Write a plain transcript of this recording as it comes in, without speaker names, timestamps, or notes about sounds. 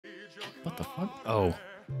What the fuck? Oh,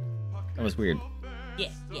 that was weird. Yeah.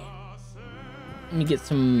 Let me get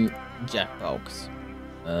some Jackbox.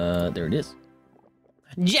 There it is.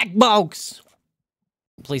 Jackbox!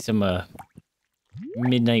 Play some,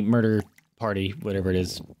 Midnight Murder Party, whatever it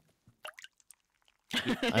is.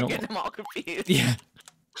 I don't get them all confused. Yeah.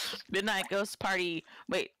 Midnight Ghost Party.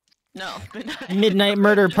 Wait, no. Midnight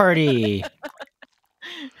Murder Party.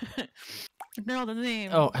 They're all the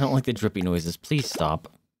same. Oh, I don't like the drippy noises. Please stop.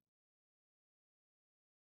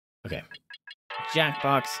 Okay.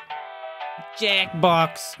 Jackbox.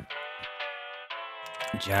 Jackbox.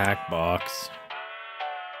 Jackbox.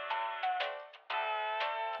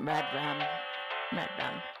 Red rum.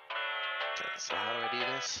 So how do I do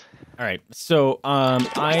this? All right. So,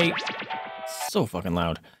 so fucking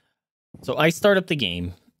loud. So I start up the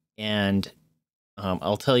game, and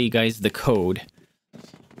I'll tell you guys the code.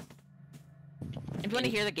 If you want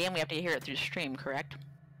to hear the game, we have to hear it through stream, correct?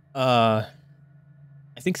 I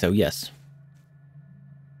think so. Yes.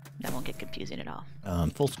 That won't get confusing at all.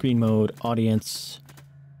 Full screen mode, audience,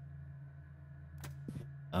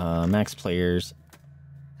 max players.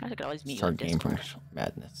 I could always meet you Start on game Discord. from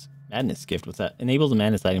madness. Madness gift. What's that? Enable the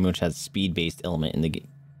madness item which has speed-based element in the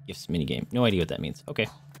gifts minigame. No idea what that means. Okay.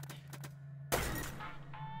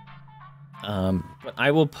 But I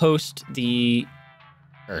will post the,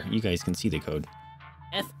 or you guys can see the code.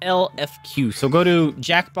 FLFQ. So go to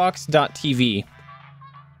jackbox.tv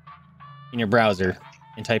in your browser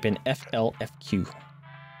and type in FLFQ.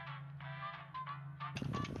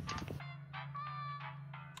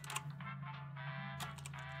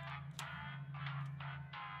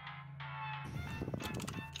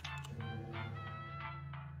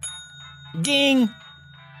 Ding!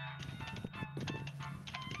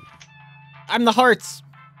 I'm the hearts.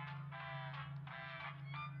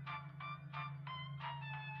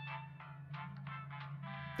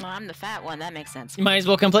 Well, I'm the fat one. That makes sense. You might as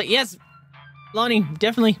well come play. Yes, Lonnie,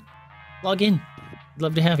 definitely. Log in.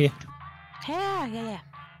 Love to have you. Yeah.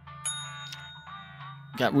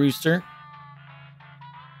 Got Rooster.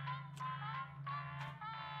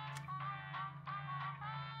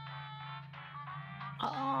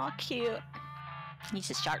 Oh, cute. He's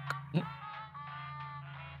a shark.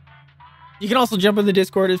 You can also jump in the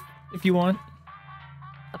Discord if you want.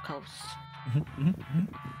 Of course.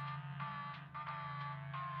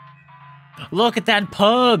 Look at that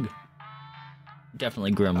pug.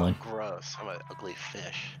 Definitely gremlin. Oh, gross. I'm an ugly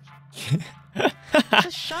fish. It's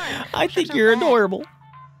a shark. I Sharks think are you're bad. adorable.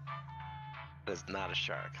 That is not a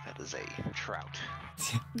shark. That is a trout.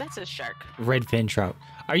 That's a shark. Redfin trout.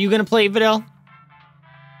 Are you gonna play Videl?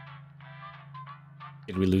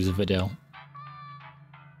 Did we lose a Videl?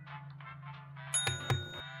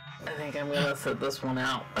 I think I'm gonna sit this one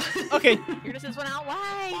out. Okay. You're gonna sit this one out?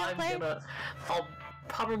 Why? You don't play? I'll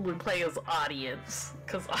probably play as audience,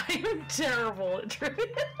 because I am terrible at trivia.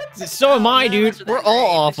 So am I, dude. That's We're great.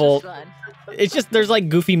 all It's just awful. fun. It's just there's like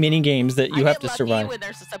goofy mini games that you I have get to lucky survive. when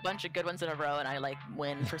there's just a bunch of good ones in a row and I like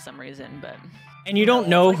win for some reason, but And you don't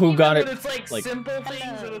know who got it. It's like, like- simple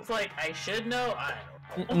things, and it's like, I should know, I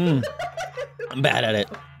don't know. I'm bad at it.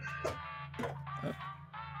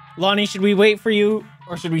 Lonnie, should we wait for you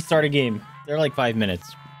or should we start a game? They're like 5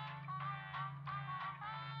 minutes.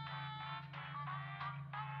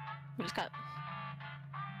 we just got.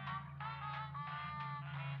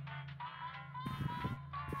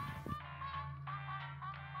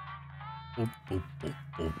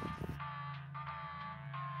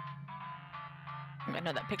 I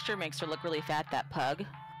know that picture makes her look really fat, that pug.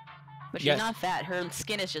 But she's Yes. not fat. Her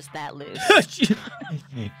skin is just that loose.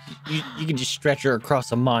 you can just stretch her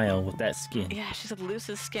across a mile with that skin. Yeah, she's the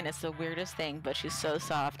loosest skin. It's the weirdest thing, but she's so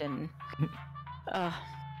soft and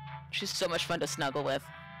she's so much fun to snuggle with.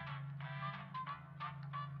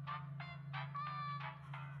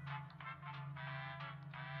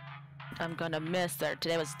 I'm gonna miss her.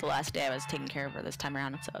 Today was the last day I was taking care of her this time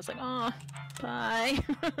around, so I was like, oh, bye.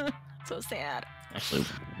 So sad. Actually,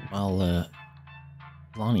 while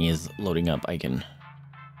Lonnie is loading up, I can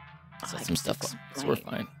set I some can stuff up. fix So we're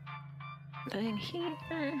my fine. thing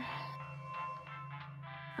here.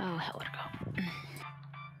 Oh, hell, where'd it go?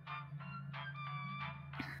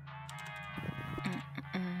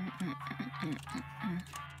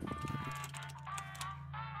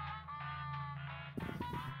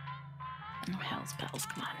 Oh, hell's bells,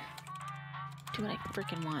 come on. Do what I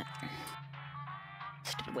freaking want.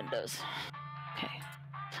 Stupid windows. Okay.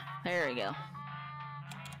 There we go.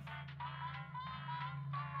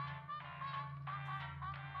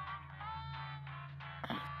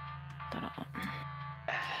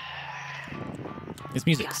 This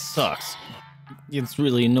music sucks. It's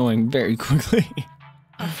really annoying very quickly.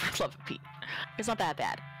 Oh, for love it, Pete. It's not that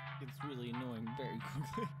bad. It's really annoying very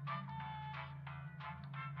quickly.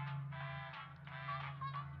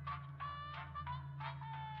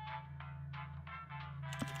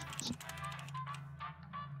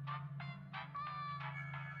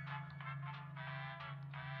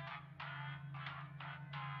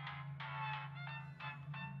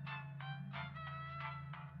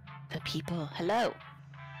 The people. Hello.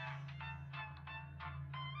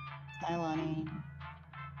 Hi, Lonnie.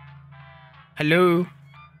 Hello.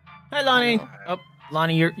 Hi, Lonnie. Hello. Oh,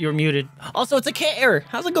 Lonnie, you're muted. Also, it's a cat error.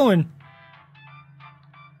 How's it going?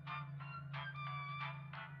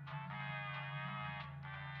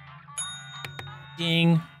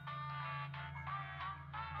 Ding.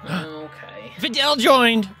 Okay. Fidel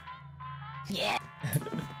joined. Yeah.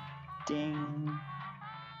 Ding.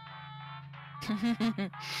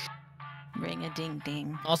 Ring a ding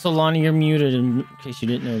ding. Also, Lonnie, you're muted in case you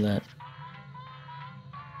didn't know that.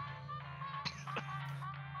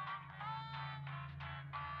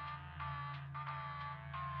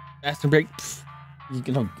 Bathroom break. Pfft.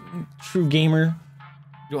 You know, true gamer.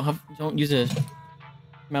 You don't use a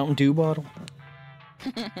Mountain Dew bottle.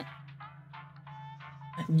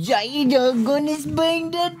 Jada gonna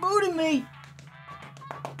bang that booty me.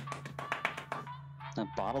 The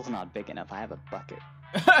bottle's not big enough. I have a bucket.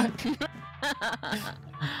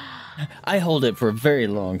 I hold it for a very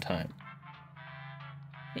long time.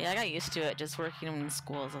 Yeah, I got used to it just working in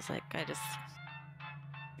schools. I was like, I just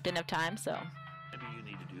didn't have time, so. Maybe you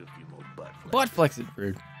need to do a few more butt flips. Butt flexing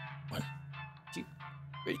for 1, 2,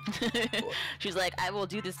 3, 4, She's like, I will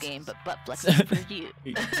do this game, but butt flexing for you.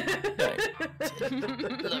 8, 9, 10,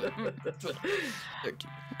 11, 12,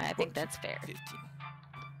 13, I think that's fair. 15.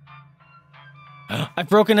 I've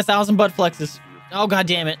broken 1,000 butt flexes. Oh, god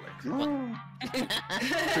damn it.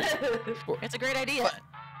 It's a great idea. 5,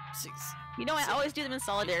 6, You know, I always do them in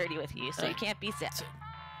solidarity with you, so you can't be sad.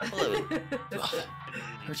 11, 12, Maybe you need to do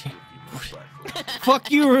 13, a few more butt flips.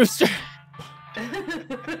 Fuck you, Rooster.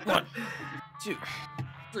 1, 2,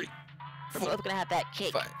 3, We're 4, both gonna have that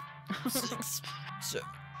cake. 5, 6, 7,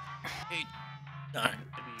 8, 9, Maybe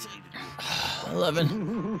you need to do a few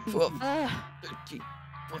 11, 12, Ugh. 13,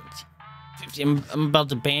 14, 15. I'm about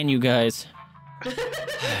to ban you guys. 1,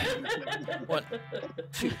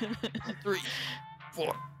 2, 3, 4,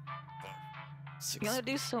 5, 6, You only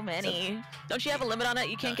do so many. Don't you have a limit on it?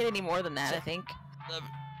 You can't get any more than that, I think. 11,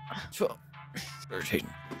 12, 13.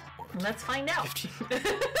 Let's find out. 15.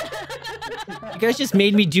 You guys just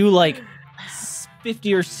made me do like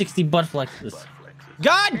 50 or 60 butt flexes. butt flexes.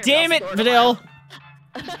 God damn it, Fidel!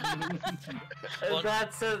 That's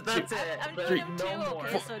it. I'm but doing them too, no more.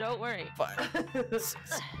 okay, so don't worry. 5, 6,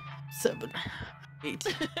 7,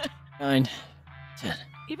 8, 9, 10,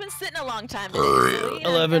 You've been sitting a long time today, so you know,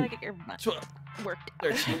 11, gotta get your butt 12, worked.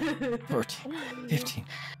 13, 14, 15.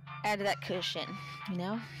 Add to that cushion, you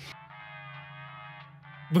know?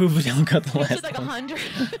 Boo, Fidel got the You last did like one. 100.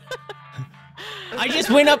 I just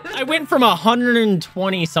went up. I went from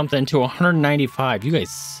 120 something to 195. You guys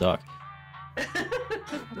suck.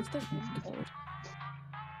 What's the room code?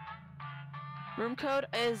 Room code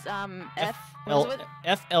is F. What was it?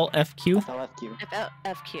 FLFQ. FLFQ.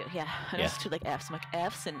 FQ. Yeah, I know Yeah. it's two like F's. I'm like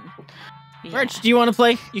F's and. Yeah. Rich, do you want to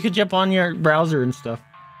play? You can jump on your browser and stuff.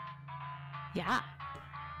 Yeah.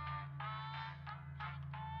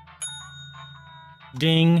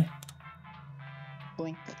 Ding.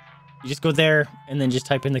 Blink. You just go there and then just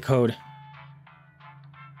type in the code.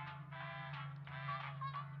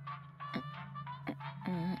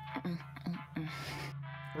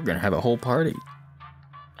 We're gonna have a whole party.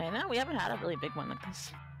 I know we haven't had a really big one like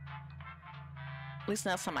this. At least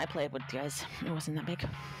last time I played with you guys, it wasn't that big.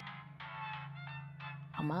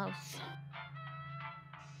 Almost.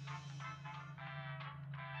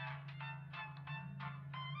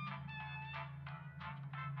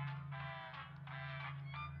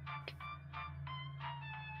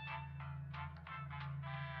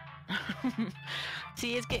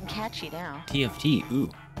 See, it's getting catchy now. TFT. Ooh.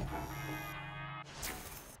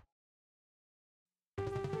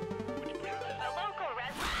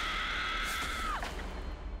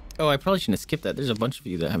 Oh, I probably shouldn't have skipped that. There's a bunch of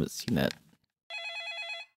you that haven't seen that.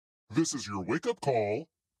 This is your wake-up call.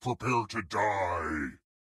 Prepare to die.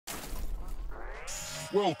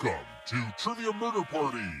 Welcome to Trivia Murder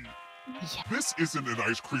Party. Yeah. This isn't an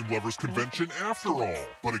ice cream lovers convention after all,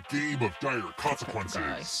 but a game of dire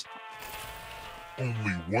consequences. Only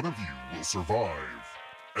one of you will survive.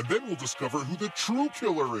 And then we'll discover who the true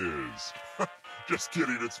killer is. Just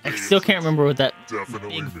kidding, it's me. I still can't remember what that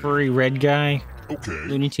Definitely big me. furry red guy, Okay,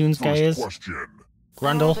 Looney Tunes guy first is. question.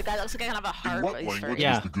 Grundle. The guy looks like I kind of a In heart, what but he's language furry.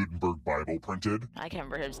 Yeah. is the Gutenberg Bible printed? I can't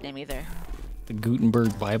remember his name either. The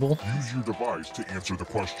Gutenberg Bible. Use your device to answer the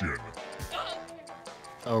question.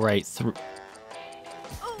 Oh, right.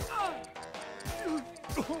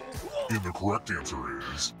 And the correct answer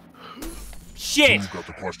is... Shit! You got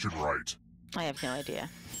the question right. I have no idea.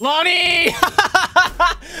 Lonnie!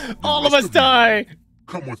 All of rest us of you- die!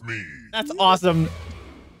 Come with me. That's awesome.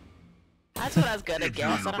 That's what I was gonna Into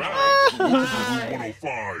guess. your I don't know. bag. why I Welcome didn't. to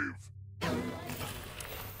Room 105.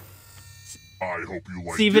 I hope you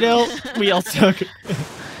like See, it. Vidal, we all took. See, All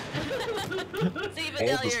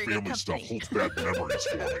Vidal, this you're a good family stuff company. holds bad memories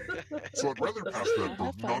for me. So I'd rather pass that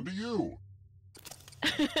burden on to you.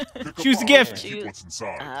 Pick a Choose a box gift. and keep what's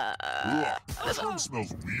inside. Uh, Ugh, this one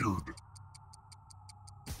smells weird.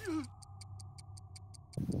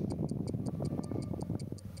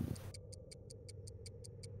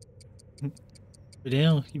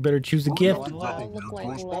 Vidal, you better choose a Hurry gift. up and Wow, grab a All look weird like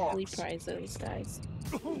gross lovely box. prizes, guys.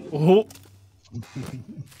 Oh.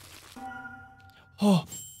 Oh,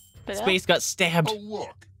 Vidal? Space got stabbed. Oh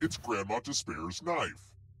look, it's Grandma Despair's knife.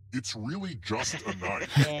 It's really just a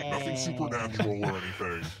knife. Nothing supernatural or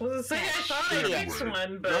anything. Well, see, I thought I Anyway, picked one, now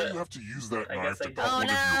you but have to use that I knife guess I to cut one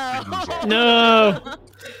Oh, of your fingers off. No.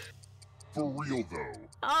 For real though.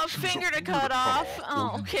 Oh, Choose a finger to cut off. or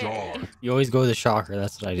Oh, you okay. die. You always go with the shocker.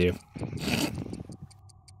 That's what I do.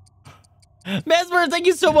 Mesmer, thank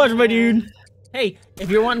you so much, my dude. Hey, if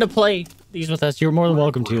you're wanting to play these with us, you're more than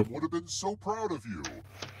welcome to. Would have been so proud of you.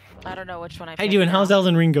 I don't know which one I How you picked doing? now. How's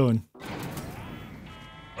Elden Ring going?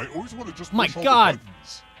 I always want to just My push all God. the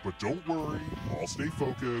buttons. But don't worry, I'll stay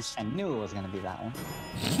focused. I knew it was gonna be that one.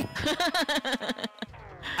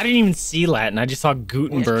 I didn't even see Latin. I just saw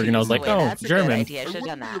Gutenberg, and I was like, Wait, oh, that's a good German. idea. I I should have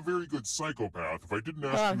wouldn't done be a that. very good psychopath if I didn't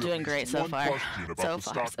ask Oh, you I'm at doing least great so one far. question about So the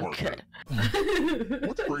far, stock so market. good.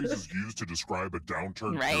 What phrase is used to describe a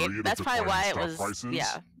downturn Right? period That's of probably why declining it stock was, prices?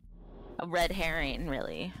 yeah, a red herring,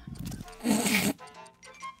 really.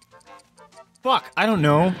 Fuck, I don't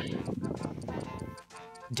know.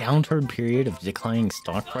 Downturn period of declining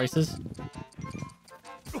stock prices?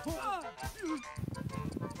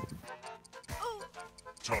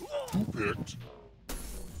 Top, who picked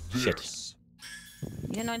Shit. this? You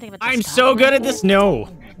didn't know anything about the I'm stock so good at market? this. No.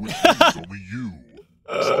 Which means only you.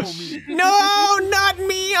 Follow me. No, not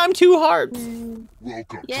me. I'm too hard.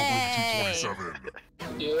 Welcome Yay. to Room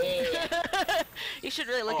 227. yeah. You should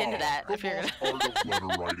really look into that if you're gonna. Art of letter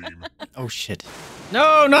writing. Oh, shit.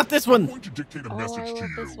 No, not this I'm one. going to dictate a Oh, message I to love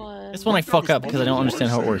you. this one. This one I fuck up because I don't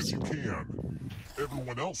understand how it works. You can.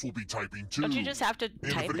 Everyone else will be typing too. Don't you just have to And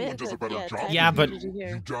if type anyone it? does a better Yeah, job, type Yeah, it. but- What did you hear?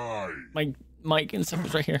 you die. My mic and stuff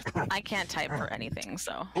is right here. I can't type for anything,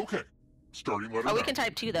 so. Okay, starting letter Oh, we now. can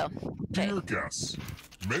type too, though. Okay. Dear guests,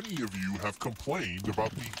 many of you have complained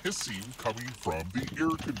about the hissing coming from the air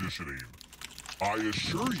conditioning. I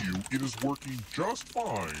assure you it is working just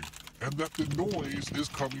fine and that the noise is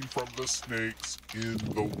coming from the snakes in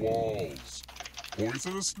the walls.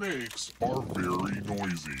 Poisonous snakes are very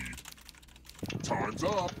noisy. Time's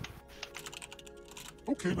up.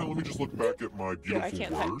 Okay, now let me just look back at my Yeah, I beautiful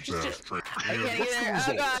can't type. words Just- as tra- I and can't what's the either. Oh,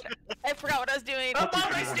 result? God. I forgot what I was doing. I'm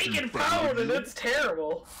on my stinking phone, and it's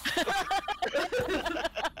terrible.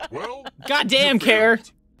 Well, Goddamn, you Care.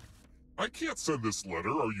 failed. I can't send this letter.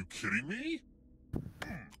 Are you kidding me?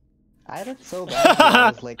 I did so bad.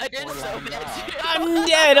 I was like, I did 4 so lines bad, off. too. I'm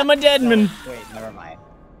dead. I'm a dead man. Wait, never mind.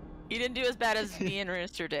 You didn't do as bad as me and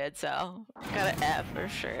Rooster did, so got an F for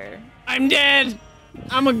sure. I'm dead.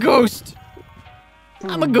 I'm a ghost.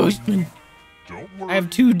 I'm a ghostman. Don't worry. I have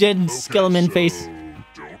 2 dead Okay, skeleton so face.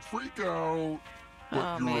 Don't freak out. But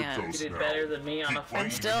Oh, you're man. a You ghost did now. better than me on a Keep phone. I'm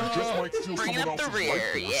playing. still You just might steal bringing someone up the else's rear, life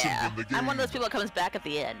force yeah. and win the I'm one of game. those people that comes back at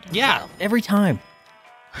the end. Yeah, every time.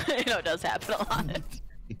 So. I know it does happen a lot.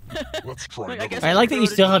 Let's try Like, I another guess I one. like that you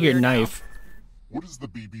still have your Now. knife. What is the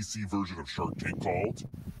BBC version of Shark Tank called?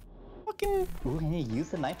 Fucking. Ooh, can you use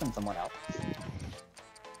the knife on someone else?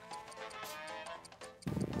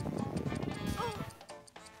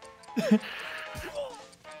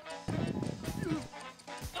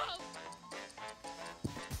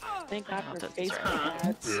 Thank God for That's Facebook right.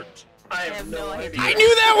 ads. Picked. I have have no no idea. idea. I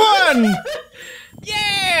knew that one.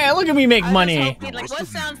 Yeah, look at me make I was money. hoping, The like, rest what of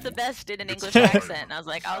you, sounds the best in an it's English time. accent? And I was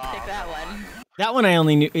like, I'll pick that one. That one I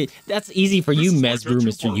only knew. That's easy for you, This is my Mesbrew,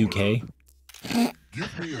 tattoo Mr. UK. parlor.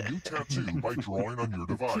 Give me a new tattoo by drawing on your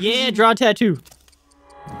device. Yeah, draw a tattoo.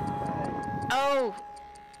 Oh!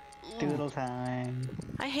 Doodle time.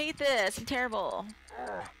 I hate this. I'm terrible.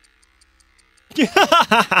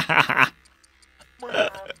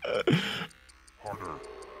 Harder.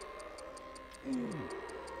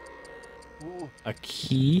 A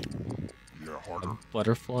key? Yeah, harder.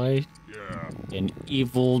 butterfly, Yeah. an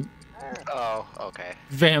evil Oh, okay.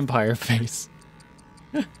 vampire face.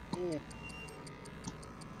 Not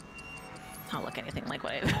look anything like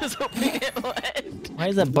what I was hoping it would. Why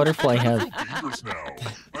does that butterfly have? Dangerous now.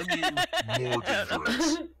 I mean, more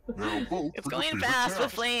dangerous. Now vote It's for your going favorite fast with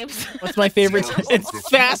cast. flames. What's my favorite? It's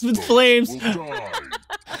fast with flames. Will die.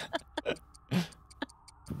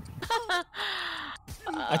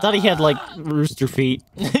 I thought he had like rooster feet.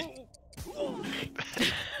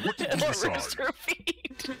 What did you decide? Rooster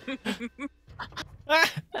feet.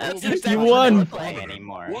 That's You exactly won. what Play I'm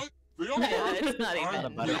anymore. What? They are? Yeah, it's not I even. Not a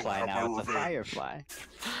will butterfly have now, my it's a revenge. firefly.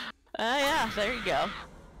 Yeah, there you go.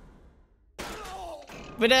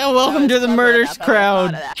 But now, welcome to the Clever murder's enough, I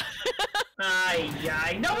would've crowd. thought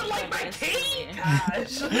Ay, no one liked my key!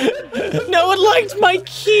 Gosh. No one liked my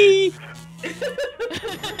key. of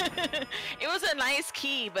that. It was a nice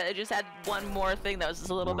key, but it just had one more thing that was just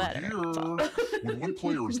a little We're better. here. That's all. When one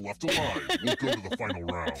player is left alive, we'll go to the final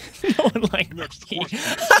round. No one liked my Next key. question.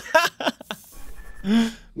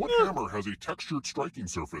 What hammer has a textured striking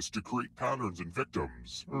surface to create patterns in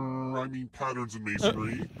victims? I mean patterns in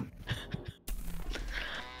masonry.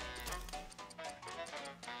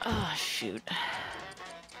 Oh, shoot.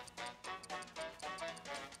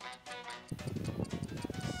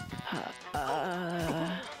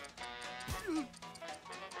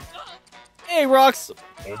 Hey, Rox.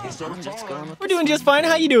 Almost out of Just going time. with We're this doing just one. fine.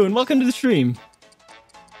 How you doing? Welcome to the stream.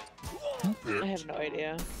 Who I picked have no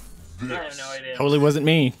idea. this? I have no idea. Totally wasn't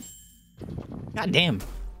me. God damn.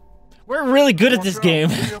 We're really good at Watch this out, game.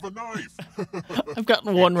 we have a knife. I've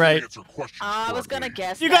gotten one right. Answer questions I was gonna correctly.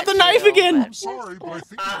 guess. You got that the knife too, again. but- I'm sorry, but I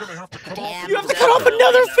think you're gonna have to cut Damn. off. You have to cut off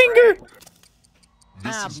another finger.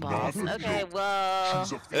 This Ah, is not balls. a Okay, joke. well.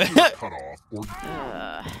 Choose a finger to cut off, or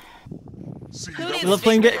Uh, see. who that needs You love was-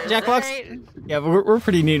 playing fingers, Jackbox? alright? Yeah, but we're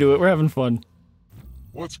pretty new to it. We're having fun.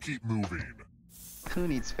 Let's keep moving. Who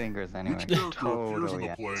needs fingers anyway? Which character appears in Totally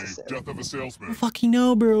the play unnecessary. Death of a Salesman? Fucking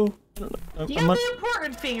no, bro. You I'm got not- the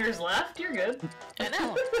important fingers left. You're good. I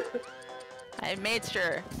know. I made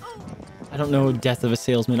sure. I don't know Death of a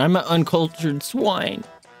Salesman. I'm an uncultured swine.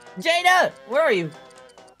 Jada, where are you?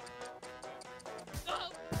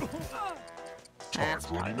 Time's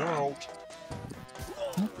running out.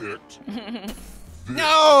 Who picked? this?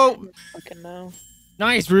 No! Fucking no.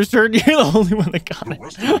 Nice, Rooster. You're the only one that got The it.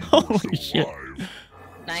 rest of you are Holy still shit. alive.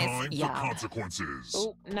 Nice. Time for Yeah. consequences.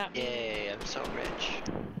 Oh, not me. Yay, I'm so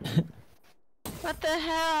rich. What the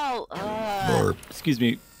hell? Excuse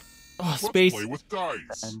me. Oh, Let's space. play with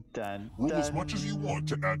dice. Dun, dun, Roll as dun. much as you want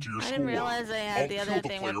to add to your I score. didn't realize I had I'll the kill other the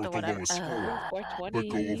thing player with the with the whatever. lowest score. 420. But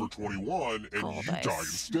go over 21 and Roll you dice. die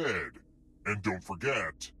instead. And don't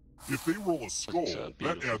forget, if they roll a skull, What's up, that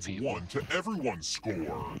beautiful adds people? 1 to everyone's score.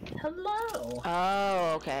 Hello.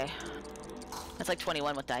 Oh, okay. That's like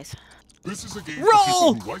 21 with dice. This is a game Roll!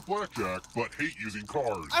 for people who like blackjack but hate using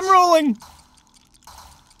cards. I'm rolling.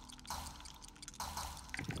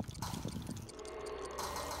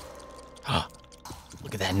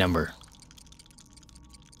 Look at that number.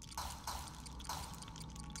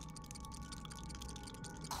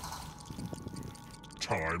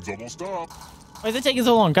 Time's almost up. Why is it taking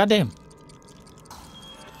so long? Goddamn.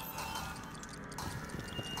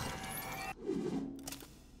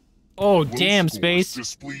 Oh, Low damn, scores Space.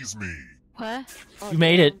 displease me. What? You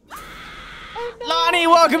made it. Lonnie,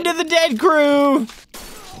 welcome to the Dead Crew.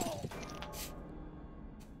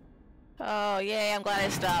 Oh, yay, I'm glad I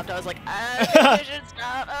stopped. I was like, I think I should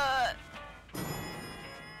stop.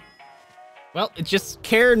 Well, it's just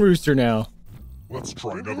Karen Rooster now. Let's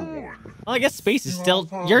try another one. Well, I guess Space is still...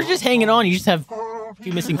 You're just hanging on. You just have a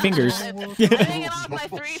few missing fingers. I'm hanging off my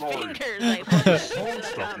 3 Sorry. fingers. I put Song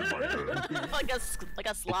stuck in my head. like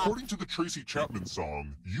a sloth. According to the Tracy Chapman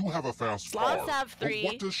song, you have a fast car. Sloths have but 3,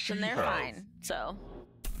 what does she and they're have? fine. So,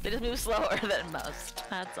 they just move slower than most.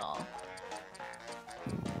 That's all.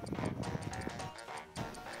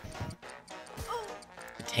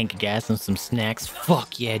 A tank of gas and some snacks.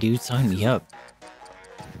 Fuck yeah, dude. Sign me up.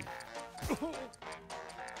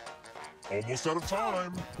 Almost out of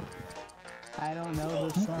time. I don't know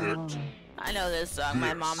this Who song. picked? I know this song. My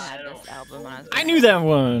Yes. mom had this album when I was. I knew that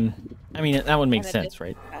one. I mean, that one makes sense,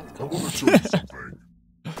 right? I want to show you something.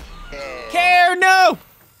 Care, no!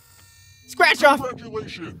 Scratch off.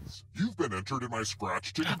 Congratulations! You've been entered in my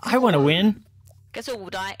scratch ticket. I want to win. Guess who will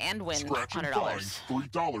die and win Scratch and $100.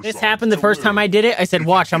 find $3. This songs happened the to first time I live. did it. I said, If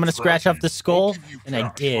watch, you I'm going to keep scratch off the scratching, skull. I'll give you And I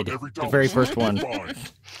cash did. for every The dollar very sign first you one. find.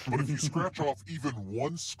 But if you scratch off even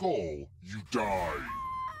one skull, you die.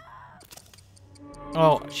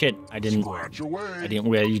 Oh, shit. I didn't Scratch away.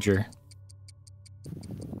 wager.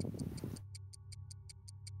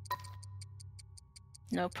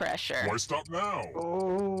 No pressure. Why stop now?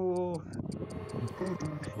 Oh.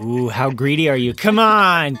 Ooh, how greedy are you? Come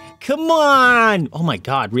on! Come on! Oh my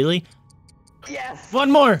god, really? Yes.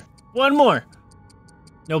 One more! One more!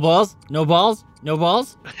 No balls? No balls? No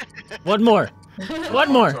balls? One more!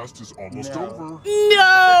 One more! Test is almost No. over.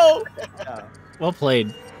 No! Oh. Well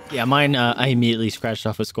played. Yeah, mine, I immediately scratched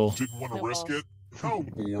off a skull. Didn't want to No risk balls. it? How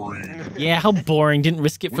boring. Yeah, how boring. Didn't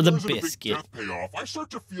risk it for When the there isn't a big biscuit. death payoff, I start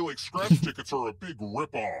to feel like scratch tickets are a big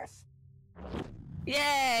ripoff.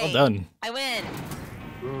 Yay! Well done. I win.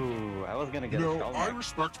 Ooh, I was gonna You get a know, skull I neck.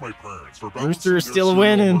 respect my parents for Rooster balancing is their still serial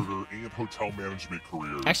winning. murder and hotel management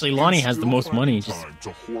careers. Actually, and Lonnie has the still most finding money, just- time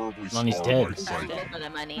to horribly Lonnie's scar dead. my That's psyche. good for the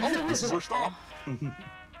money. Oh, this is our stop.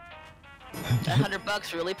 That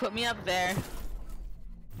 $100 really put me up there.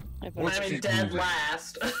 Let's I'm keep dead moving.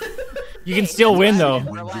 last. You can still win though. For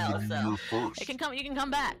a Wins in while, the new so year first. it can come. You can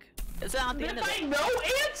come back. It's not the If end of I it. know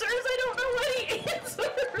answers, I don't know any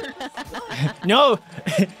answers. No!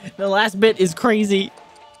 The last bit is crazy.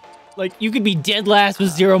 Like, you could be dead last with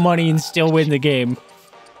 0 money and still win the game.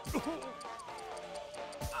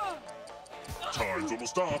 Time's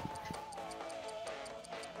almost up.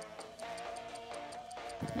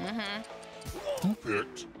 Who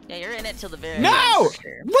picked? Yeah, you're in it till the very No! end. for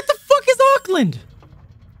sure. What the fuck is Auckland?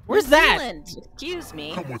 Where's that? Zealand. Excuse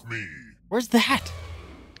me. Come with me. Where's that?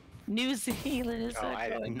 New Zealand is Oh, I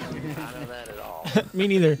didn't know that at all. Me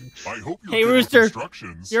neither. I hope you're Hey, good with Rooster.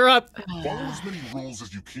 instructions. You're up. Follow as many rules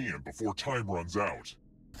as you can before time runs out.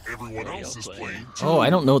 Everyone else is playing too. Oh, I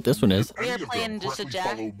don't know what this one is. We Any are of them playing just a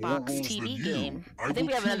correctly follow more Jackbox rules than TV you, game. I I think will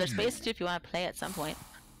we have another kill space you. too if you want to play at some point.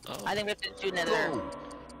 Oh, I think we have to do another. Go.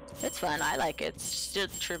 It's fun. I like it. It's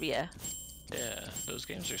just trivia. yeah, those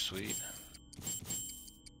games are sweet.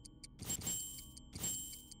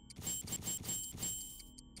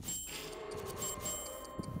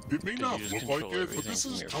 It may Did not you just look like control it, but this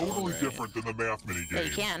everything is from your phone, totally right? different than the math Yeah, minigame.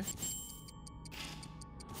 you can.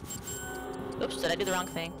 Oops, did I do the wrong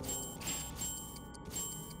thing?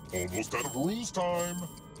 Almost out of rules time.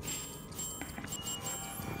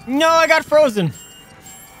 No, I got frozen.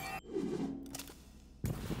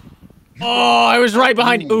 Oh, I was right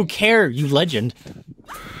behind. Ooh, Care, you legend.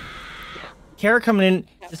 Care coming in,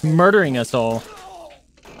 just murdering us all.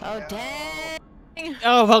 Oh, dang.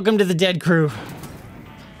 Oh, welcome to the dead crew.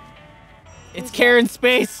 It's Care in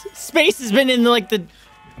space. Space has been in like the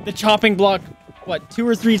chopping block, what, 2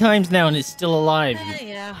 or 3 times now, and it's still alive.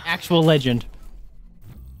 Yeah. Actual legend.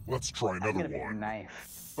 Let's try I'm another gonna get a one.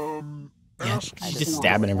 knife. Yeah, Ask she's for just a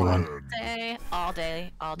stabbing everyone. friend. Day, all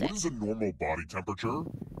day, all day. What is a normal body temperature?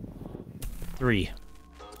 3.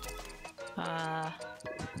 Uh,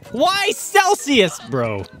 Why Celsius,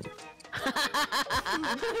 bro?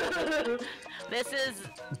 this is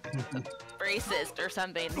racist or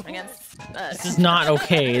something against us. This is not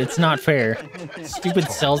okay. It's not fair. Stupid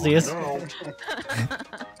Celsius. No.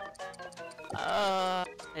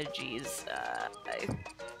 Jeez.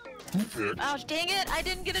 Who picked? Oh, dang it! I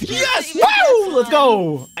didn't get a chance. Yes! to even guess Woo! Let's one.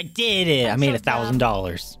 go! I did it. I I'm made so dumb.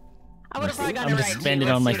 $1,000. I would have probably I'm gotten gonna it right. spend too.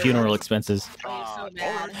 it on my Let's funeral see. expenses. Oh, so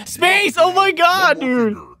bad. Space! Oh my god, One more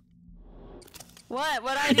dude! finger. What?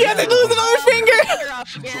 What I do? You have to lose another finger! Off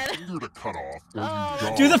Choose a again. finger to cut off, or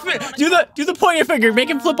Oh. you die. Do the pointer finger. Make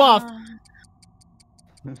him flip off. I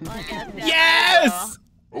guess that's Yes!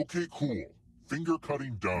 Okay, cool. Finger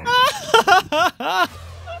cutting done. I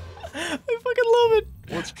fucking love it.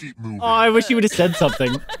 Let's keep moving. Oh, I wish you would have said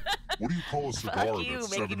something. What do you call a cigar Fuck you,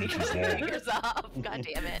 that's making 7 me inches cut my long? fingers off. God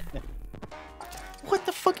damn it. What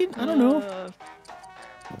the fucking? I don't know.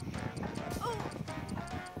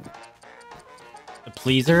 The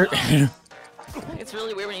pleaser. It's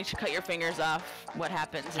really weird when you cut your fingers off. What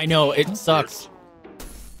happens? I know it sucks.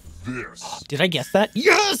 This. Did I guess that?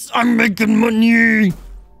 Yes, I'm making money.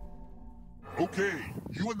 Okay,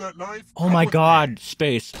 you and that knife. Oh come my with god, me.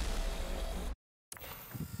 space.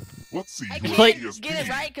 Let's see I who Play- can't has get it ESP.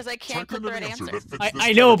 right because I can't Type click in the an right answer answer. that fits I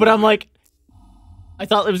this know, but I'm category. like, I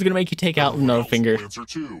thought it was gonna make you take out Everyone another else finger. will answer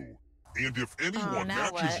too. And if anyone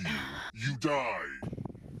now matches what? you die.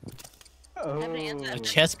 Oh. Have an answer. A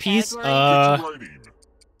chess piece? Category? Get to writing.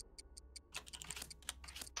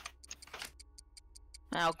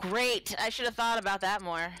 Oh, great. I should have thought about that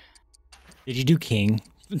more. Did you do king?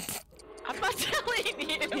 I'm not telling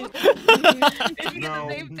you. It's Now,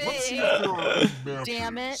 the same let's see thing. if there are any matches.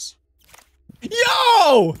 Damn it.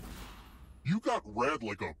 Yo! You got read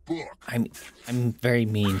like a book. I'm very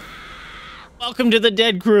mean. Welcome to the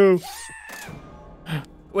dead crew.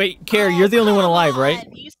 Wait, Care, you're the only one come alive, right?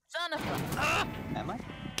 on, You son of a... Am I?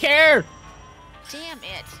 Care! Damn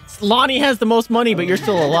it. Lonnie has the most money, but you're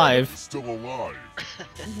still alive. Still alive.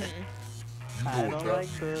 You I know what don't that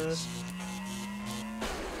like this.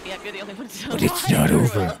 Yeah, you're the only one who But it's not over.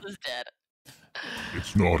 Everyone else is dead.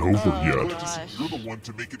 It's not over Oh, yet. gosh. You're the one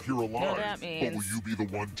to make it here alive. No, that But will means- you be the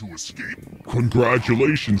one to escape?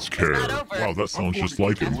 Congratulations, Care. not over. Wow, that sounds just give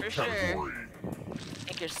like you him. a category. I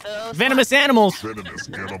think you're so Venomous animals. Venomous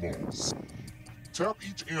animals. Tap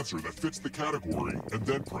each answer that fits the category and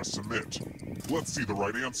then press submit. Let's see the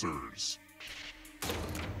right answers.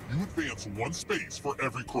 You advance 1 space for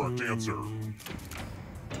every correct answer.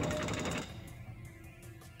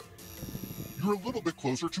 You're a little bit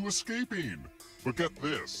closer to escaping. But get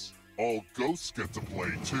this, all ghosts get to play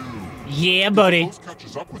too. Yeah, If buddy. a ghost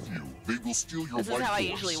catches up with you, they will steal your This is life how I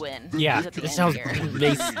force. usually win. Then Yeah, they at the can this end sounds here. steal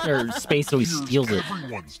base or space always Here's steals it.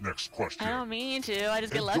 everyone's next question. I don't mean to. I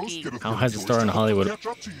just get And lucky. ghosts get a How third has a choice star in to help Hollywood? catch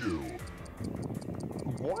up to you.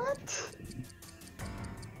 What?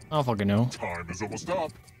 I don't fucking know. Time is almost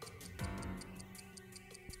up.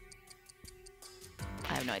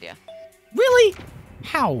 I have no idea. Really?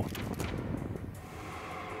 How?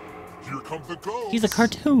 Here comes the ghost. He's a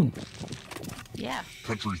cartoon. Yeah,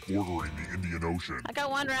 Countries bordering the Indian Ocean. I got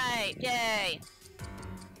one right. Yay.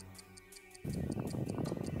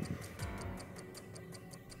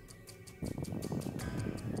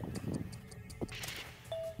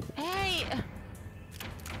 Hey.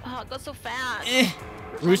 Oh, it goes so fast. Eh.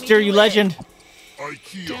 Let me Rooster, do you it. legend.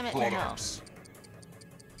 IKEA Damn it, products.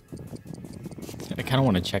 I kind of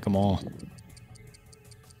want to check them all.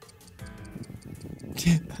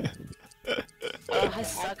 Oh, I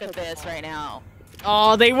suck at this right now.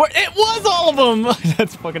 Oh, they were. It was all of them.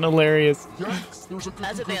 That's fucking hilarious. Yikes, there's a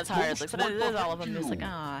That's the thing that's hard. It's like ghost sometimes it right is all of them. behind It's like, you.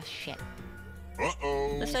 ah, shit.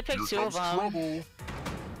 Uh-oh. Let's say pick Here 2 of comes them. trouble.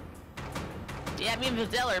 Yeah, me and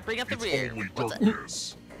Vizeller, bring up the It's rear. only What's up?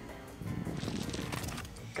 darkness.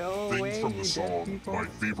 Go Things away, from you the dead song, people. My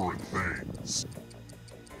Favorite Things.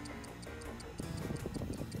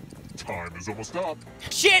 Time is almost up.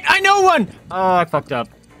 Shit, I know one. Oh, I fucked up.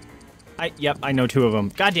 Yep, I know 2 of them.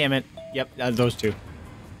 God damn it. Yep, those 2.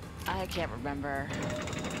 I can't remember.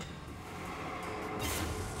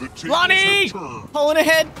 The tables Lonnie! have turned. Pulling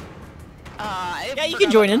ahead. I Yeah, you forgot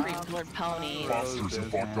can join about in. the Lord Pony. Monsters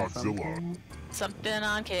have fought Godzilla. Something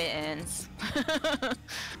on kittens.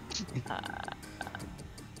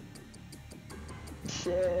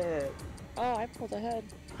 Shit. Oh, I pulled ahead.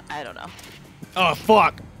 I don't know. Oh,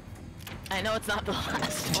 fuck. I know it's not the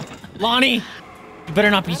last one. Lonnie, you better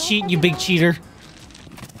not be cheating, you big cheater.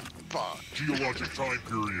 Fuck. Geologic time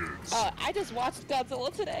periods. I just watched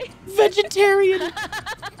Godzilla today. Vegetarian.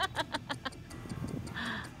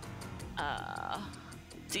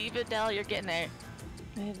 David Dell, you're getting there.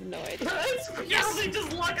 I have no idea. Yes!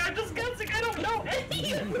 Just luck. I'm just guessing. I don't know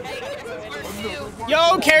anything.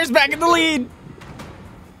 Yo, Care's back in the lead.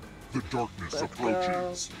 The darkness Let's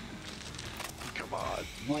approaches. Come on.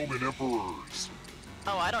 Roman emperors.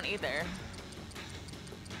 Oh, I don't either.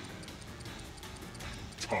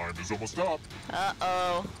 Time is almost up.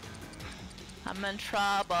 Uh-oh. I'm in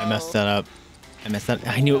trouble. I messed that up.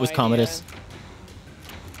 I knew it was No Commodus.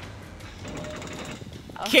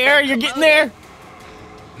 Oh, Care, you're getting there.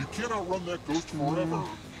 You can't outrun that ghost forever. No,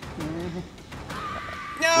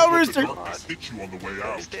 Don't let Rooster. the darkness hit you on the way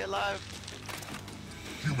out. Stay alive.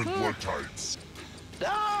 Human blood types.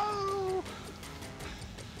 No!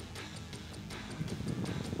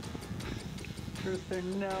 Rooster,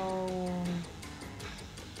 no.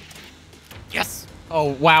 Yes.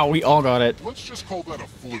 Oh, wow, we all got it. Let's just call that a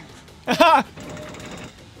fluke.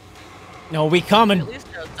 No, we At coming.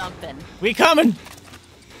 least know something. We coming.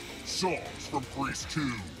 Songs from Greece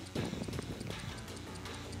 2.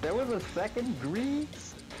 There was a second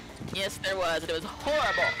Greece? Yes, there was, and it was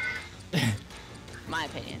horrible. My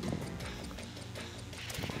opinion.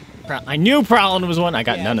 I knew Prowlin was one. I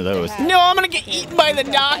got Yeah, none of they those. have- No, I'm gonna get Yeah, eaten by the it's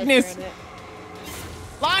got darkness. Viper in it.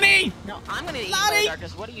 Lonnie! No, I'm gonna eat by Lonnie! the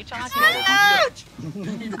darkness. What are you talking Ah! about? You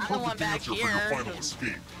need a I'm the one perfect back answer for here. your final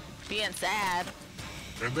escape. Being sad.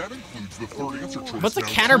 And that includes the third answer choice. What's a now.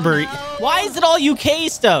 Canterbury? No. Why is it all UK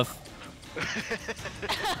stuff?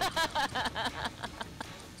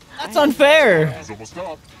 That's unfair. It's almost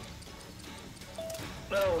up.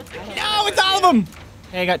 No. No, it's all of them.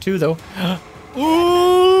 Hey, I got 2 though.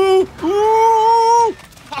 Ooh, ooh!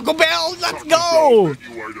 Taco Bell, let's Taco go! Bell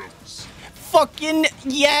menu items. Fucking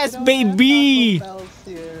yes, We don't have baby! Taco Bells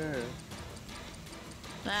here.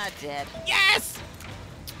 Ah, dead. Yes!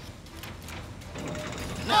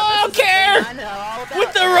 No, Oh, this is the thing Care! I know all about.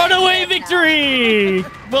 With the runaway victory!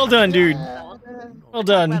 Well done, dude. Well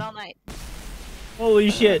done. About all night.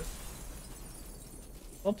 Holy shit.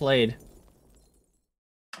 Well played.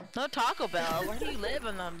 No Taco Bell. Where do you live?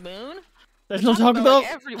 On the moon? There's no Taco Bell?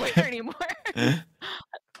 Like, everywhere anymore. It's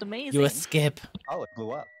amazing. You a skip. Oh, it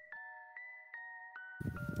blew up.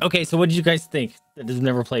 Okay, so what did you guys think that has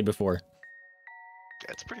never played before?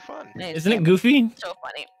 It's pretty fun. Isn't it goofy? So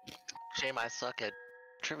funny. Shame I suck at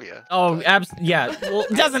trivia. Oh, yeah. Well,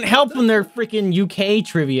 it doesn't help when they're freaking UK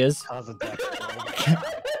trivias. Cause of that.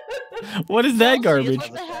 What is that garbage?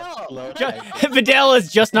 What the hell? Vidal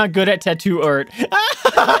is just not good at tattoo art.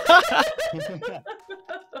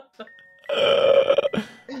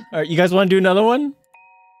 All right, you guys want to do another one?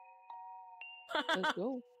 Let's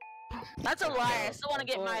go. That's a lie. I still want to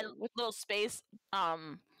get my little space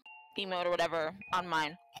emote or whatever on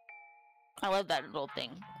mine. I love that little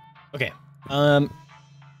thing. Okay.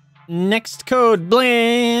 Next code,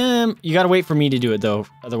 blam. You gotta wait for me to do it though,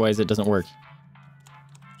 otherwise it doesn't work.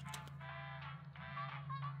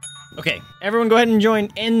 Okay, everyone go ahead and join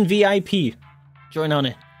NVIP. Join on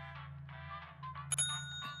it.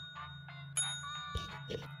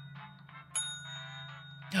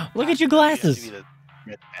 Look at your glasses. You have to be the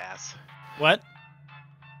red bass. What?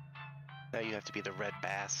 Now you have to be the red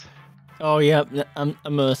bass. Oh yeah, I'm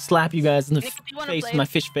gonna slap you guys in the Nick, if you wanna face play, with my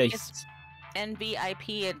fish face. It's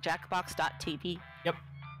NVIP at Jackbox.tv. Yep.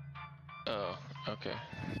 Oh, okay.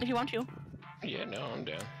 If you want to. Yeah, no, I'm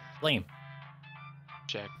down. Blame.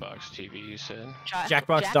 Jackbox TV, you said?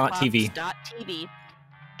 Jackbox.tv. Jackbox.tv.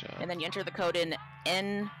 And then you enter the code in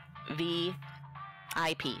NVIP.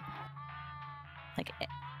 Like,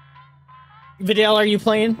 Vidal, are you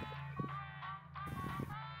playing?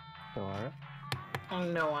 Sure. Oh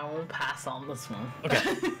no, I won't pass on this one.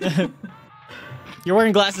 Okay. You're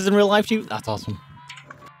wearing glasses in real life too? That's awesome.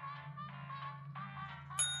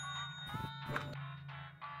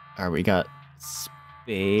 All right, we got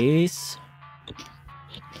space.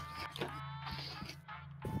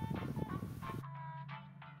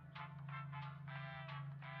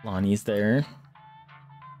 Lonnie's there.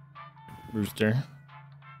 Rooster.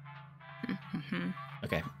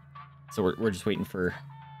 Okay. So we're just waiting for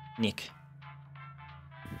Nick.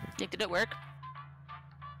 Nick, did it work?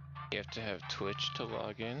 You have to have Twitch to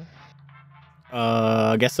log in.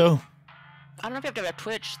 I guess so. I don't know if you have to have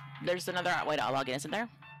Twitch. There's another way to log in, isn't there?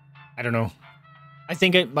 I don't know. I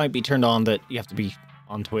think it might be turned on that you have to be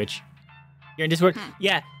on Twitch. You're in Discord?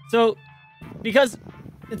 Yeah. So, because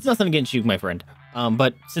it's nothing against you, my friend.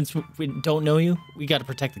 But since we don't know you, we got to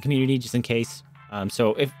protect the community just in case.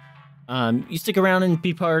 So if you stick around and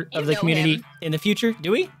be part of the community in the future,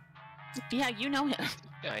 do we? Yeah, you know him.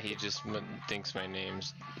 Yeah, he just thinks my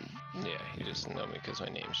name's... Yeah, he just know me because my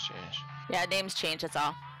name's changed. Yeah, names change, that's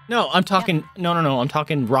all. No, I'm talking... No. I'm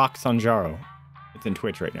talking Rock Sanjaro. It's in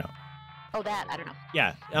Twitch right now. Oh, that, I don't know.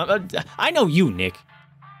 Yeah. I know you, Nick.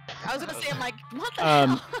 I was gonna say, I'm like, what the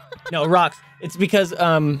hell? No, Rocks. It's because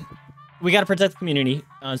we got to protect the community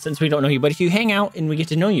since we don't know you. But if you hang out and we get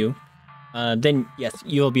to know you, then yes,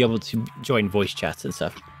 you'll be able to join voice chats and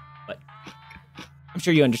stuff. But I'm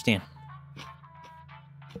sure you understand.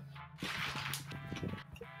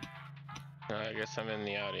 I guess I'm in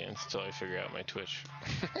the audience until I figure out my Twitch.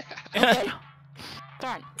 Okay.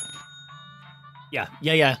 Darn. Yeah.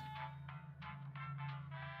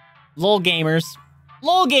 LOL gamers.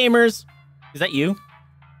 LOL gamers. Is that you,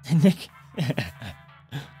 Nick? I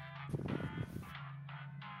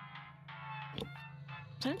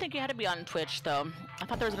didn't think you had to be on Twitch, though. I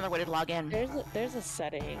thought there was another way to log in. There's a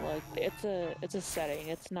setting. Like it's a setting.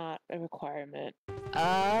 It's not a requirement.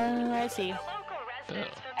 I see.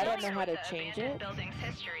 I don't know how to change it,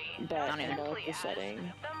 but I know it's a setting.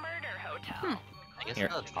 I guess Here.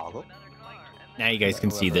 I'll toggle. Now you guys can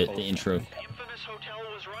see the intro.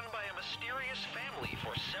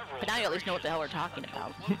 But now you at least know what the hell we're talking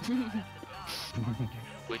about.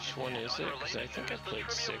 Which one is it? Because I think I played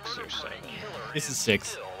 6 or 7. This is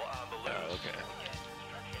 6. Oh, okay.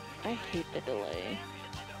 I hate the delay.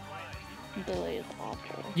 The delay is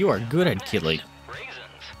awful. You are good at killing.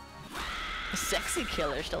 The sexy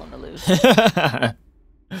killer still in the loose.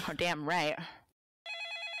 Oh, damn right.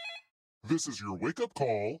 This is your wake-up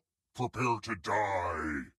call. Prepare to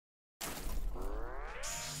die.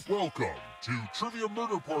 Welcome to Trivia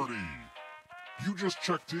Murder Party. You just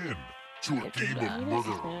checked in to a game of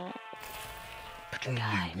murder. Only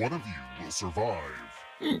one of you will survive.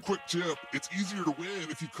 Quick tip, it's easier to win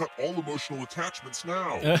if you cut all emotional attachments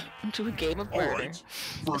now. To a game of All murder. right, Guess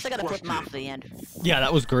first I gotta flip question. him off at the end. Yeah,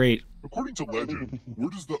 that was great. According to legend, where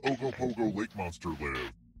does the Ogopogo Lake Monster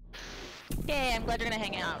live? Yay, I'm glad you're gonna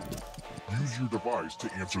hang out. Use your device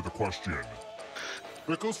to answer the question.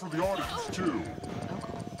 That goes for the audience, too.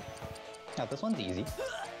 Now this one's easy.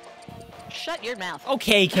 Shut your mouth.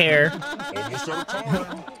 Okay, Care. Almost out of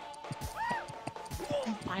time.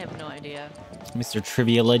 I have no idea. Mr.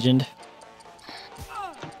 Trivia Legend.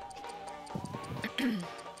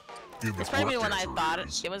 That's probably when I thought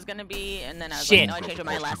it was gonna be, and then I was Shit. like, no, I changed it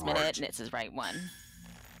my last minute, and it's his right one.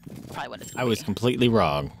 Probably what it's gonna I was be. completely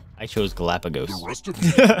wrong. I chose Galapagos. The rest of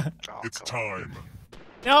you, Oh, it's come on. time.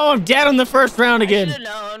 No, I'm dead on the first round I should again. have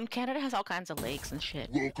known. Canada has all kinds of lakes and shit.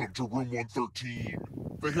 Welcome to room 113.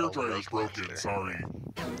 The hairdryer's broken, sorry.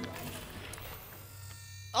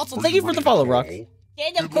 Also, Are thank you for ready the to follow, Rock. roll? Yeah,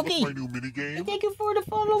 Good luck with Cookie. my new minigame. Thank you for the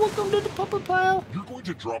follow. Welcome to the puppet pile. You're going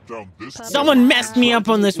to drop down this. Someone messed me up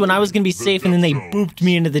on this one. I was gonna be safe, and then they booped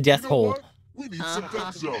me into the death You know hole. what? We need some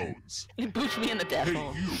death zones. You booped me in the death Hey,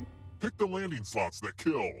 hole. you. Pick the landing slots that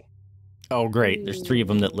kill. Oh, great. There's 3 of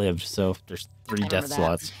them that lived, so there's 3 I remember death that.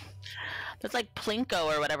 slots. It's like Plinko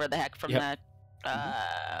or whatever the heck from Yep.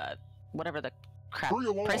 the, whatever the crap. Hurry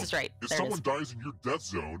along. Price is Right. If There it someone is. dies in your death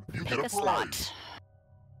zone, you Pick get a a prize. slot.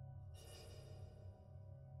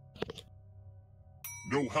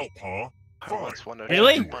 No help, huh? I Fine. once won a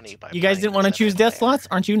Really? money by You guys buying didn't want to this choose at death a slots?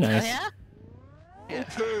 Aren't you Oh, nice? yeah? Yeah.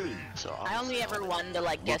 Okay. So I only ever won to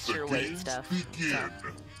like Let guess the your weight games stuff. begin.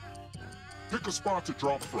 Pick a spot to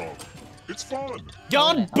drop from. It's fun.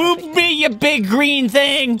 Don't boop me, you big green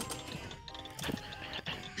thing!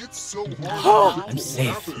 It's so hard. Oh, to I'm predict safe.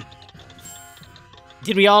 what will happen.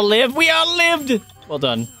 Did we all live? We all lived! Well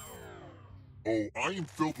done. Oh, I am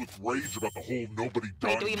filled with rage about the whole nobody Wait,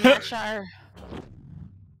 dying do we thing. match our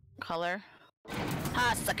color?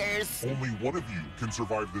 Ha, suckers! Only one of you can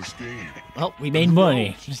survive this game. Well, we made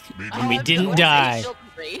money. Maybe And we Oh, didn't no, die. it's so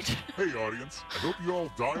great. Hey, audience. I hope you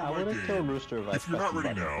all die I in my would have killed game. Rooster if I If you're not pressed the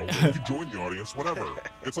ready now, button. you can join the audience whenever.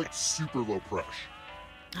 It's like super low pressure.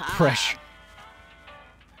 Ha. Fresh.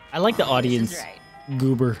 I like the This is audience right.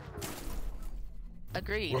 goober.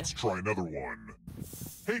 Agreed. Let's try another one.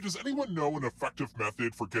 Hey, does anyone know an effective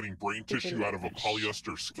method for getting brain tissue out of a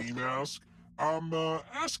polyester ski mask? I'm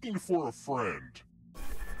asking for a friend.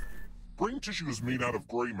 Brain tissue is made out of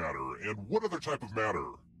gray matter, and what other type of matter?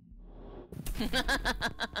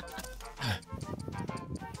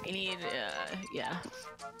 I need, yeah.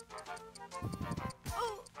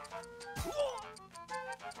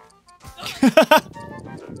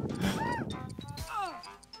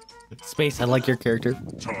 Space, I like your character.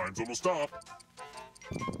 Time's almost up.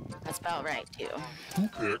 That's about right, too. Who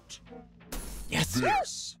picked Yes.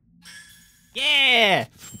 this? Yeah!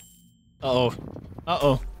 Uh-oh.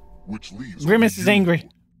 Uh-oh. Which leaves Grimace only is you. angry.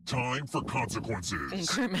 Time for consequences.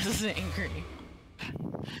 Grimace is angry.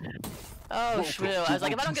 Oh, Welcome shrew. to I was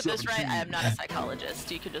like, if I don't get this right, I am 17. not a psychologist.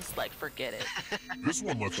 You can just, like, forget it. This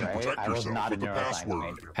one lets you Right? protect I was yourself not a with a neuroscience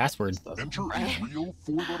password. major. Password. Enter a real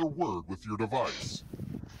 4-letter word with your device.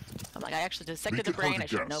 I'm like, I actually dissected Make the it hard brain. to I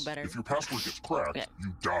should know guess. better. If your password gets cracked, Okay.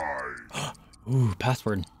 you die. Ooh,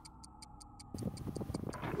 password.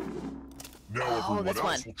 Now Oh, everyone this else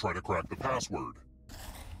one. will try to crack the password.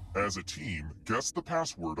 As a team, guess the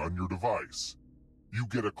password on your device. You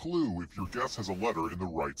get a clue if your guess has a letter in the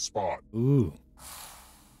right spot. Ooh.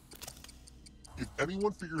 If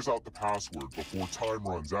anyone figures out the password before time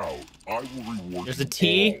runs out, I will reward There's you a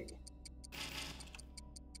T. all.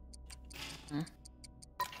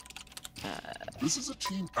 This is a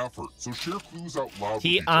team effort, so share clues out loud with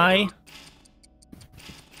each T.I. other.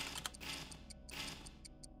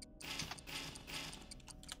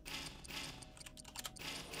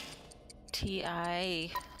 T.I.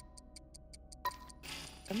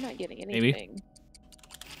 I'm not getting Maybe. anything.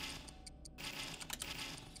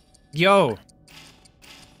 Yo,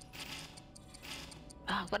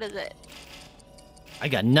 Oh, what is it? I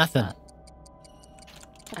got nothing.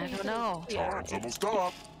 I don't know. Time's almost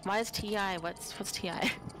up. Why is T.I.? What's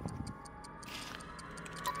T.I.?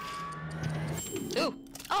 Ooh!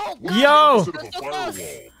 Oh, God! Yo! Instead of a That's so firewall,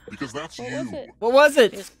 close. because that's What you. was it? What was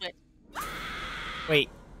It it? was quick. Wait,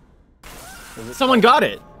 Was it someone got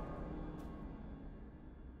it.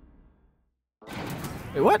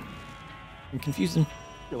 Wait, what? I'm confusing.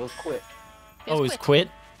 It was quit. It Oh, it was quick. quit?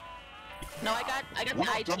 No, I got We're the not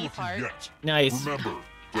done IT with you part, yet. Nice. Remember,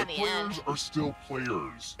 dead At the players end. are still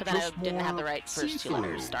players. but then I Just didn't have more the right first 2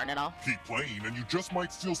 letters. see-through. Darn it all. Keep playing, and you just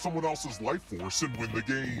might steal someone else's life force and win the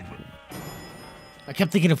game. I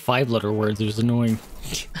kept thinking of 5-letter words. It was annoying.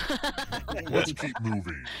 Let's keep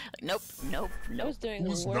moving. Like, nope, nope, I nope. was doing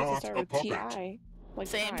Who's words not that start a with puppet? T.I. Like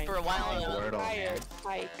Same mine. for a while ago. Wordle. Tired,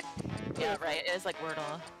 hike. Yeah, right. It is like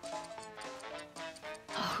Wordle.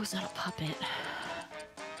 Oh, who's not a puppet?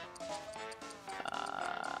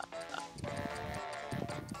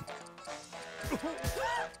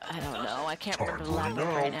 I don't know. I can't remember the Time to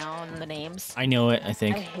labyrinth right know. now and the names. I know it, I I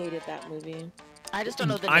think. hated that movie. I just don't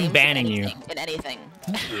know the I'm names banning you. in anything.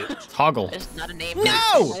 Toggle. It's not a name.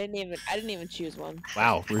 No! I didn't even choose one.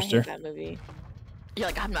 Wow, I Rooster. hate that movie. You're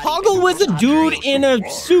like, I'm not. Toggle even was a dude in a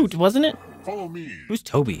suit, wasn't it? Follow me. Who's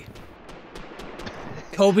Toby?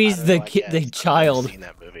 Toby's the kid, the child. Seen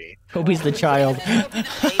that movie. Toby's the child. Baby or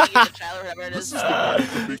the child or whatever it This is. is the guy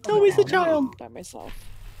with the big Toby's the mirror. child. By myself.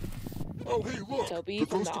 Oh, hey, look. Toby the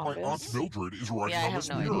from ghost The of my Aunt Office. Mildred is writing Yeah, I on have this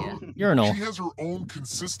no mirror. idea. Urinal. She has her own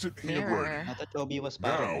consistent handwriting. Mirror. I thought Toby was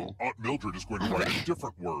Spider-Man. Now, Aunt Mildred is going to write a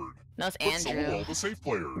different word. No, it's But so will all Andrew. the safe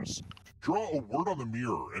players. Draw a word on the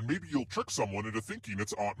mirror, and maybe you'll trick someone into thinking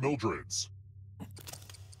it's Aunt Mildred's.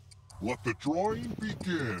 Let the drawing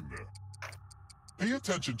begin. Pay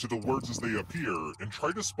attention to the words as they appear, and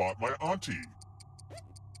try to spot my auntie.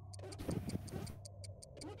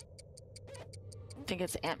 I think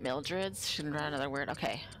it's Aunt Mildred's. Shouldn't write another word.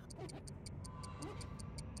 Okay.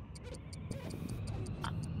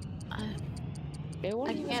 It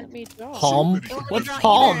won't I even can't- let me draw. Palm? So many What's convenient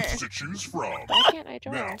palm? words to choose from. Why can't I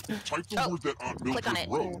draw? Now, type the Oh, word that Aunt click on Mildred it.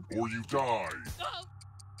 wrote, or you die.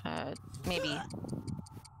 Maybe.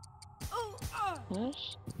 What?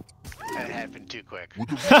 That happened too quick. Would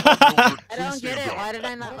the real Aunt Mildred I please don't get stand it. up? Why did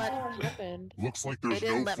I not What let? happened? Looks like They there's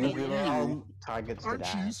didn't no let me. fooling you. Targets to Aren't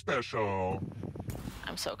die. you special?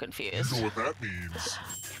 I'm so You confused. know what that means.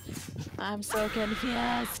 I'm so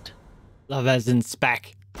confused. Love as in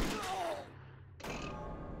spec.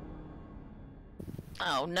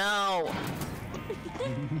 Oh no.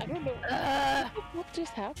 I don't know. What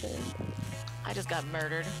just happened? I just got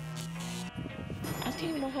murdered. I don't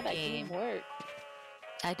even know how that game worked.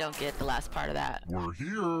 I don't get the last part of that. We're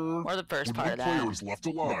here. Or the first When part one of that. player is left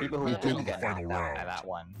The alive, people we'll who go to didn't the get final knocked out by round. that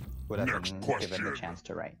one would have Next been question. given the chance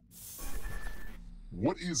to write.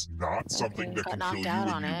 What is not something Okay. that Got can knocked kill you out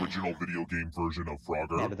in on the it. original video game version of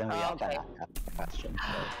Frogger? Yeah, but then we all got Okay. asked the question. So.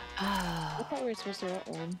 I thought we were supposed to write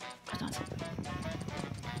one.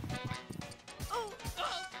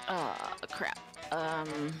 Oh, crap. I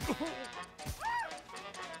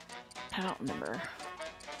don't remember.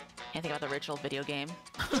 Can't think about the original video game.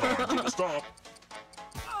 Time to stop.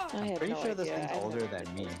 I had Pretty no sure this idea. thing's I older had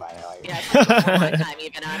than me by now. Yeah, it's been a long time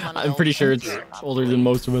even. I'm, one of I'm the pretty old sure ones it's here. older than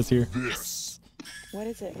most of us here. This. What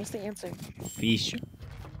is it? What's the answer? Fish.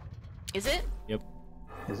 Is it?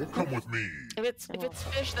 Is it? Come with me. If it's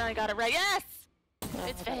fish, then I got it right. Yes! Oh,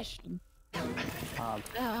 It's okay. fish. Um,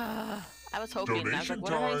 I was hoping. I was like, Donation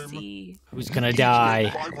what did I time. see? Who's gonna Each get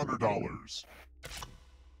die? $500.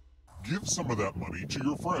 Give some of that money to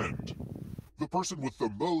your friend. The person with the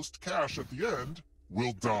most cash at the end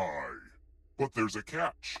will die. But there's a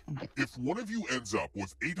catch. If one of you ends up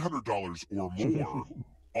with $800 or more,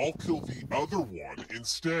 I'll kill the other one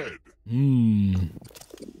instead. Hmm.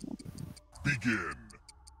 Begin.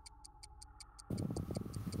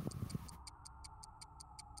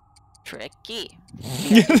 Tricky.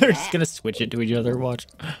 They're just gonna switch it to each other. Watch.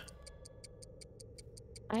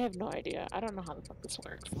 I have no idea. I don't know how the fuck this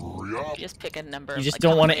works. Hurry up. You just pick a number. You of, just like,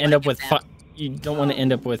 don't how want to many end up you with. want. You don't want to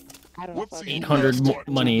end up with. I don't know. What's the 800 best what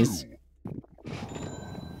to monies. do?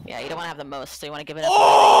 Yeah, you don't want to have the most, so you want to give it up.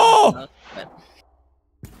 Oh! To the most, but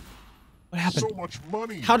What happened? So much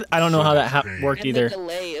money. How? I don't know So how that much pain. worked And either. the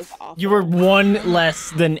delay is awful. You were one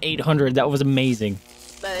less than 800. That was amazing.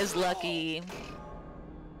 that is lucky.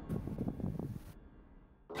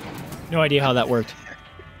 No idea how that worked.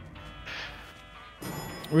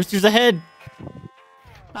 Rooster's ahead.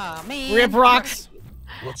 Oh man. Rip rocks.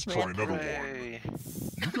 Let's try another one. Hooray.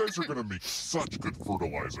 You guys are gonna make such good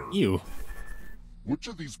fertilizer. You. Which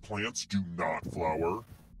of these plants do not flower?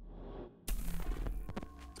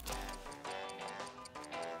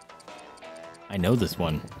 I know this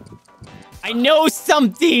one. I know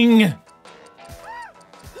something.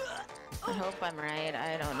 I hope I'm right.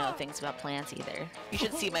 I don't know things about plants either. You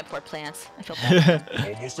should see my poor plants. I feel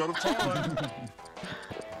bad. Almost out of time.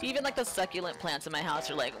 Even like the succulent plants in my house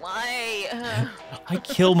are like, why? I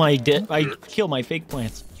kill my fake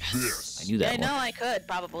plants. This. I knew that I know one. I could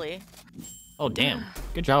probably. Oh damn.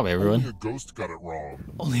 Good job, Only everyone. a ghost got it wrong.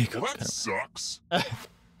 Only a Well, ghost that sucks. I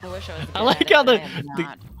wish I was. I good like at how it, but the- I am the-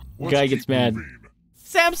 not. Let's Guy keep gets mad. moving.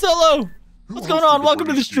 Sam Solo. Who What's going hosted on? Welcome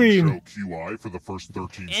to the British game stream. show QI for the first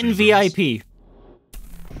 13 seasons? NVIP.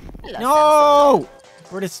 Hello, No.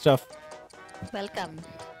 British stuff. Sam Solo. Welcome.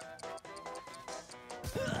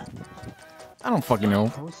 I don't fucking know.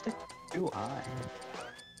 Hosted QI.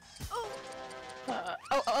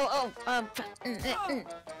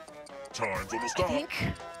 Time's almost I up. think.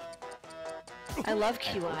 I love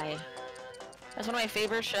QI. That's one of my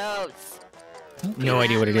favorite shows. No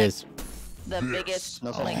idea what it is. The This. biggest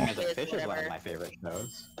No such like thing as a quiz, fish is one whatever. of my favorite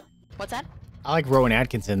shows. What's that? I like Rowan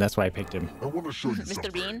Atkinson. That's why I picked him. I want to show you Mr.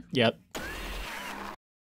 something. Bean? Yep.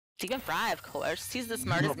 He can fry, of course. He's the You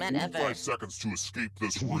smartest have man 45 ever. seconds to escape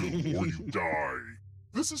this room or you die.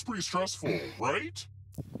 This is pretty stressful, right?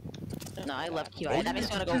 No, I love All QI. you That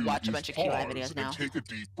makes me need want to go do watch a is bunch of QI pause videos and now. take a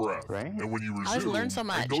deep breath. Right? And when you I always resume, learn so I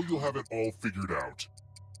much. know you'll have it all figured out.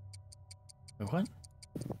 What?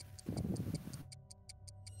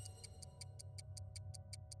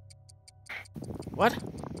 What?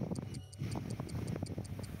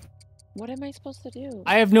 What am I supposed to do?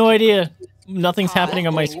 I have no idea. Nothing's happening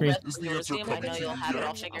on my Oh, screen. is the answer I know coming to you'll you have it yet?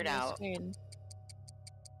 all figured On my out. screen.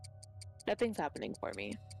 Nothing's happening for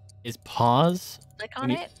me. Is pause? Click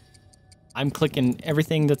on it. I'm clicking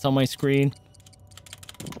everything that's on my screen.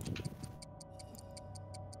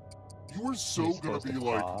 You are so You're gonna supposed be to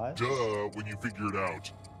like, pause? duh, when you figure it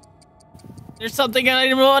out. There's something I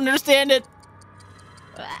don't understand it.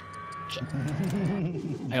 I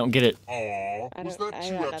don't get it. Aw, I was don't- that I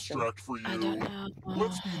too got nothing. abstract for you? I don't know.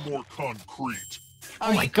 Let's be more concrete.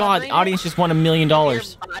 Oh my god, the audience just won $1 million. Your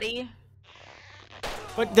body?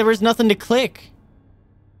 But there was nothing to click.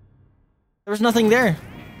 There was nothing there.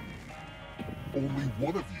 Only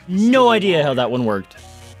one of you. is No still idea how alive. that one worked.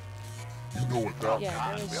 You know what that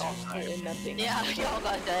Yeah, means. there was absolutely nothing. Yeah, y'all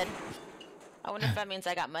got dead. I wonder if that means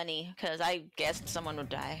I got money, because I guessed someone would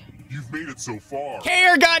die. You've made it so far.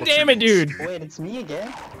 Care, But goddammit, you dude. escaped. Wait, it's me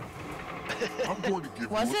again? I'm going to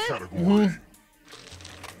give Was you a it? category.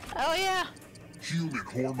 Oh, yeah. Human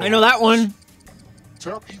hormones. I know that one.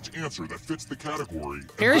 Tap each answer that fits the category.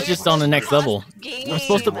 and Care is then just press on the next X. level. Game. I'm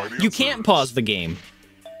supposed to. Right You can't answers. pause the game.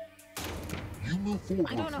 You move forward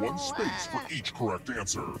I don't know. one space for each correct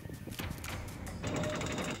answer.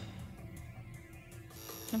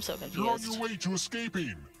 I'm so You're on confused. your way to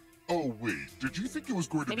escaping. Oh wait, did you think it was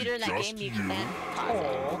going to Maybe be during that just game you you? can pause it.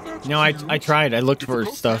 Oh, that's No, I cute. tried. I looked If for the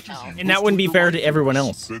ghost stuff, catches you, and that just wouldn't be click the fair to right everyone force.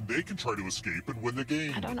 else. Then they can try to escape and win the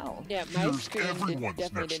game. I don't know. Yeah, my Here's screen everyone's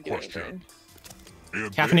definitely next didn't do question. anything.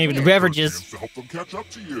 And Caffeinated then beverages. chance to help them catch up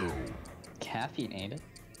to you. Caffeinated?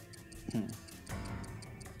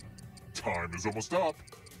 Time is almost up.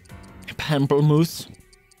 Pamplemousse.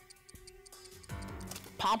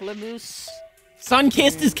 Pamplemousse.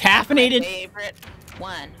 Sunkissed is My caffeinated. favorite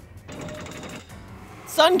one.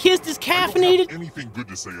 Sunkissed is I don't caffeinated. have anything good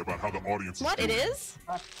to say about how the audience What, is it doing. is?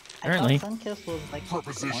 Apparently. I thought Sunkist was like orange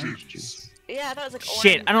Prepositions. juice. Yeah, I thought it was like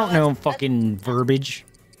Shit, orange. I don't No, know that's fucking verbiage.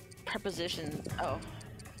 preposition. Oh.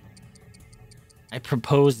 I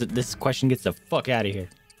propose that this question gets the fuck out of here.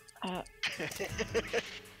 Ah,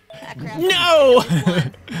 crap. No!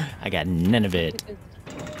 I got none of it.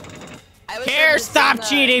 I was Care, trying to stop sing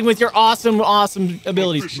the- cheating with your awesome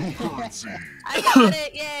abilities. Official currency. I got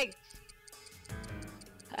it, yay!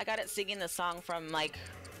 I got it singing the song from, like,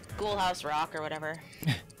 Schoolhouse Rock or whatever.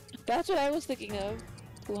 That's what I was thinking of.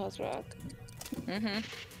 Schoolhouse Rock. Mm-hmm.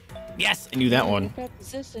 Yes, I knew that one.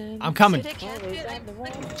 Preposition. I'm coming. Did it catch Always it? I on the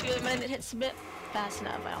clicked wall. 2 minutes, hit submit fast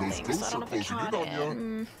enough, I don't Those think. So I ghosts don't are know if it closing in caught on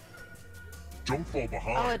it. ya. Don't fall Oh,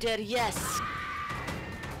 behind. it did, yes.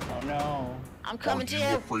 Oh no. I'm Are coming to you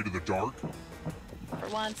you afraid of the dark? for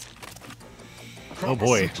once. Oh,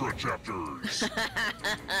 boy. Kama Sutra chapters.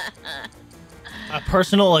 A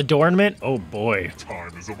personal adornment? Oh boy.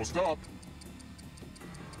 Time is almost up.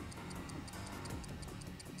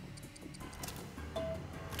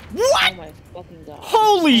 What? Oh my fucking god.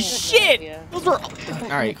 Holy I have no shit! idea. Those are.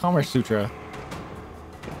 Alright, Kama Sutra.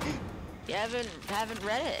 You haven't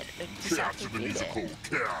read it. It just have Cats to in the read musical. it.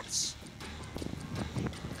 Cats.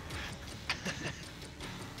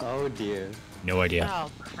 Oh dear. No idea.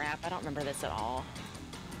 Oh crap! I don't remember this at all.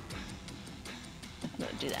 I'm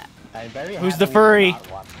gonna do that. I very Who's the happily furry? did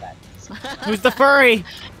not watch that. Who's the furry?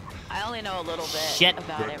 I only know a little bit Shit.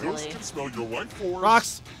 about That it, ghost really. can smell your life force.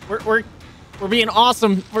 Rocks, we're being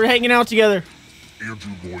awesome. We're hanging out together.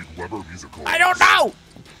 Andrew Lloyd Webber musical. I don't know.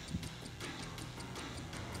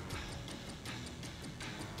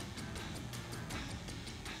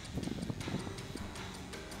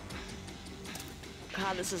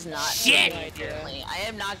 God, this is not Shit! no idea. I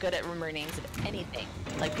am not good at remembering names of anything.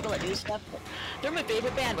 Like people that do stuff. They're my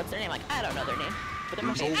favorite band. What's their name? Like I don't know their name, but they're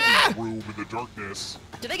my There's favorite. always room in the darkness.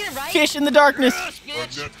 Did I get it right? Fish in the darkness.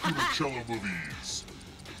 Yes, Annette bitch. Funicello movies.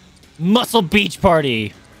 Muscle Beach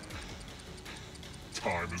Party.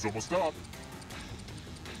 Time is almost up.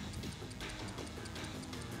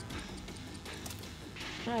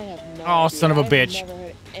 I have no Oh, idea. son of a I've bitch. never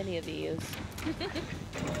heard any of these.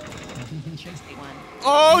 Trixie one.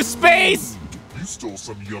 Oh, space. You stole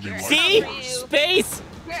some yummy life See? force. Space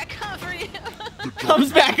Here I come for you. The Comes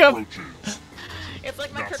darkness back up. approaches. It's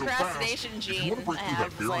like my Not so procrastination fast. If you gene. want to break I through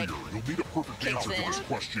have that is like barrier, you'll need a perfect kicks answer to in. this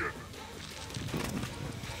question.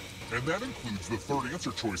 And that includes the third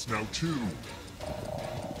answer choice now, too.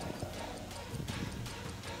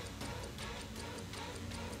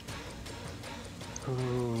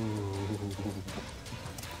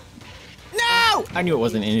 No! I knew it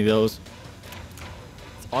wasn't any of those.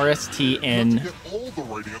 It's You have to RSTN. get all the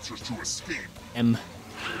right answers to escape. M.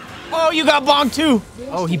 Oh, you got bonked too.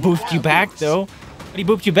 Oh, he boofed you back though. But he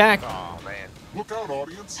boofed you back. Oh man. Look out,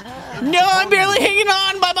 audience. No, I'm barely hanging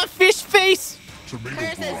on by my fish face. Tomato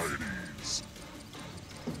Curses. varieties.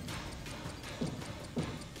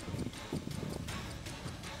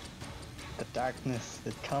 The darkness,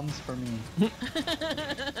 it comes for me.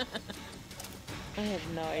 I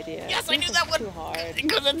have no idea. Yes, I This knew is that one. Too hard.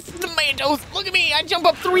 Because it's tomatoes. Look at me. I jump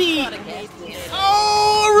up 3. Gotta guess it.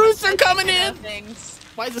 Oh, rooster coming in. Things.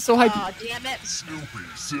 Why is it so hype? Oh, damn it. Snoopy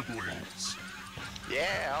siblings.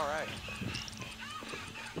 Yeah, alright.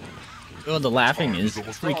 Oh, the laughing is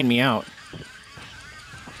freaking me out.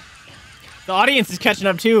 The audience is catching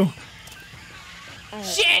up too.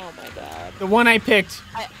 Shit! Oh my god. The one I picked.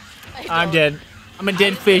 I'm dead. I'm a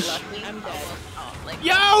dead fish. I'm dead.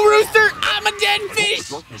 Yo, rooster! I'm a dead fish!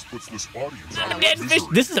 The darkness puts this audience out I'm a of dead fish. misery.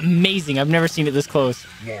 This is amazing. I've never seen it this close.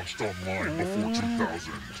 Launched online before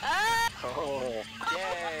 2000. Oh,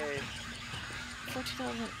 yay.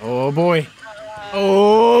 14,000. Oh boy.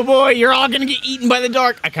 Oh boy, you're all gonna get eaten by the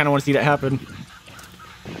dark. I kind of want to see that happen.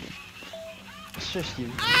 Shush you.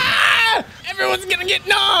 Ah! Everyone's gonna get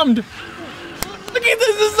nommed. Look at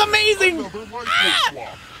this. This is amazing. Another life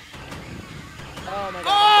swap. Oh my god.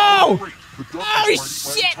 Oh! Great. The Oh, darkness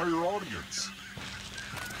might eat shit! my entire audience.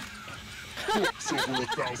 Books over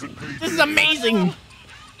 1,000 pages. This is amazing.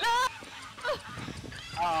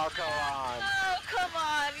 Oh, come on. Oh, come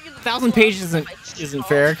on. 1,000 pages isn't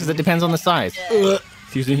fair because it depends on the size.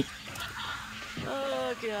 Excuse me.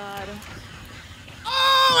 Oh god.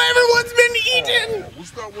 Oh, everyone's been eaten. Oh,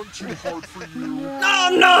 was that one too hard for you?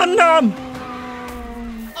 Nom nom nom.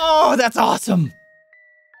 Oh, that's awesome.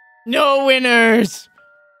 No winners.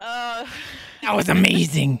 That was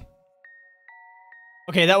amazing.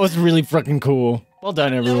 Okay, that was really freaking cool. Well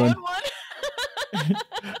done, everyone.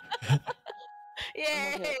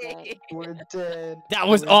 Yay! We're dead. That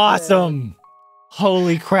was We're awesome.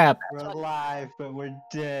 Holy crap. dead. We're alive, but we're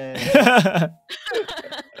dead.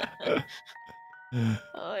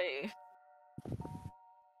 Oy.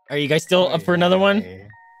 Are you guys still up for another one?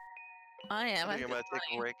 I am. I think I'm gonna take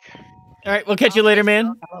a break. All right, we'll catch you later, man.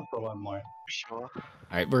 I'm up for one more. Sure.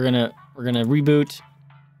 All right, we're gonna reboot.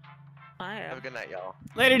 I Have a am. good night, y'all.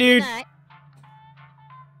 Later, dude. Night.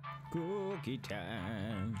 Cookie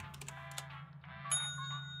time.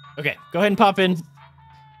 Okay, go ahead and pop in.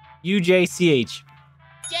 UJCH.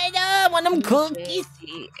 Jada, want them cookies?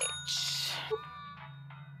 JCH.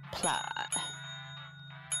 Plot.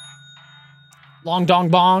 Long dong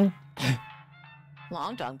bong.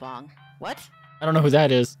 Long Dong Bong. What? I don't know who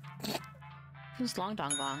that is. Who's Long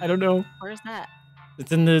Dong Bong? I don't know. Where's that?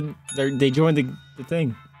 It's in the. They joined the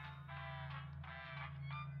thing.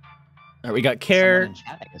 All right, we got Care. Someone in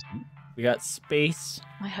chat, I guess. We got Space.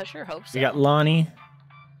 I sure hope so. We got Lonnie.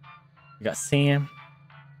 We got Sam.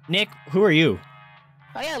 Nick, who are you?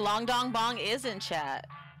 Oh yeah, Long Dong Bong is in chat.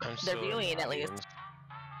 I'm They're still in the viewing at least. audience.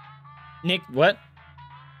 Nick, what?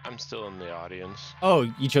 I'm still in the audience. Oh,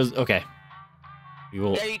 you chose. Okay. We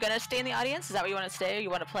will. Are you gonna stay in the audience? Is that where you want to stay, or you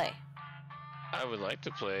want to play? I would like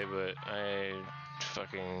to play, but I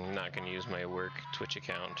fucking not gonna use my work Twitch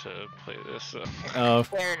account to play this. So. Oh,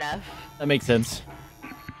 Fair enough. that makes sense.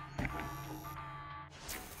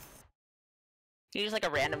 You use like a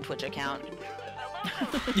random Twitch account.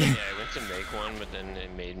 Yeah, I went to make one, but then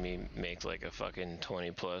it made me make like a fucking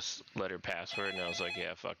 20+ letter password, and I was like,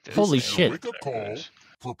 yeah, fuck this. Holy And shit. Wake up call.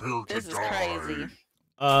 Prepare This to is die. crazy.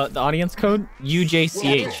 The audience code Yeah,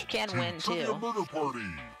 UJCH. you can win Trivia too. Murder Party.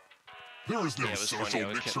 There is no Yeah, it was social funny. I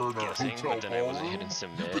was mixer kept in our guessing, hotel but then I wasn't ballroom. hitting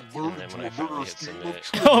submit, You can learn and then to when I a finally murderous hit game submit, of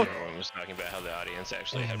trivia. everyone was talking about how the audience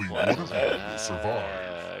actually had Only won. I one was of you like, will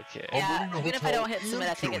survive. okay. I'm Yeah, running a even if I hotel don't hit submit, and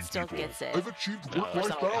I think it killing still people. gets it. I've achieved Oh, work-life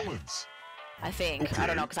something. balance. I think. I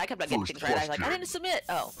don't know, because I kept on getting First things right. I was like, I question. didn't submit.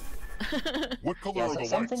 Oh. What color Yeah, are the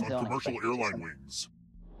some lights things on don't commercial affect airline some. wings?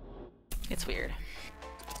 It's weird.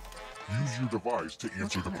 Use your device to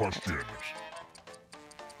answer the question.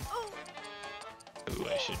 Ooh,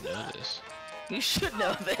 I should know this. You should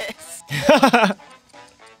know this.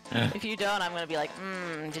 If you don't, I'm gonna be like,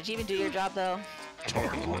 did you even do your job though?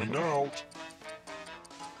 Time running out.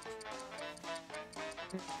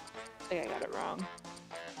 I think I got it wrong.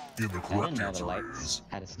 In the I correct didn't know the answer lights is,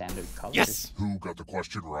 had a standard color. Yes. who got the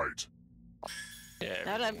question right? Yeah,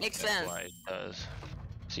 That makes that's sense. why it does.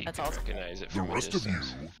 So you That's can awesome. recognize it The from a rest of you,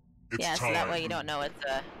 distance. it's Yeah, so time. that way you don't know it's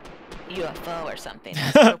a UFO or something.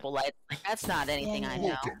 That's purple light. That's not anything I know.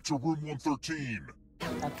 Welcome to room 113.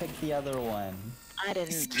 I picked the other one. I didn't.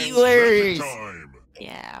 Steelers! Time.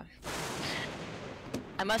 Yeah.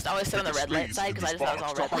 I must always sit on the red light side because I just thought it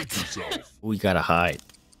was all red lights. We gotta hide.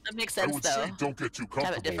 That makes I sense would though. say don't get too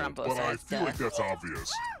Have it different comfortable, on both but I sides, feel like that's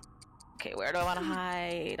obvious. Okay, where do I want to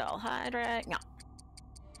hide? I'll hide right now.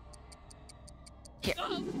 Here.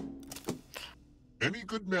 Any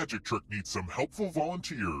good magic trick needs some helpful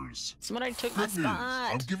volunteers. Someone took my Good news,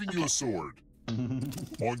 spot. I'm giving you a sword.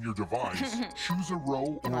 On your device, choose a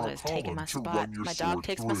row My or a mother's taking column my to spot. run your My sword dog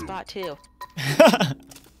takes through. my spot too.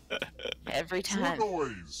 Every Sword time.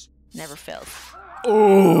 noise. Never fails.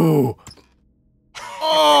 Oh!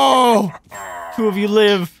 Oh! Two of you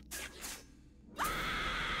live.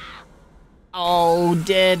 Oh,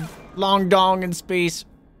 dead. Long dong in space.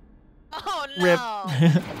 Oh Rip.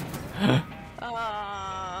 no!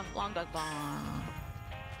 Long dog bomb.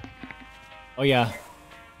 Oh yeah,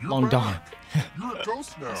 You're long dong. back. You're a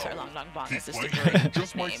ghost now. Sorry, long dog bomb Keep is a playing, stupid you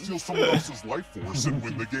just might name. steal someone else's life force and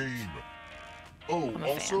win the game. Oh, I'm a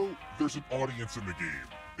also, there's an audience in the game.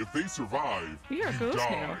 If they survive, You're a you ghost die.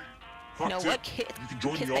 now. Hot No, tip, what kid? you can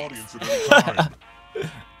join kid the thanks. audience at any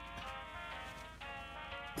time.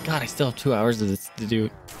 God, I still have 2 hours of this to do.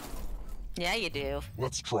 Yeah, you do.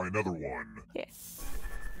 Let's try another one. Yeah.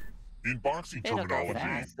 In boxing There you go. terminology,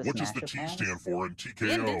 Pass, the what does the smasher T pass? stand for in You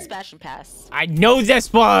didn't do TKO? smash and pass. I know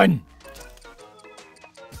this one.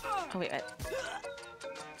 Oh wait.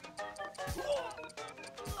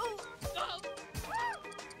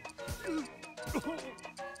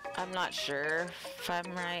 I'm not sure if I'm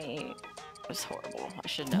right. It was horrible. I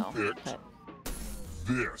should know. Picked But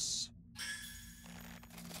this.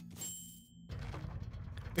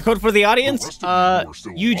 The code for the audience? The rest of you are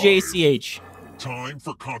still UJCH. Time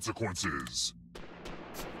for consequences.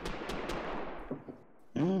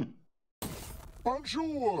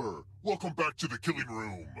 Bonjour! Welcome back to the killing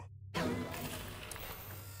room.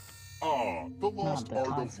 Ah, the lost Not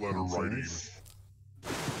the art of letter writing. consequences.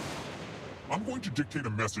 I'm going to dictate a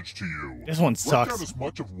message to you. This one Write down sucks. as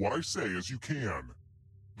much of what I say as you can.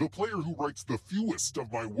 The player who writes the fewest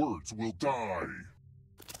of my words will die.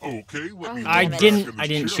 Okay, let me I lean back didn't- in I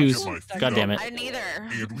this didn't chair, choose. get my feet God damn up, it. I neither.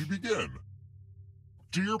 And we begin.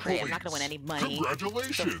 Dear Great, police, I'm not gonna win any money. So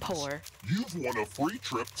congratulations. poor. You've won a free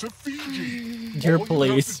trip to Fiji. Dear All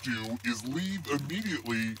police. you have to do is leave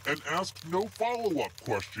immediately and ask no follow-up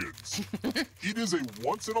questions. It is a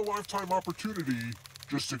once-in-a-lifetime opportunity.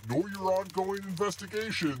 Just ignore your ongoing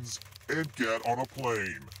investigations and get on a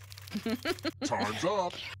plane. Time's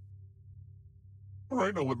up. All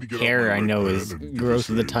right, now let me get out Hair, my I know, pen is and get gross this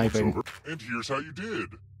with the video typing. over. And here's how you did.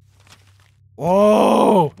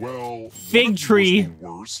 Whoa! Well, Fig one of you was tree. the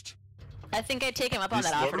worst. I think I'd take him up on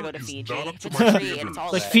This that offer to go letter to is Fiji. not up If to it's my free and it's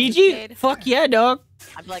all Like that Fiji? paid, Fuck yeah, dog.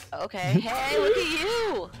 I'd be like, okay, hey, look at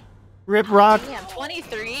you. Rip rock. Damn,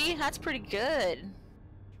 23? That's pretty good.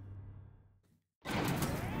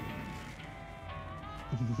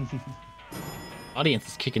 Audience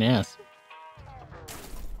is kicking ass.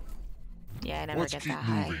 Yeah, I never Let's get keep that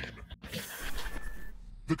high. moving.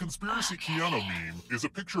 The conspiracy Keanu meme is a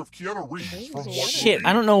picture of Keanu Reeves from what Shit, movie?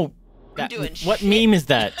 I don't know. That, doing what shit. meme is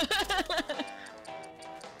that?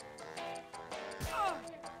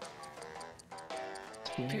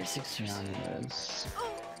 Keanu's.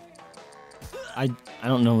 I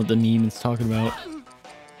don't know what the meme is talking about.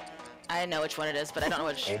 I know which one it is, but I don't know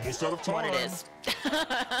which Almost out of time. one it is.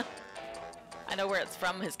 I know where it's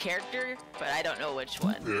from, his character, but I don't know which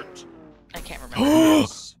one. Picked I can't remember.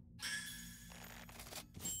 this.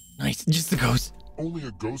 Nice, just the ghost. Only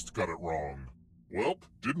a ghost got it wrong. Welp,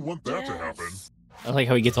 didn't want that to happen. I like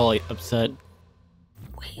how he gets all like, upset.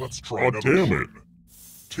 Let's try another one.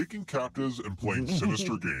 Taking captives and playing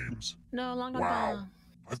sinister games. No, long Wow. bomb.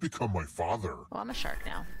 I've become my father. Oh, I'm a shark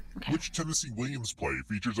now. Okay. Which Tennessee Williams play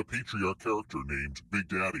features a patriarch character named Big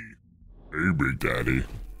Daddy? Hey, Big Daddy.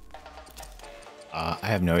 I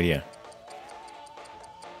have no idea.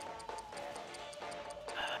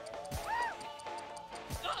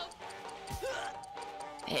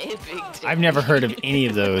 Hey, big dude. I've never heard of any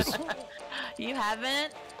of those. You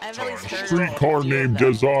haven't? I've at least heard Streetcar of a few of named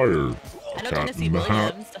them. Desire. I know Cat Tennessee in the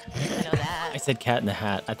Hat. Williams. I know that. I said cat in the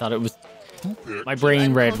hat. I thought it was... Picked My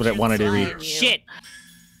brain read what it Uncultured wanted to swine, read. you. Shit!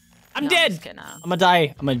 I'm No, dead! just kidding, no. I'm gonna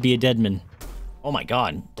die. I'm gonna be a dead man. Oh my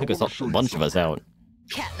god. Took I us wanna a show you bunch of us out.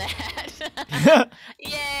 Cat in the hat.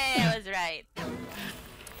 Yay, I was right.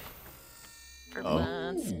 For Oh.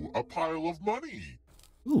 once. Ooh, a pile of money.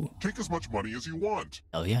 Ooh, Take as much money as you want,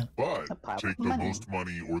 hell yeah. but A pile take of the money. most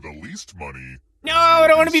money or the least money. No, I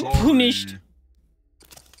don't want to be Sorry. punished.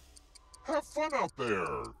 Have fun out there.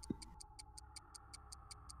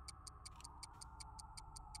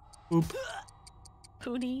 Boop.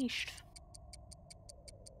 Punish.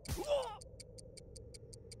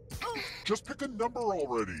 Just pick a number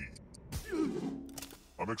already.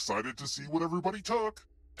 I'm excited to see what everybody took.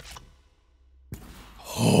 The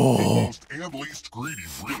most and least greedy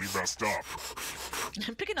really messed up.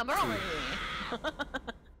 Pick a number already. Do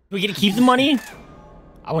we get to keep the money?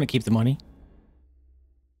 I want to keep the money.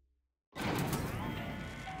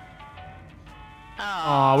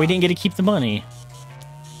 Aw, we didn't get to keep the money.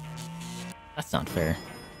 That's not fair.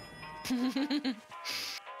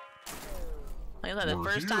 Like the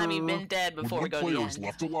first time you've been dead before we go to the players end.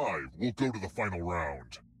 left alive, we'll go to the final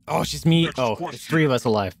round. Oh, it's just me. Next Oh, question. there's 3 of us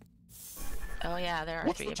alive. Oh yeah, there are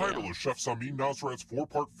What's 3 the of you. title of Chef Samin Nosrat's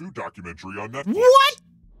 4-part food documentary on Netflix? What?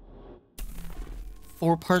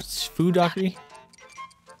 4 parts food documentary?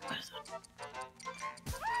 What is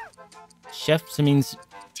it? Chef Samin's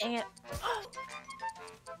Dang it.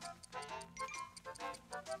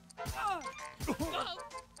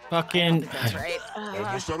 fucking. That's right.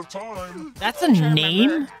 Almost out of time. That's a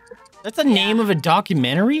name? That's a name of a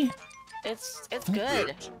documentary? It's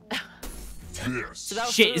good. This. about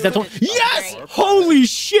Shit, is that the one? food. Yes! Right. Holy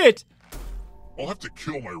shit! I'll have to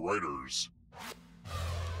kill my writers.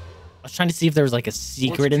 I was trying to see if there was like a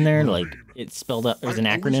secret in there, like it spelled out. There was an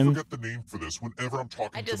I always acronym. forget the name for this whenever I'm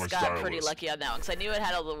talking I to my just got stylist. pretty lucky on that one because I knew it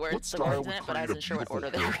had all the What words style in would it, but I create a wasn't sure what beautiful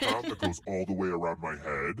order they were haircut in. that goes all the way around my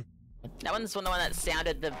head? That one's the one that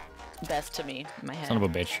sounded the best to me in my head. Son of a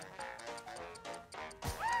bitch.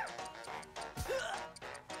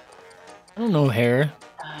 I don't know hair.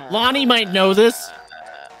 Lonnie might know this.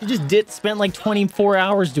 He just spent like 24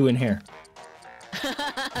 hours doing hair.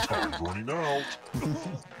 Time's running out.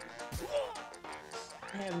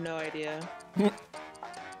 I have no idea. Who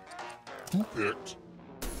picked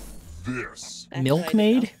this? Actually, I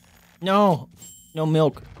Milkmaid? No. No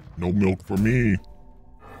milk. No milk for me.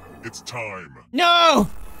 It's time. No!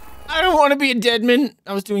 I don't want to be a deadman.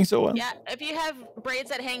 I was doing so well. Yeah, if you have braids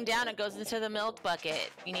that hang down, it goes into the milk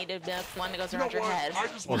bucket. You need a milk one that goes You know around your what? head. I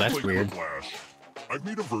just Well, want to that's play weird. Quiplash. I've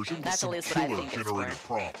made a version with That's some at least what I killer think it's generated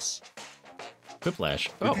for. prompts. Quiplash.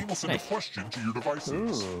 The Oh, game will send nice. a question to your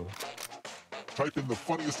devices. Ooh. Type in the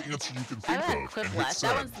funniest answer you can I think had of and hit Quiplash. That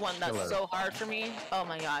send. one's the one that's so hard for me. Oh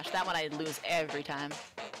my gosh, that one I lose every time.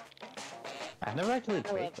 I've never actually I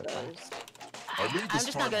played love with that. those. I made I'm this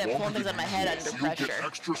just not time good at pulling longer things than out of my head usual, under so you'll pressure. get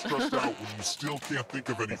extra stressed out when you still can't think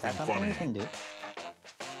of Is anything that something you funny. can do?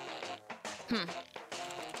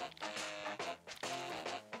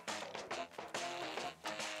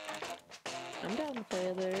 I'm down to play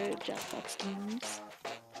other Jackbox games.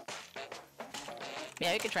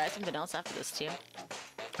 Yeah, we could try something else after this too.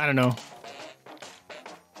 I don't know.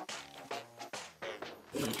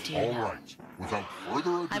 All right, without further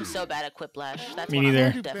ado, I'm so bad at Quiplash. That's Me one neither.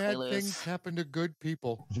 I'll Bad definitely things lose. happen to good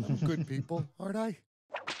people. I'm good people, aren't I?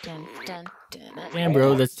 Dun, dun, dun, dun. Damn,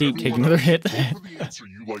 bro, that's deep. Take everyone another else, hit. vote for the answer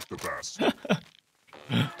you like the best.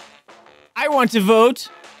 I want to vote.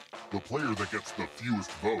 The player that gets the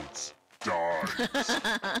fewest votes dies.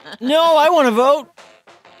 No, I want to vote.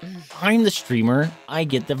 I'm the streamer. I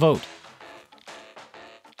get the vote.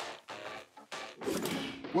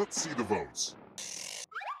 Let's see the votes.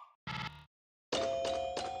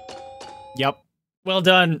 Yep. Well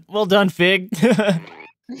done. Well done, Fig.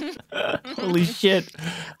 Holy shit.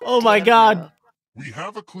 Oh my god. We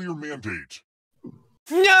have a clear mandate.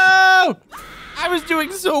 No! I was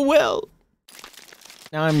doing so well.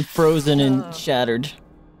 Now I'm frozen and shattered.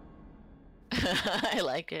 I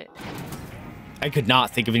like it. I could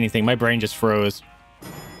not think of anything. My brain just froze.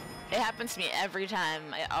 It happens to me every time.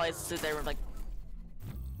 I always sit there with like,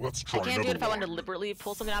 Let's I try can't do it another if I want to one. deliberately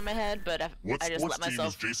pull something out of my head, but if What I just sports let team is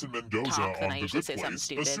myself. Jason Mendoza talk, then I on The usually Good say something Place a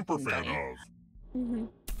stupid super and fan funny. of? Mm-hmm.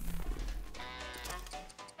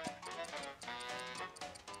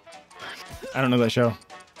 I don't know that show.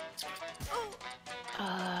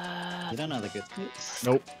 You don't know the good news?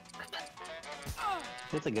 Nope.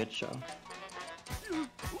 It's a good show.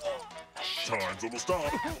 Time's almost up.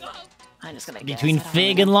 I'm just gonna guess. Between I don't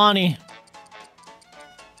Fig know. and Lonnie.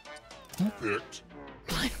 Who picked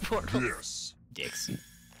Blake Bortles. this? Dicks.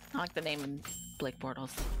 I like the name in Blake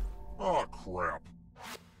Bortles. Oh crap.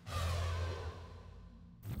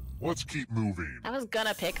 Let's keep moving. I was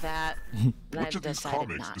gonna pick that. but Which I of these decided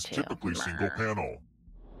comics not is to. typically single panel?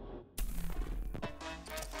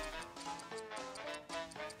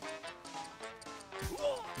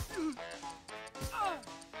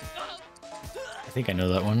 I think I know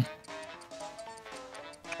that one.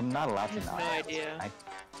 I'm not allowed to know. No idea. I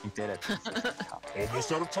did it.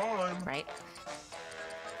 Almost out of time. Right?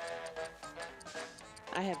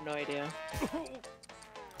 I have no idea.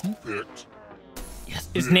 Who picked Yes.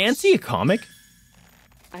 Is this. Nancy a comic?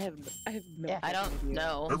 I have no. I fucking don't idea.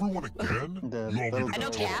 know. Everyone again? The You all little need I know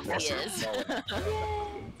to girl total Kathy lesson. is.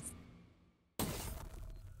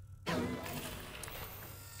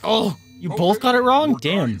 Oh, you Okay, both got it wrong? more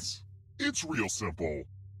Damn. dice. It's real simple.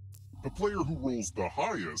 The player who rolls the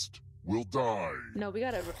highest will die. No, we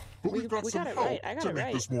got it. But We we've got some got it help right. I got to it make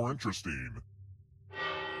right. this more interesting.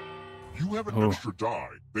 You have an Oh. extra die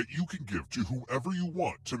that you can give to whoever you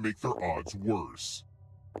want to make their odds worse.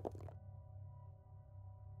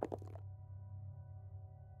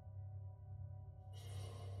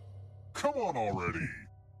 Come on already.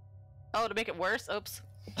 Oh, to make it worse? Oops.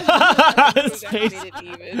 His We face. made it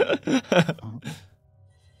even.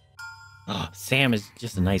 Oh, Sam is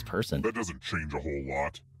just a nice person. That doesn't change a whole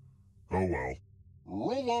lot. Oh well.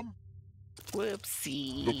 Roll 'em.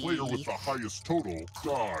 Whoopsie. The player with the highest total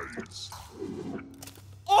dies.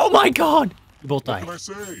 Oh my god! You both What die. can I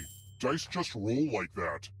say? Dice just roll like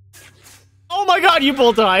that. Oh my god, you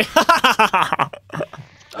both die!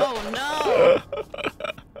 Oh no!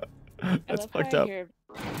 That's I fucked love up. how I hear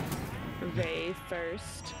Ray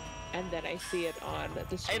first, and then I see it on the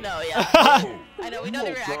I stream. know, yeah. Oh, I know, we you know the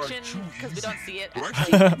all died reaction too because we don't easy, see it. But I Like,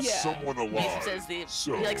 still keep Yeah. someone Jason alive. says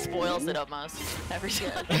So... he like spoils it almost every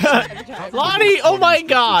time. Every time. Lonnie, oh my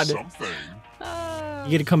god! Something. You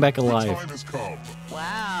get to come back The alive. time has come.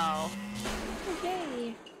 Wow.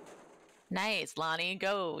 Yay. Nice, Lonnie.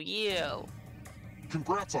 Go, you.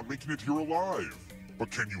 Congrats on making it here alive. But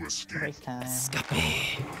can you escape? First time.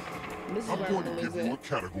 Scuppy. This is I'm where going I'm to gonna give lose you a it.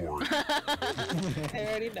 category. I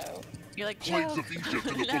already know. You're like, Plagues joke. of Egypt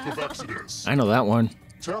in the Book of Exodus. I know that one.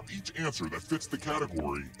 Tap each answer that fits the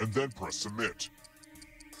category and then press submit.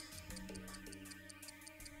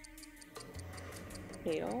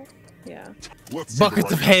 Hail? Yeah. Let's see the Buckets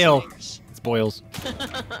right of hail. answers. It's boils.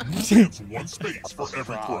 Dance one space for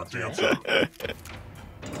every correct answer.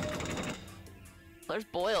 There's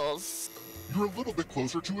boils. You're a little bit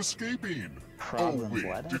closer to escaping. Problem oh wait,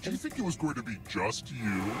 what did you happened? think it was going to be just you?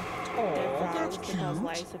 And that's frogs and hell's cute.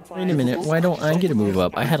 lice and Wait a minute, flies. why don't I get to move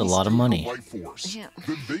up? I had a lot of money. Life force. Yeah.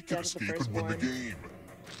 Then they can That's the escape and win the firstborn. game.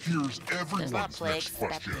 Here's There's a lot of everyone's plagues. next Bad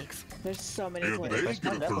question. plagues. There's so many And plays. they Let's get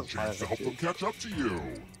a find out third what's part chance of to it, help them catch up to you.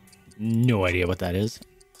 No idea what that is.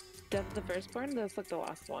 Death of the Firstborn? That's like the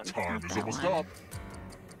last one. Time is that almost one. up.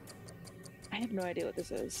 I have no idea what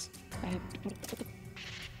this is. I have. What the,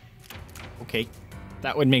 Okay,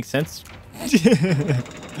 that would make sense. I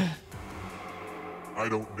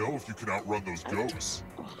don't know if you can outrun those ghosts.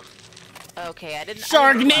 Okay, I didn't.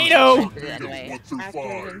 Sharknado! Anyway. 1 through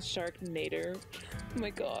Actor than 5. Sharknader. Oh my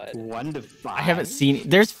god. 1 to 5. I haven't seen.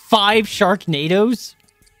 There's 5 Sharknados?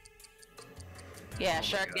 Yeah,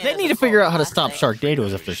 Sharknado. They need to figure out how to stop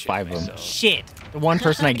Sharknados if there's 5 of them. Shit! The one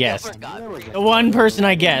person I guessed. The one person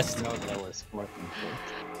I guessed. No, that was fucking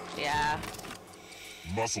good. Yeah.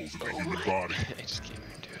 Muscles in the human body. I just can't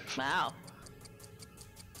even do it. Wow.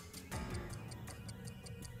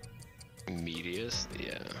 Medius?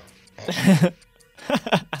 Yeah.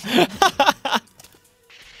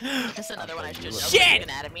 That's another one I should know. Shit!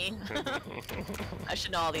 Anatomy. I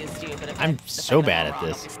should know all these too, but if I'm if so I know bad them at wrong,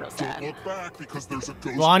 this. I'll be so Don't sad. look back because there's a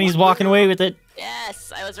ghost. Lonnie's right walking there. away with it.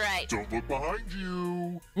 Yes, I was right. Don't look behind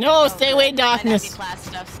you. No, Oh, stay good. away, My darkness. anatomy class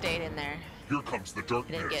stuff stayed in there. Here comes the It didn't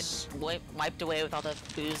get darkness. wiped away with all the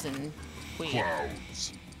booze and weed.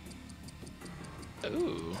 Clouds.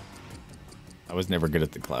 Ooh. I was never good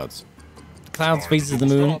at the clouds. Clouds Time faces is the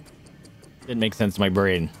almost moon. up. Didn't make sense to my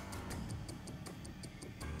brain.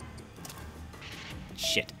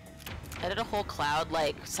 Shit. I did a whole cloud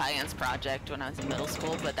like science project when I was in middle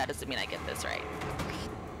school, but that doesn't mean I get this right.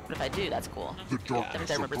 But if I do, that's cool. The That darkness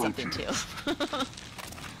means I remember something too. approaches.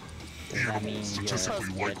 Does that mean Animals you're statistically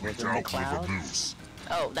good likely to within the outlive a clouds? moose.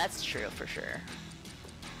 Oh, that's true for sure.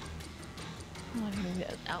 Oh, I'm gonna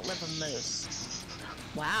outlive a moose.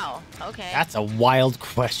 Wow. Okay. That's a wild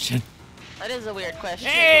question. That is a weird question.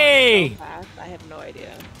 Hey! Fast? I have no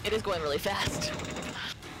idea. It is going really fast.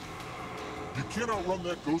 You can't outrun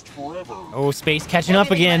that ghost forever. Oh, space catching up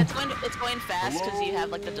Maybe again. It's going fast because you have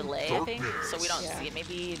like the delay, I think. So we don't Yeah. see it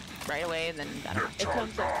maybe right away, and then I don't know. It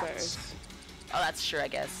comes up first. Oh, that's true, I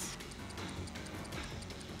guess.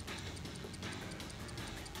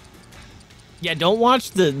 Yeah, don't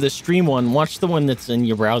watch the stream one. Watch the one that's in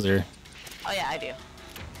your browser. Oh yeah, I do.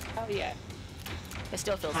 Oh yeah. It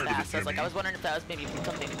still feels Kind of fast. So I was like, I Jimmy. was wondering if that was maybe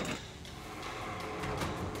something.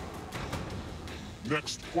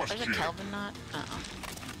 Next There's a question. Kelvin knot. Uh-oh.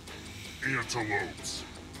 Antelopes.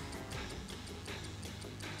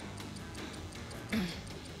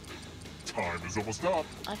 Time is almost up.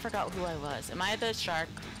 I forgot who I was. Am I the shark?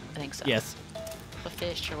 I think so. Yes. The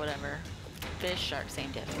fish or whatever. Fish, shark,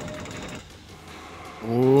 same diff.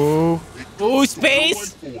 Ooh. Ooh,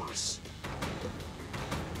 space! Force.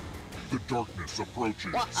 The darkness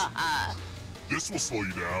approaches. This will slow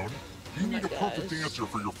you down. You need a perfect answer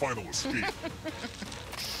for your final escape.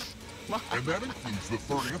 And that includes the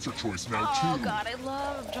third answer choice now, too. Oh god, I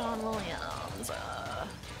love John Williams.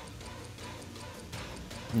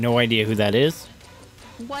 No idea who that is.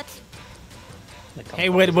 What? Hey,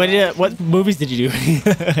 what movies did you do? I'm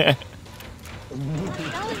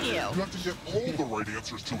telling you. You have to get all the right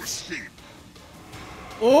answers to escape.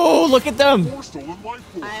 Oh, look at them! Or stolen life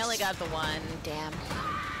force. I only got the one. Damn.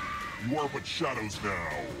 You are but shadows now.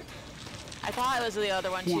 I thought it was the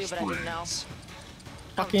other one too, Force but I didn't know. springs.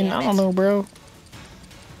 Fucking, damn I it. don't know, bro.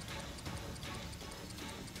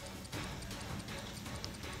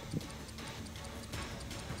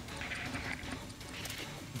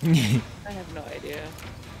 I have no idea.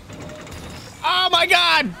 Oh my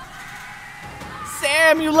god!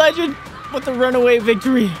 Sam, you legend! With the runaway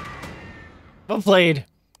victory. Well played.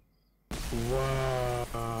 So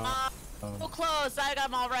close. I got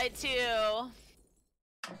them all right too.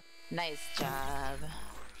 Nice job.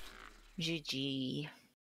 GG.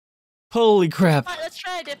 Holy crap. Alright, let's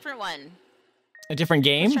try a different one. A different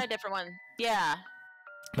game? Let's try a different one. Yeah.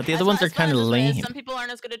 But the other ones are kind of lame. Some people aren't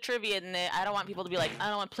as good at trivia, and I don't want people to be like, I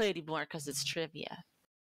don't want to play it anymore because it's trivia.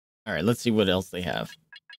 Alright, let's see what else they have.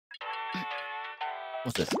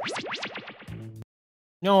 What's this?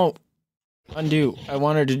 No. Undo. I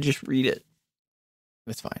wanted to just read it.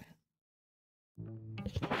 It's fine.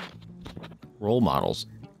 Role models.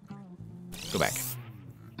 Go back.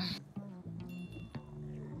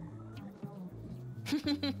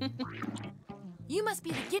 You must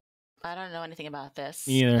be the I don't know anything about this.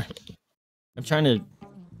 Me either. I'm trying to...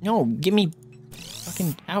 No, get me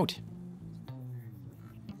fucking out.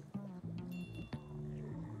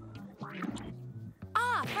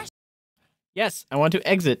 Fresh. Yes, I want to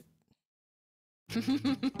exit.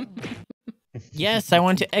 Yes, I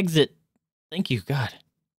want to exit. Thank you, God.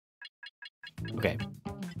 Okay.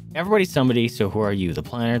 Everybody's somebody, so who are you? The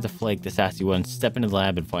planner, the flake, the sassy one. Step into the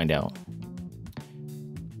lab and find out.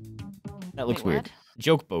 That looks Wait, weird. what?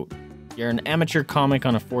 Joke boat. You're an amateur comic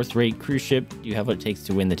on a fourth-rate cruise ship. Do you have what it takes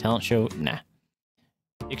to win the talent show? Nah.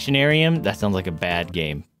 Dictionarium? That sounds like a bad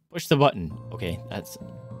game. Push the button. Okay, that's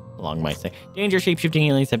along my side. Danger, shape-shifting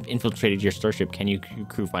aliens have infiltrated your starship. Can you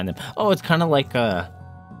crew find them? Oh, it's kind of like, Among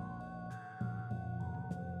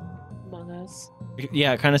Us.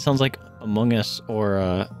 yeah, it kind of sounds like Among Us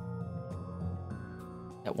or,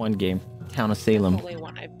 that one game, Town of Salem. The only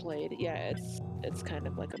one I've played. Yeah, it's kind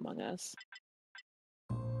of like Among Us.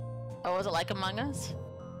 Oh, was it like Among Us?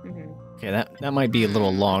 Mm-hmm. Okay, that might be a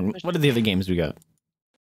little long. What are the other games we got?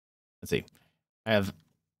 Let's see. I have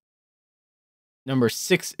number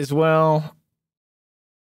 6 as well.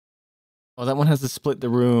 Oh, that one has to split the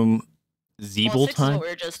room. Zeeble Well, 6 is time. what we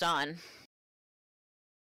were just on.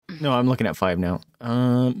 No, I'm looking at 5 now.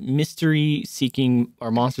 Mystery seeking or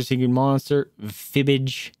monster seeking monster.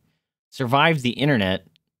 Fibbage. Survive the internet.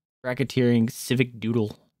 Racketeering. Civic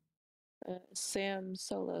Doodle. Sam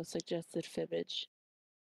Solo suggested Fibbage.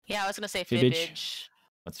 Yeah, I was gonna say Fibbage? Fibbage.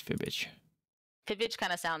 What's Fibbage? Fibbage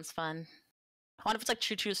kind of sounds fun. I wonder if it's like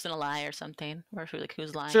True Truth and a Lie or something, or who like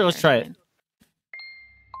who's lying. Sure, let's or try it. something.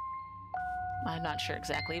 I'm not sure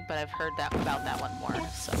exactly, but I've heard that about that one more.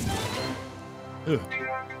 So Ugh.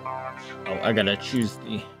 Oh, I gotta choose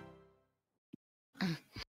the...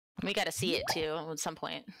 we got to see it too at some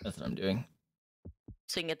point, That's what I'm doing.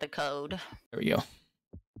 so you can get the code. There we go.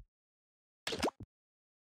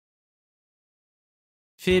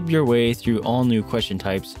 Fib your way through all new question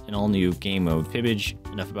types and all new game mode. Fibbage,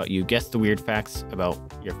 enough about you. Guess the weird facts about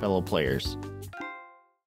your fellow players.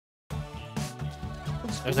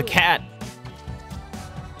 There's a cat.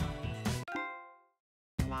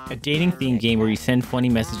 A dating themed game where you send funny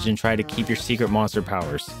messages and try to keep your secret monster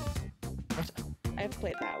powers. I've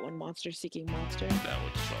played that one, Monster Seeking Monster. That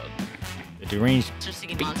was fun. The deranged Just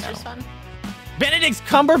thinking Beat monsters battle. fun. Benedict's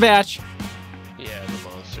Cumberbatch. Yeah, the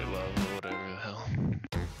monster love or whatever the hell.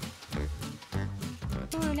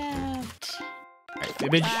 Who left? Alright,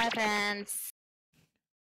 Fibbage. Bye, friends.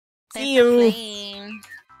 See you.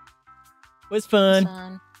 Was fun.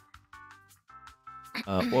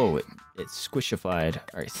 Whoa, it's squishified.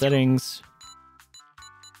 Alright, settings.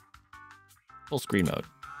 Full screen mode.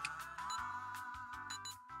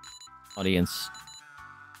 Audience.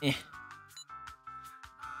 Eh.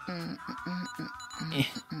 Eh.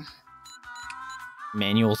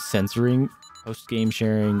 Manual censoring. Post-game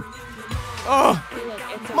sharing. Oh!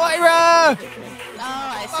 Moira! Oh,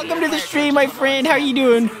 I see. Welcome to the stream, my friend. How are you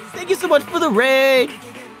doing? Thank you so much for the raid.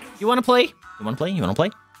 You want to play? You want to play? You want to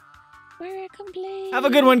play? We're complete. Have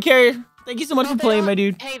a good one, Carrie. Thank you so much for playing, my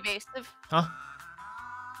dude. Hey, Vaesive. Huh?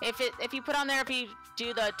 If you put on there, if you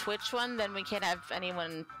do the Twitch one, then we can't have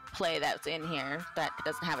anyone play that's in here that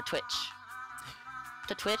doesn't have a Twitch.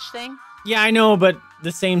 The Twitch thing? Yeah, I know, but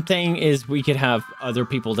the same thing is we could have other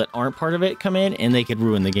people that aren't part of it come in, and they could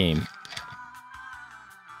ruin the game.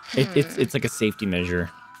 It's like a safety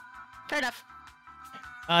measure. Fair enough.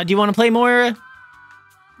 Do you want to play more?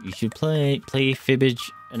 You should play Fibbage.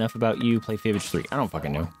 Enough about you. Play Fibbage 3. I don't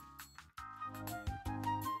fucking know.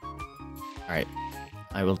 Alright.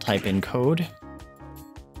 I will type in code.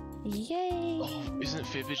 Yay! Oh, isn't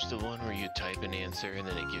Fibbage the one where you type an answer and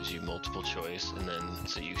then it gives you multiple choice, and then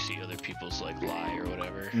so you see other people's like lie or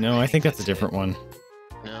whatever? No, I think that's a different one.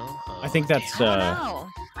 No? Oh, I think that's I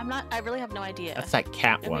don't know. I really have no idea. that's that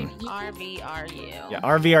cat one. RVRU. Yeah,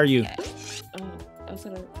 RVRU. Okay. I was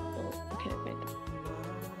gonna. Oh, okay, wait.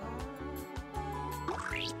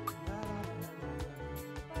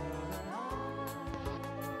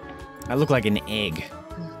 I look like an egg.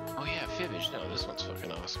 Oh yeah, Fibbage. No, this one's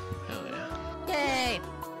fucking awesome. Hell yeah. Yay!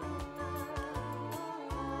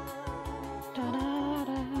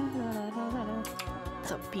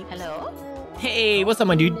 What's up, people? Hello? Hey, what's up,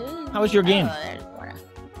 my dude? How was your game? Oh, there's Laura.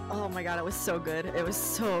 Oh my god, it was so good. It was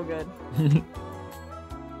so good.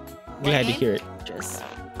 Glad to hear it. Just.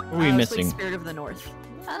 What were we missing? Spirit of the North.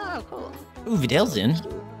 Oh, cool. Ooh, Vidal's in.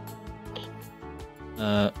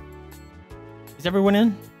 Is everyone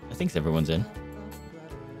in? I think everyone's in.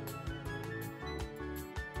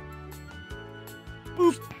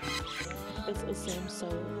 Boop. It's the same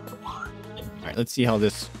solo. Alright, let's see how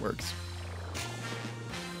this works.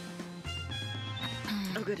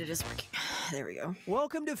 Oh good, it is working. There we go.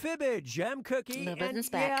 Welcome to Fibbage. I'm Cookie, No and business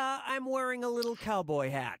back. yeah, I'm wearing a little cowboy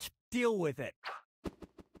hat. Deal with it.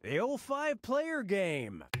 The old 5-player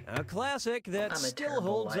game. A classic that I'm a still terrible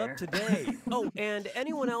holds liar. up today. Oh, and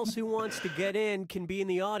anyone else who wants to get in can be in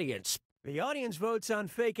the audience. The audience votes on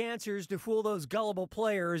fake answers to fool those gullible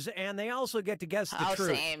players, and they also get to guess the Oh,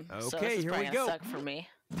 truth. same. So Okay, this is here probably we gonna go. suck for me.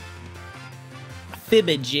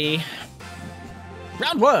 Fibbage.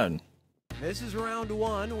 Round 1. This is round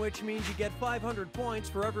 1, which means you get 500 points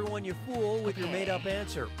for everyone you fool with your Okay. made-up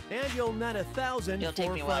answer. And you'll net 1,000 It'll for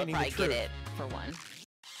take me a while to finding the probably truth. get it for one.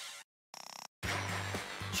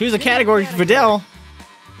 Choose a category for Vidal.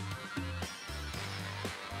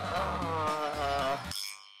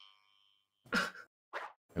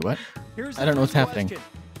 Wait, what? Here's I don't know the what's first happening. question.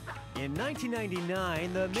 In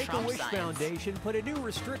 1999, the Make-A-Wish science. Foundation put a new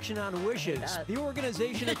restriction on wishes. that. The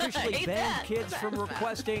organization officially hate banned that. kids What's from that about?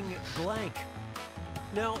 requesting blank.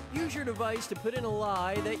 Now, use your device to put in a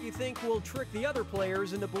lie that you think will trick the other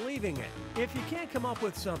players into believing it. If you can't come up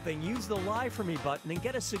with something, use the Lie For Me button and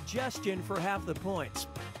get a suggestion for half the points.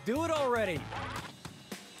 Do it already!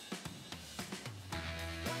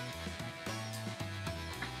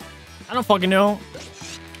 I don't fucking know.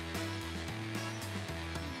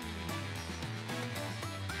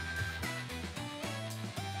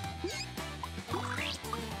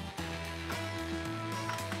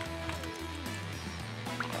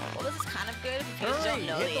 Well, this is kind of good if you just Hurry, don't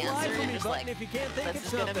know hit the the Lie answer. For You're Me just button like, if you can't think this of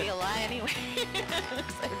is gonna something. be a lie anyway.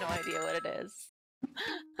 'Cause I have no idea what it is.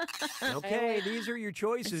 Okay, these are your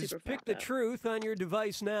choices. super Pick fucked the up. truth on your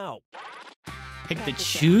device now. Pick the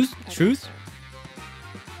choose truth.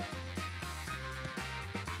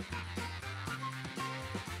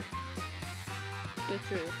 The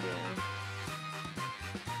truth, yeah.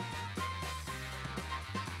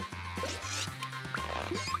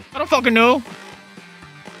 I don't fucking know.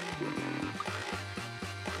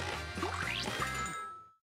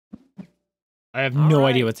 I have no All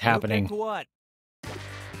idea right, what's who picked happening. What?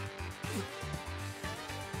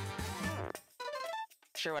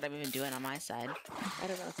 Sure what I'm even doing on my side. I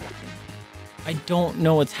don't know what's happening. I don't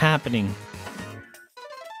know what's happening.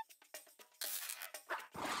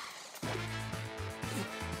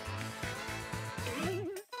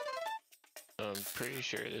 I'm pretty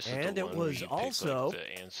sure this is And the it one where was you pick, also- like,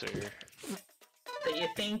 the answer That you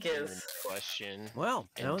think in is. question. Well,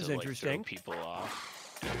 and that was to, like, interesting. throw people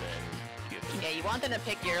off, and then you have to, Yeah, you want them to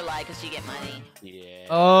pick your lie because you get money. yeah,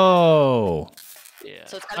 Oh, yeah.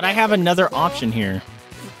 So it's gotta but be I have another flexible. option here.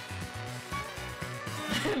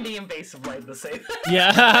 The invasive lied the same.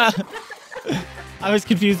 Yeah. I was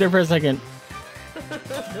confused there for a second.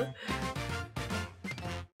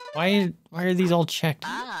 Why are these all checked?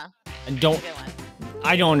 Ah, And don't good one.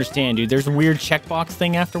 I don't understand, dude. There's a weird checkbox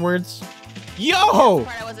thing afterwards. Yo!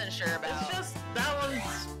 Part I wasn't sure about. It's just that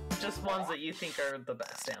one's just ones that you think are the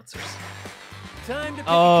best answers. Time to pick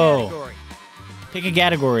Oh. a category. Pick a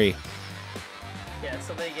category. Yeah,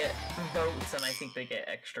 so they get votes, and I think they get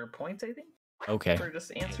extra points, I think. Okay. For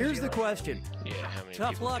just answers. Here's the question. Yeah, how many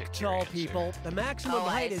Tough people luck, picked your tall answer? people. The maximum Oh, I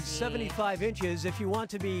height is see. 75 inches if you want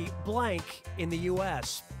to be blank in the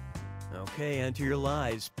U.S. Okay, enter your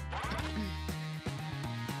lies.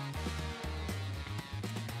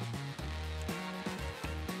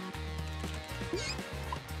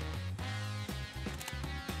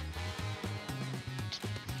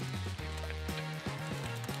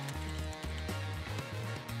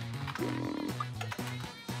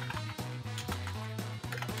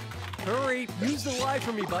 Hurry, use the lie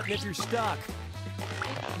for me button if you're stuck.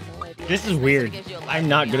 No idea. This is It weird. gives you a lot I'm of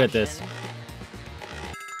not the good at this. option.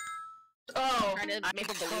 Oh, Trying to make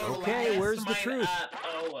them believe. totally Okay, messed where's the mine truth? up.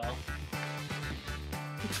 Oh well.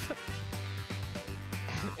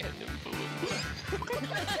 And then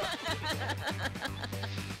blue.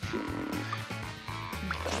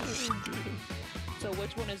 So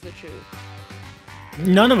which one is the truth?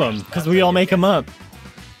 None of them, because we all make them up.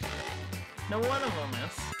 No, one of them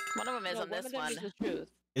is. One of them is No, on one this of them one. is the truth.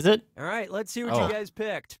 Is it? All right, let's see what Oh. you guys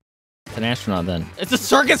picked. It's an astronaut then. It's a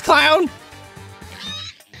circus clown!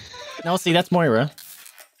 No, see, that's Moira.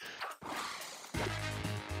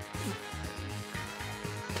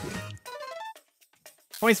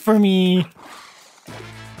 Points for me.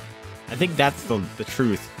 I think that's the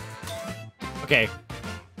truth. Okay,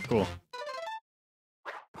 cool.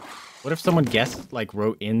 What if someone guessed, like,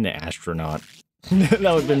 wrote in the astronaut? That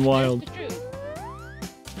would have been wild. That's the truth.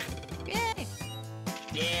 Yay!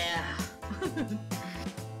 Yeah.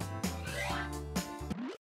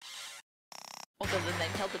 Well, then they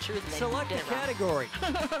tell the truth and they Select did a it wrong. category.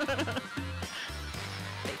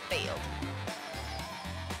 They failed.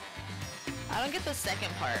 I don't get the second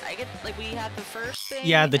part. I get, like, we have the first thing.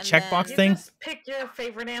 Yeah, the and checkbox then- You thing? just pick your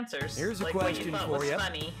favorite answers. Here's a like what question you thought for was you.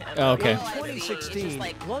 funny, and Oh, then- okay. In Oh, I see. It's 2016, just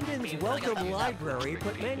like London's being like a Welcome thumbs up. Library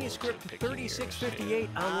put manuscript 3658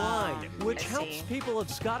 online, which I helps see. people of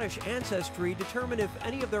Scottish ancestry determine if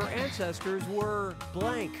any of their ancestors were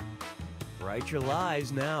blank. Write your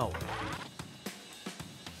lies now.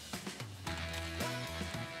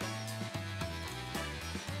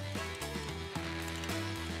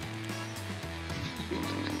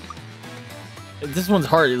 This one's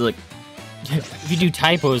hard. Like, if you do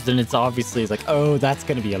typos, then it's obviously like, oh, that's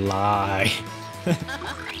gonna be a lie.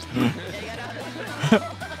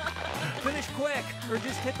 Finish quick, or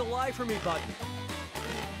just hit the lie for me button.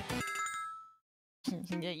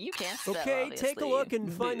 Yeah, you can't spell, Okay, take a obviously. look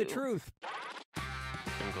and find the Boo. truth.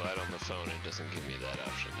 I'm glad on the phone it doesn't give me that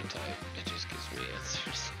option to type. It just gives me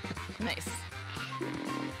answers. Nice.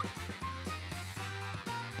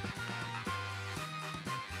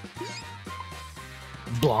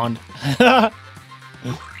 Blonde.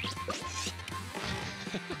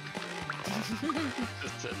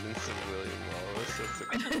 Descendants of William Wallace. That's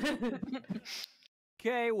a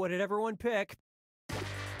Okay, what did everyone pick?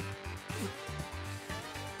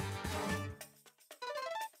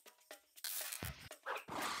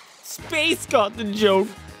 Space got the joke.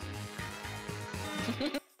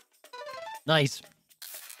 Nice.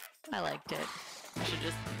 I liked it. I should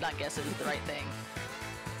just not guess it was the right thing.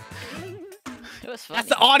 It was funny. That's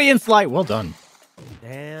the audience light. Well done.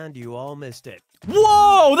 And you all missed it.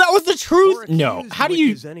 Whoa, that was the Or truth. No, accused how do you?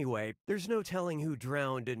 witches anyway? There's no telling who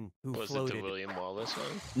drowned and who Was it floated. the William Wallace one?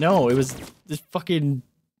 No, it was this fucking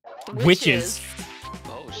The witches.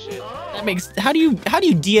 Oh shit. That makes. How do you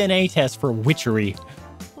DNA test for witchery?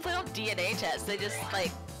 Well, they don't DNA test. They just,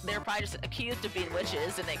 like, they're probably just accused of being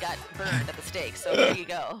witches and they got burned at the stake. So there you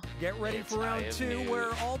go. Get ready It's for Eye round of 2 Newt. where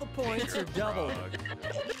all the points are doubled.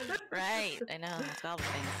 Right. I know. It's all the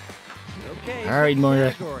things. Okay. All right,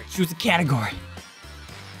 Moira. category. Choose a category.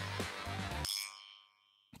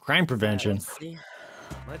 Crime prevention.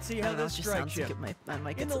 Let's see how this strikes you. In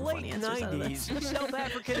the late 90s, South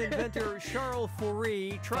African inventor Charles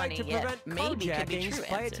Fourier tried to Funny, yet prevent maybe could be carjackings true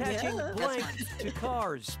by answer. attaching Yeah, that's blank fine. to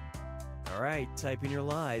cars. All right, type in your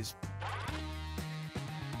lies.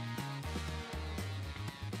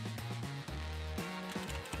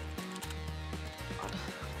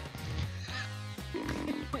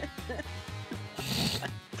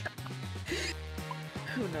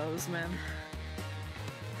 Who knows, man?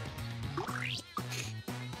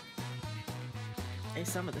 Hey,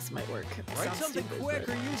 some of this might work. Write Sounds something stupid, quick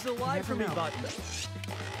but or use the lie never for me know. button.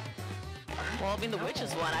 Well, I mean, the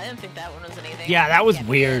witches one. I didn't think that one was anything. Yeah, that was Yeah.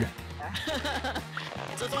 weird.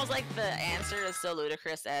 So it's almost like the answer is so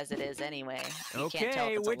ludicrous as it is anyway. You can't tell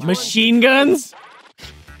Okay, if it's a which lie. Machine guns.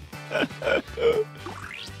 Okay.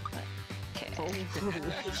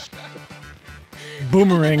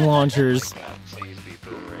 Boomerang launchers. God, please be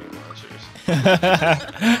boomerang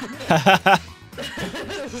launchers.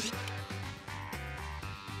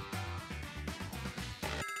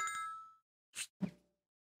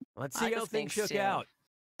 Let's see how things shook too. out.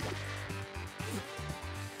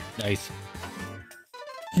 Nice.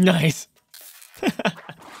 Nice.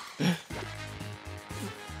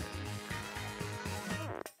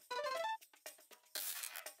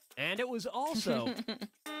 And it was also...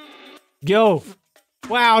 Yo.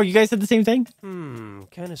 Wow, you guys said the same thing?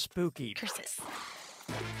 Kind of spooky. Curses.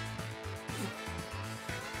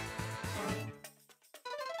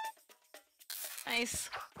 Nice.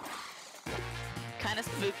 Kind of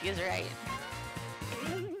spooky is right.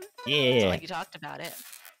 Yeah. Like you talked about it.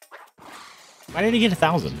 Why did he get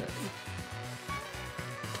 1,000?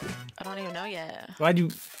 I don't even know yet. Why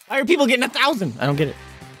are people getting 1,000? I don't get it.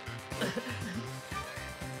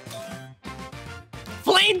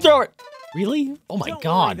 Flamethrower! Really? Oh my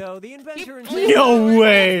god. Worry, though, the inventor No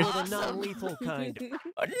way. For the non-lethal kind.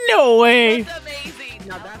 No way. That's amazing.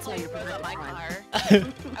 No, that's why you're about my fine. car.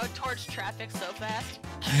 I would torch traffic so fast.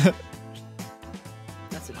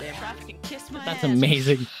 That's a damn Traffic can kiss my That's ass.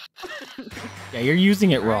 amazing. Yeah, you're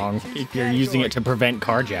using it wrong if you're using it to prevent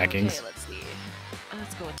carjacking. Okay, let's see.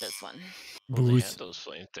 Let's go with this one. Well, they Boost. had those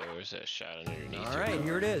flamethrowers that shot underneath. All right,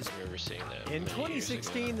 here it is. I remember seeing that. In many years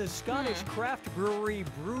 2016, ago. the Scottish craft brewery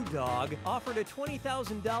Brewdog offered a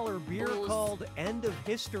 $20,000 beer called End of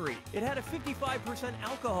History. It had a 55%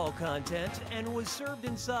 alcohol content and was served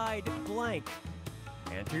inside blank.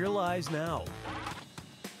 Enter your lies now.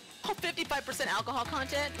 Oh, 55% alcohol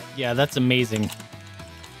content? Yeah, that's amazing.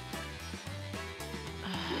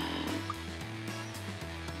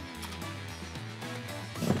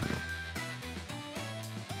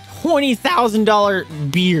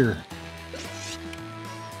 $20,000 beer.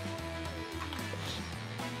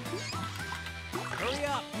 Hurry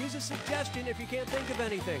up, use a suggestion if you can't think of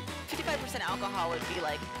anything. 55% alcohol would be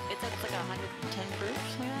like, it's like 110 proof,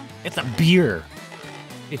 something like that? It's a beer.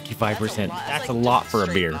 55%. That's a lot for a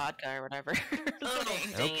straight beer. Vodka or whatever.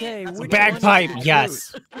 Okay, which Bagpipe, one is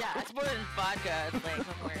yes. Yeah, it's more than vodka. It's like,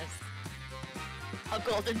 where's a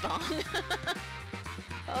golden bong?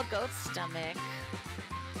 Oh, goat stomach.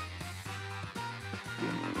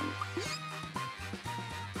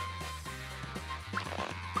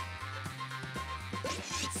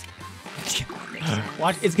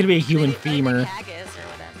 Watch, it's gonna be a human femur. Haggis or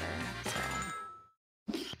whatever.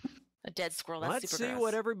 So. A dead squirrel. That's Let's super see gross.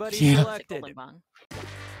 what everybody Yeah. selected. Golden bong.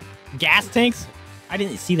 Gas tanks? I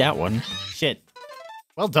didn't see that one. Shit.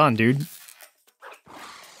 Well done, dude.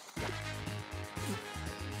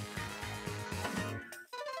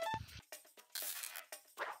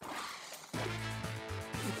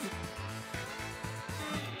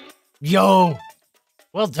 Yo!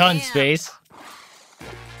 Well done, Damn. Space.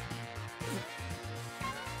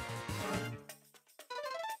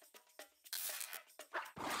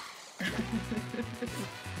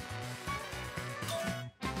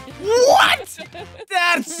 What?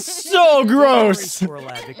 That's so gross. Squirrel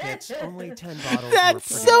advocates, only 10 bottles.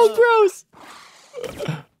 That's were so produced.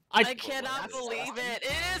 gross. I cannot believe it.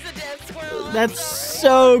 It is a dead squirrel. That's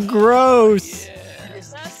so gross.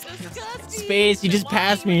 That's disgusting. Space, you just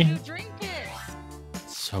passed me. Drink it.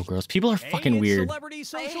 So gross. People are Hey, fucking it's weird. Celebrity I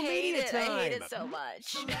social hate media it. time. I hate it so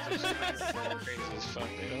much. Crazy as fuck,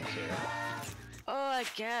 they don't care. Oh, I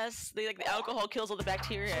guess the alcohol kills all the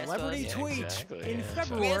bacteria. I Celebrity suppose. tweet. exactly, In yeah.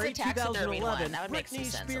 February It's a taxidermy 2011, one. That would make some Britney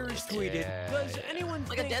sense, at Spears least. tweeted, Yeah, does yeah. anyone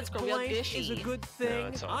Like a think dead squirrel, real blank is a fishy. good No, thing?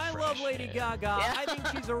 it's all I fresh, love Lady yeah. Gaga. Yeah. I think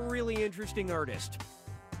she's a really interesting artist.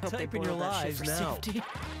 Hope they Type in your boil that shit lies for now. safety. How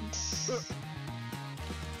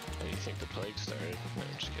do you think the plague started? No,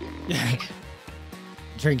 I'm just kidding.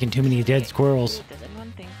 Drinking too many dead squirrels. Does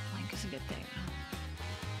anyone think blank is a good thing?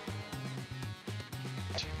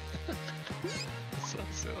 That's so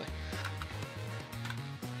silly.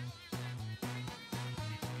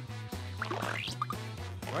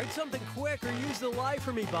 Write something quick or use the lie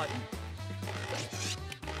for me button.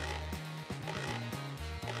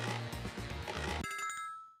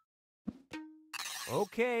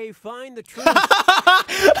 Okay, find the truth.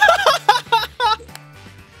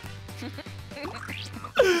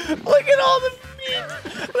 Look at all the meat.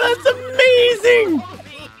 That's amazing.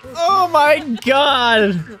 Oh my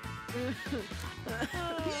god.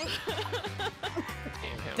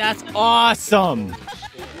 That's awesome.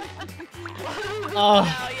 Oh,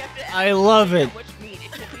 Now you have to I love it. which meat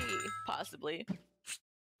it could be, possibly.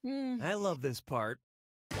 I love this part.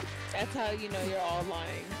 That's how you know you're all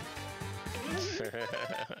lying.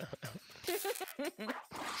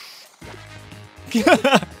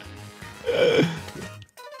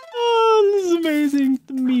 Oh, this is amazing.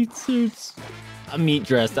 The meat suits. A meat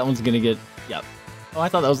dress. That one's gonna get. Yep. Oh, I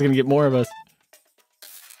thought that was gonna get more of us.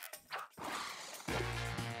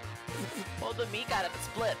 Well, the meat got it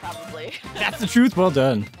split, probably. That's the truth. Well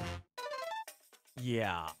done.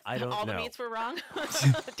 Yeah, I don't All know. the meats were wrong?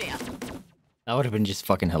 Damn. That would have been just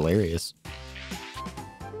fucking hilarious.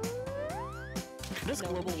 This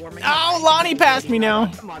global warming. Oh, Lonnie passed me now.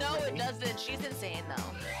 No, it doesn't. She's insane, though.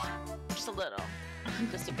 Just a little.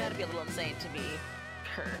 Just you gotta be a little insane to be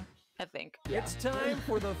her, I think. It's time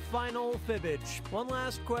for the final Fibbage. One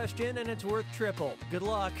last question, and it's worth triple. Good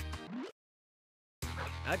luck.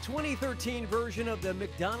 A 2013 version of the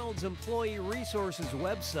McDonald's Employee Resources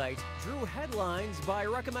website drew headlines by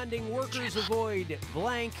recommending workers avoid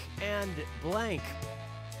blank and blank.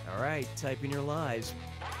 All right, type in your lies.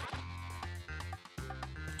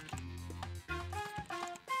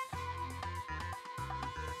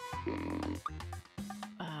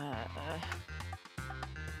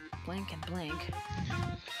 Blank and blank.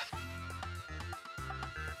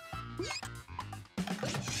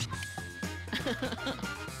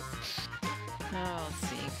 Oh, let's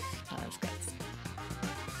see. Oh, that's good.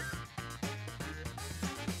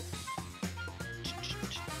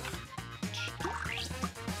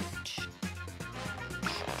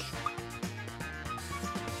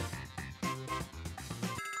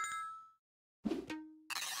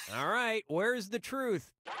 All right, where's the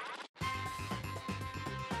truth?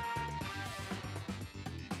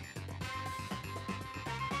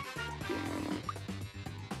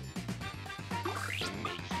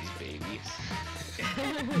 Makey's babies.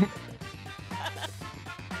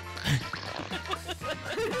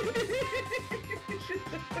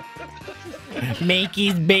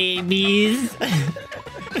 Makey's babies.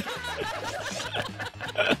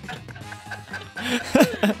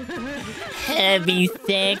 Heavy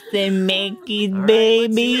sex and Makey's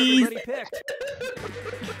babies.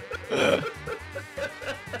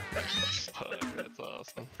 Fuck, that's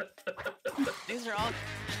awesome. These are all.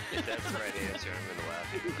 If that's the right answer, I'm gonna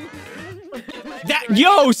laugh. That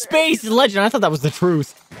yo, space is legend. I thought that was the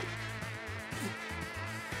truth.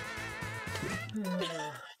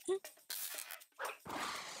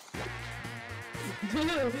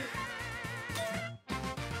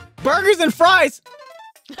 Burgers and fries.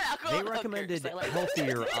 They recommended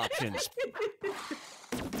healthier options.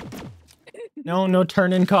 No, no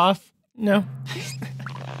turn and cough. No.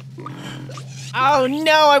 Oh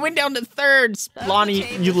no, I went down to third. Lonnie,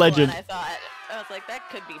 you legend. I thought. I was like, that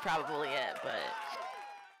could be probably it, but.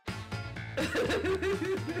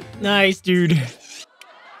 Nice, dude.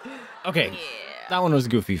 Okay, Yeah. that one was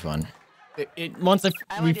goofy fun. Once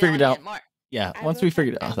we figured out. Yeah, once we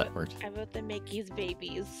figured out how that worked. I vote the Makey's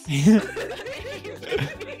babies.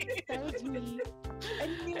 That was me. I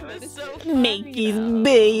knew It was so Makey's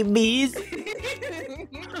babies.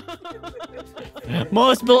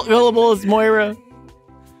 Most gullible is Moira.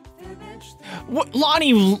 What,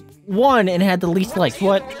 Lonnie won and had the least likes.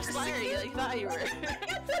 What? You thought you were.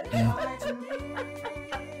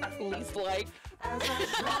 Least like. I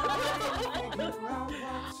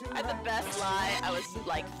had the best lie. I was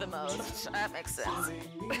liked the most. That makes sense.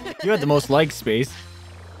 You had the most likes, Space.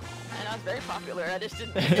 And I was very popular. I just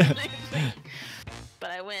didn't make anything.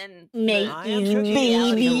 But I win. Makey's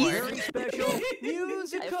Very special I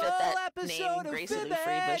musical fit that episode name, of Gracie Lou Fibbage.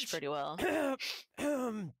 Freebush, pretty well.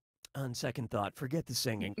 On second thought, forget the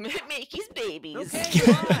singing. Makey's babies. Okay,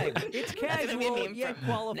 fine. It's That's gonna be a casual, meme yet from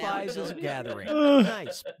qualifies now. as a gathering. Ugh.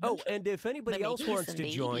 Nice. Oh, and if anybody The else Makeys wants and to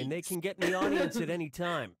join, they babies. can get in the audience at any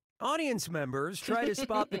time. Audience members try to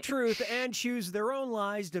spot the truth and choose their own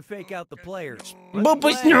lies to fake out the players. Let's Boopy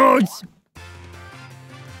play. snoots.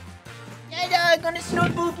 Yeah, gonna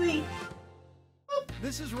snoot Boopy.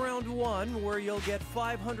 This is round one, where you'll get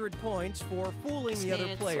 500 points for fooling the other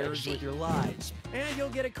Snoots, players like with your lies. And you'll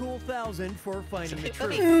get a cool 1,000 for finding the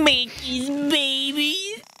truth. Makey's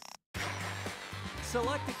babies.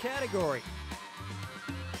 Select a category.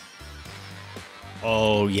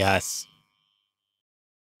 Oh, yes.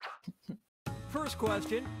 First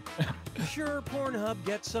question. Sure, Pornhub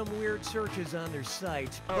gets some weird searches on their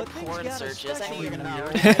site, Oh, but things porn got searches. I knew especially you were gonna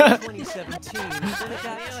weird know. in 2017 when it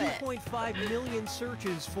got I knew it. 2.5 million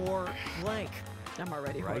searches for blank. I'm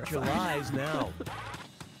already Write your horrified. lies now.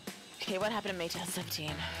 Okay, what happened in May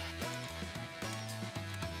 2017?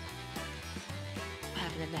 What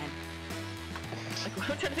happened in then? Like,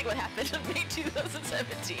 I'm trying to think what happened in May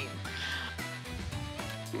 2017.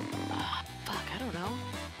 Fuck, I don't know.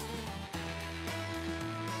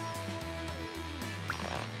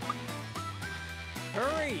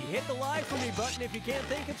 Hurry, hit the lie for me button if you can't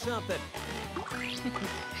think of something.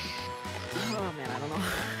 Oh man, I don't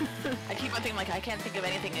know. I keep on thinking, like, I can't think of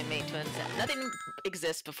anything in May 2017. Nothing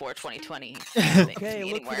exists before 2020. Okay,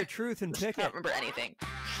 look for the truth and pick I it. don't remember anything.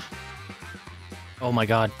 Oh my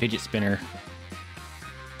God, fidget spinner.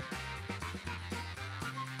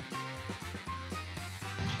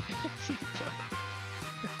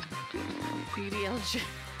 DDLG.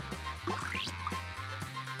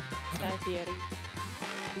 Theater.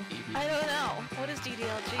 I don't know. What is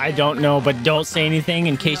DDLG? I don't know, but don't say anything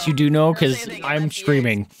in case you do know, because I'm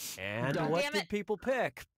streaming. And Don't what damn did it. people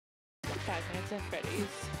pick? 5 Nights at Freddy's.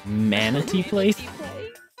 Manatee Place?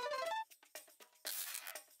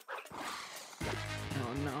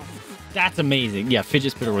 Oh no. That's amazing. Yeah,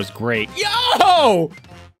 Fidget Spinner was great. Yo!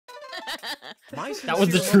 My That was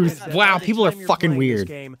the sincere truth. hope is that Wow, by the people are time you're fucking playing this weird.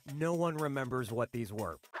 Game, no one remembers what these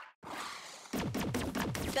were.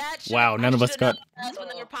 That shit, Wow, none I of us should've got- known That's when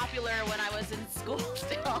they were popular when I was in school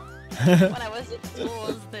still. When I was in school,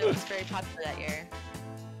 it was very popular that year.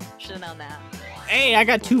 Should have known that. Hey, I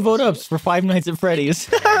got 2 vote-ups for Five Nights at Freddy's.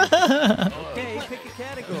 Okay, pick a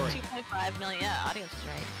category. 2.5 million. Yeah, audience was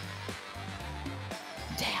right.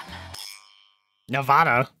 Damn.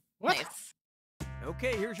 Nevada. What? Nice.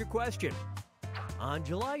 Okay, here's your question. On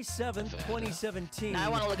July 7th, 2017, Now I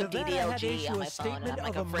wanna look up Nevada had to DDLG issue on a my phone, and statement I'm,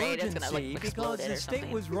 like, of afraid it's gonna, like, emergency explode because it the or state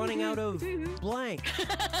something. was running out of blank.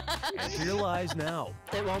 Answer your lies now.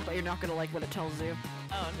 They won't, but you're not gonna like what it tells you.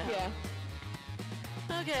 Oh no. Yeah.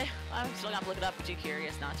 Okay, I'm still gonna look it up, but too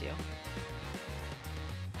curious not to.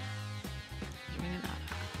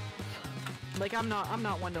 Like I'm not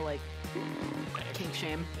one to like kink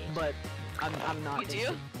shame, but I'm not. You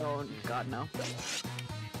do? Oh God, no. That's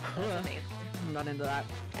amazing. I'm not into that.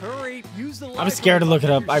 Hurry, use the I'm scared to look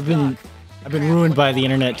it up. I've been ruined by the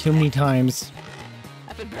internet too many times.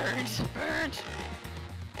 I've been burned. Burned.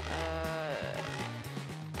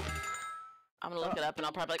 I'm gonna look it up and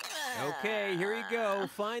I'll probably like. Okay, here you go.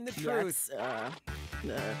 Find the truth.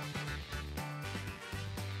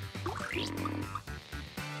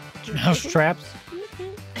 Mouse traps. Oh.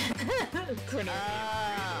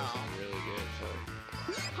 Really good.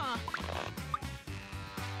 Huh.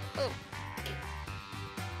 Oh.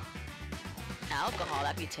 Alcohol,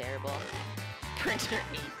 that'd be terrible. Printer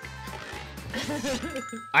ink.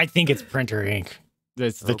 I think it's printer ink.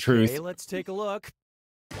 That's the truth. Okay, let's take a look.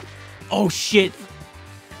 Oh shit.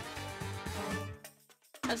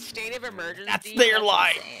 A state of emergency. That's their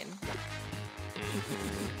lie. insane.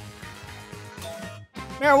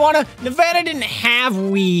 Marijuana. Nevada didn't have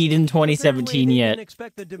weed in 2017 Apparently, they yet. didn't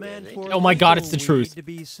expect the demand for Oh my God, it's the legal truth. weed to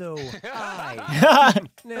be so high.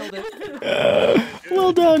 Nailed it.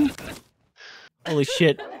 Well done. Holy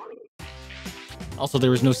shit. Also,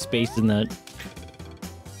 there was no space in that.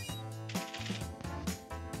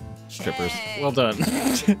 Strippers. Well done.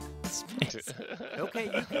 Space. Okay,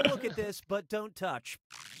 you can look at this, but don't touch.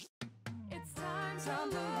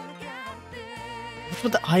 What's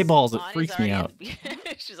with the eyeballs? It Bonnie's freaks me out. already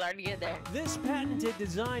She's already in there. This patented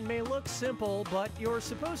design may look simple, but you're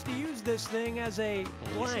supposed to use this thing as a At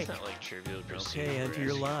least blank. it's not like Trivial Pursuit. Okay, where enter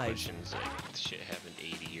your asking lies. questions like shit happened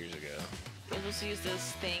 80 years ago. We're supposed to use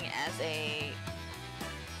this thing as a.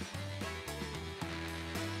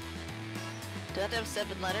 Do that have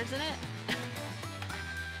 7 letters in it?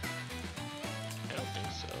 I don't think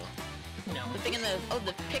so. No. The thing in the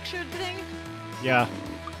the pictured thing? Yeah.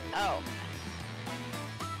 Oh.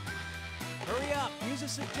 Hurry up, use a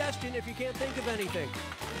suggestion if you can't think of anything.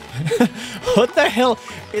 What the hell?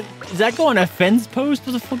 Does that go on a fence post?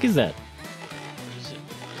 What the fuck is that? What is it?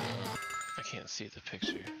 I can't see the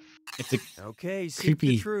picture. It's a Okay, seek creepy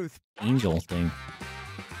the truth. angel thing.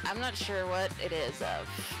 I'm not sure what it is of.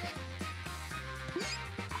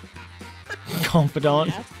 Confidant.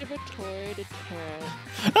 Masturbatory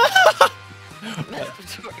deterrent.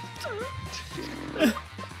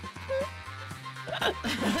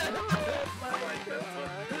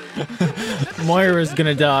 Moira's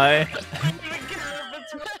gonna die.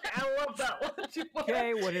 I love that one.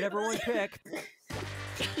 Okay, what did everyone pick?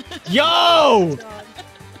 Yo!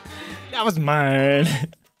 That was mine.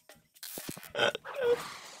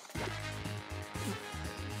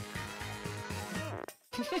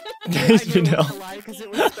 There's Janelle. Because it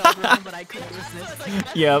was spelled wrong, but I couldn't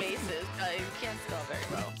resist. Yep. You can't spell very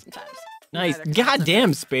well sometimes. Nice.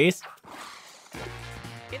 Goddamn, Space.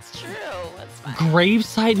 It's true. That's fine.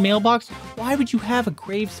 Graveside mailbox? Why would you have a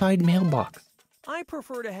graveside mailbox? I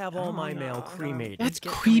prefer to have all my mail cremated. That's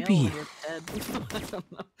creepy.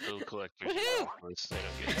 Bill collectors. They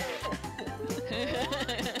don't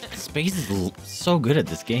get Space is so good at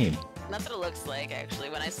this game. That's what it looks like, actually.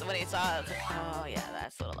 When he saw it, I was like, oh yeah,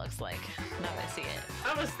 that's what it looks like. Now I see it.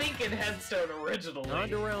 I was thinking Headstone originally. On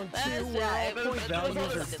to round 2, That's- where yeah, all it was- point it was values all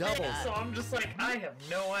are the same. doubled. So I'm just like, I have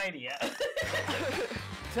no idea.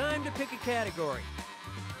 Time to pick a category.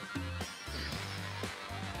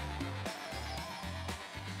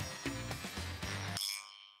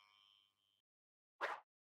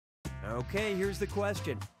 Okay, here's the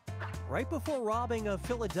question. Right before robbing a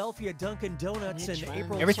Philadelphia Dunkin' Donuts in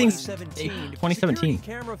April Everything's 2017, 2017. security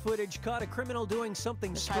camera footage caught a criminal doing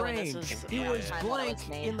something That's probably when strange. this was- He yeah, was time while it blank was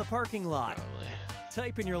made. in the parking lot.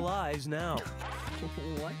 Type in your lies now.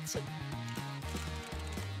 What?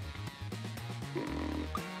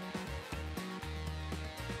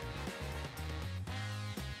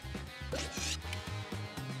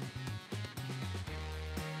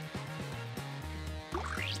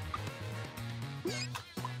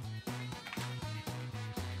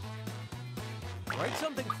 Write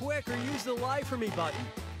something quick or use the lie for me button.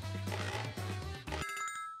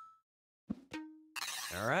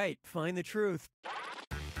 All right, find the truth.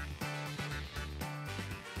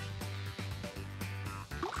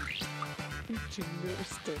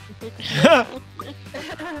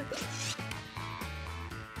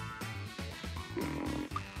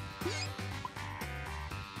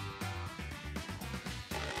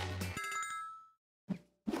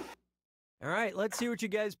 All right, let's see what you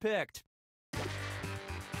guys picked.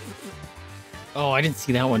 Oh, I didn't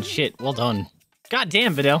see that one. Shit. Well done. God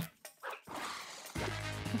damn, Vidal.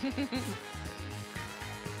 Damn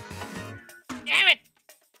it!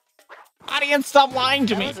 Audience, stop lying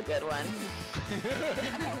to That me. was a good one.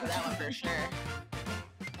 I remember that one for sure.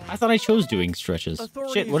 I thought I chose doing stretches.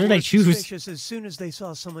 Authorities Shit, what did I were choose? suspicious as soon as they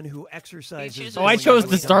saw someone who exercises. Oh, I chose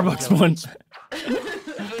the Starbucks one.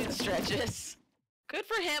 Food stretches. Good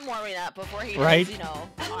for him warming up before he Right? does, you know,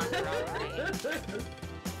 arm robbery.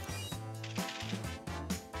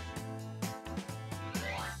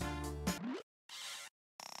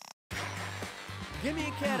 Give me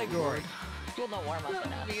a category. You'll know warm up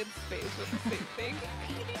enough. Me in space with the same thing.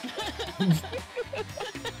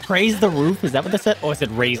 Praise the roof? Is that what that said? Oh, it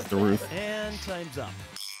said raise the roof. And time's up.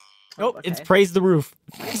 Oh, it's praise the roof.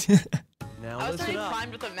 Now I was listen already up.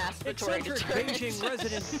 primed with a masturbatory Eccentric deterrent. Beijing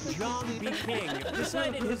resident John B. King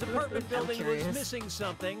decided his apartment building was missing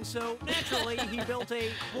something, so naturally he built a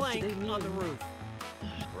blank on the roof.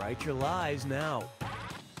 Write your lies now.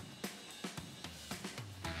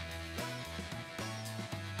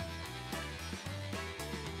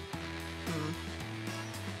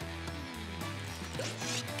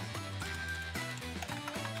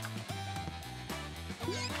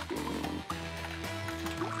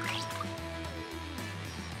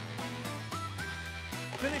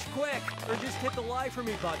 Finish quick, or just hit the lie for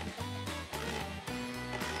me button.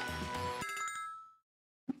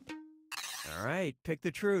 All right, pick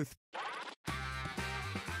the truth.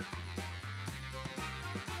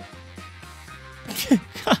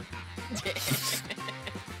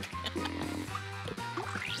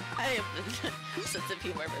 I have the sense of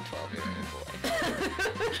humor of a 12-year-old boy.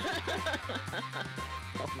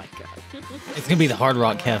 Oh my god. It's gonna be the Hard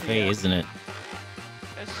Rock Cafe, isn't it?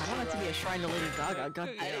 I want it to be a shrine to Lady Gaga. God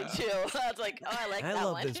I damn. do too. I was like, oh, I like I that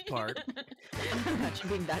love one. this part. Imagine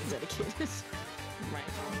being that dedicated. Right.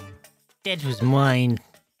 That was mine.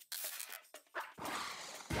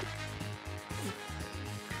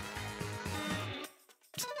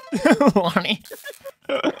 Lonnie.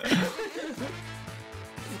 Oh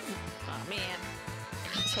man.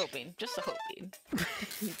 Just hoping. Just hoping.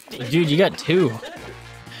 Dude, you got two.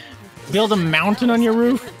 Build a mountain on your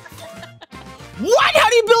roof? What? How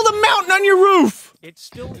do you build a mountain on your roof? It's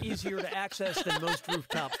still easier to access than most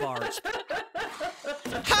rooftop bars.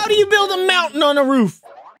 How do you build a mountain on a roof?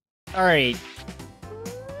 Alright.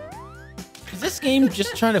 Is this game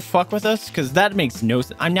just trying to fuck with us? Because that makes no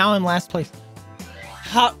sense. I'm now in last place.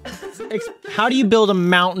 How do you build a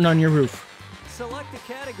mountain on your roof? Select a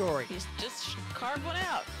category. He's just carved one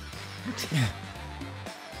out.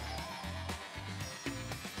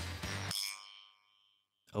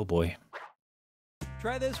 Oh boy.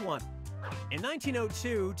 Try this one. In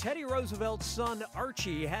 1902, Teddy Roosevelt's son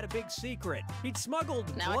Archie had a big secret. He'd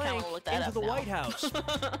smuggled Now I blank kinda wanna look that into up the now. White House.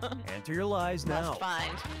 Enter your lies now. Must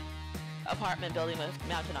find apartment building with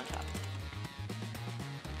mountain on top.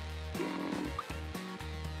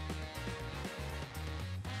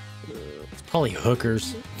 It's probably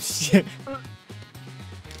hookers.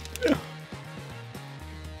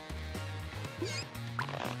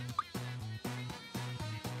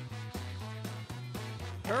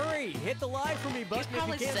 Hurry, hit the lie for me He's button if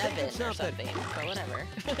probably you can't think 7 of or something. something, but whatever.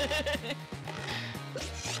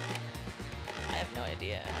 I have no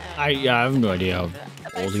idea. I have no idea how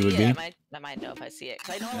If I old he see would it, be. I might know if I see it.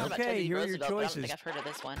 'Cause I know more about Okay, Teddy here are your Roosevelt, but I don't choices. think I've heard of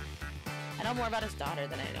this one. I know more about his daughter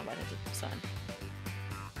than I know about his son.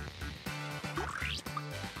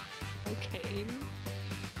 Cocaine.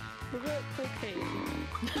 What about cocaine?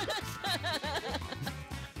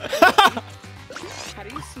 How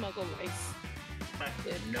do you smuggle rice?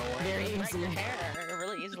 No Very idea. easily. Hair,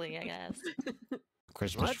 really easily, I guess.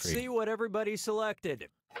 Christmas Let's tree. see what everybody selected.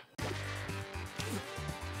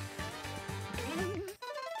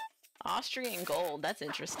 Austrian gold. That's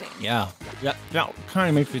interesting. Yeah. Yeah. That kind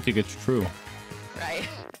of makes me think it's true. Right.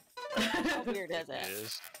 How weird is It it?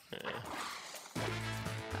 is. Yeah.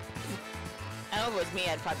 I know if it was me,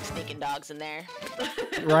 I'd probably be sneaking dogs in there.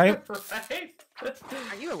 Right? Right?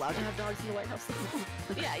 Are you allowed to have dogs in the White House?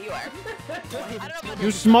 Yeah, you are. I don't know if You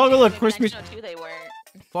smuggle a maybe Christmas. 1902 they weren't.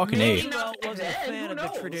 Fucking A. Roosevelt wasn't a then, fan who of the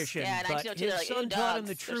knows? tradition, Yeah, but 1902, they're his like, son "Ooh, taught him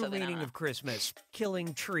the dogs," or true something, I meaning don't of Christmas: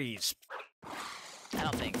 killing trees. I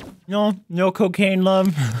don't think. No cocaine,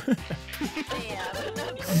 love. Yeah.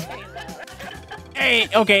 Hey,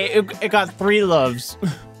 okay, it got 3 loves.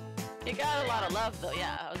 It got a lot of love, though.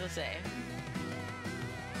 Yeah, I was gonna say.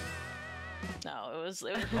 No, it was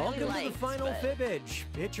really Welcome to the liked, final but... Fibbage.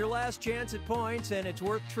 It's your last chance at points, and it's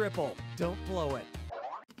worth triple. Don't blow it.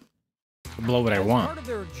 Blow what I As want. part of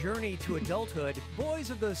their journey to adulthood, boys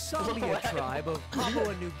of the Samia tribe of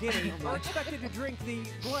Papua New Guinea are expected to drink the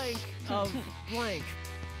blank of blank.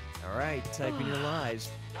 All right, type in your lies.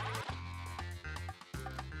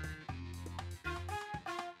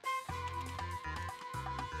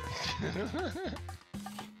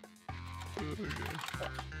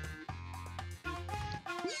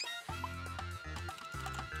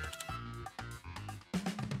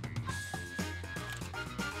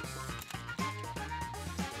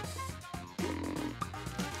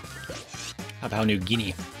 Papua New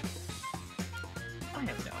Guinea. I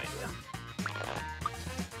have no idea.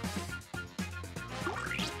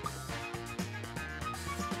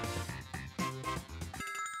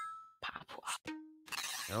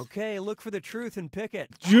 Okay, look for the truth and pick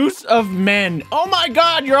it. Juice of men. Oh my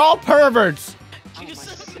god, you're all perverts.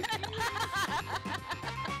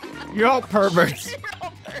 You're all perverts.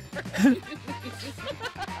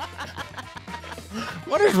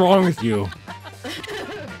 What is wrong with you?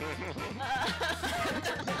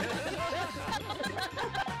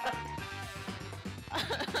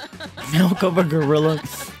 Milk of a gorilla.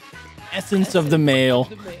 Essence of the male.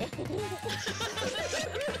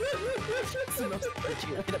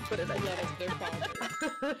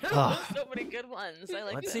 Ah. So many good ones. I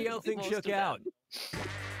like Let's that. see how things Most shook of them. out.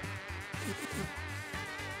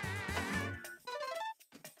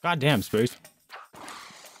 God damn, Space.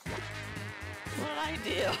 What did I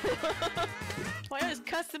do? Why are you always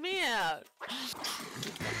cussing me out?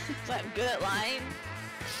 So I'm good at lying?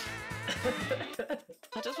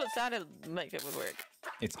 That's just what sounded like it would work.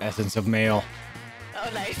 It's essence of male. Oh,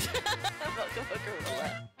 nice. Welcome,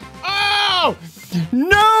 gorilla. Oh!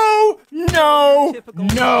 No! No!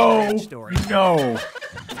 No! No!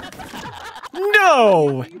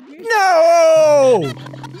 No! No!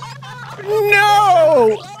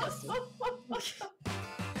 No!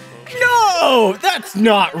 No! That's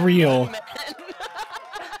not real.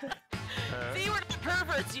 See, we're not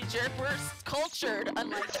perverts, you jerk. We're cultured,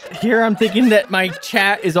 unlike Here I'm thinking that my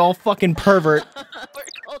chat is all fucking pervert. we're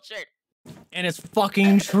cultured. And it's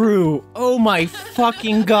fucking true. Oh my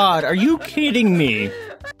fucking god. Are you kidding me?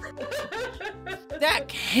 That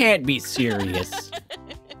can't be serious.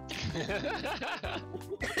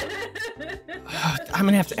 I'm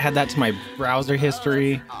gonna have to add that to my browser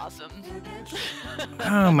history. Awesome.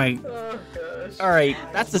 Oh my. All right,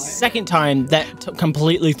 that's the second time that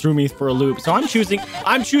completely threw me for a loop. So I'm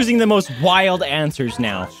choosing the most wild answers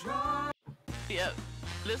now. Yep.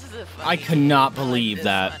 This is a I could not believe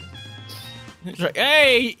that. It's like,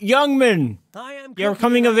 hey, young man, you're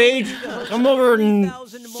coming of age? Come over and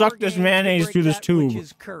suck this mayonnaise through this tube.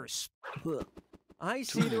 Curse. I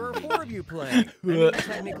see there are 4 of you playing. I mean,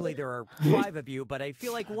 technically there are 5 of you, but I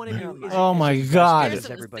feel like one of you is Oh my god. as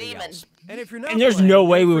everybody else. And if you're not And there's playing, no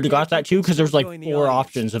way don't we would have got forget that too, because there's like join the 4 audience.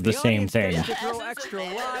 options of the same audience thing. gets to throw extra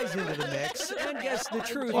lies into the mix and guess the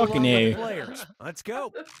truth Fucking along A. with the players. Let's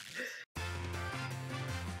go.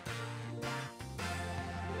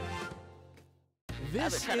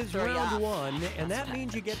 This is round 1, and that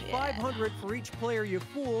means you get 500 for each player you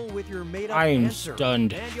fool with your made-up I am answer.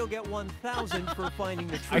 stunned. And you'll get 1,000 for finding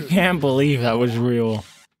the truth. I can't believe that was real.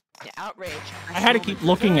 Yeah, outrage. I had to keep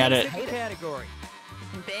looking at it. Pick a category.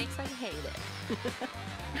 Thanks, I hate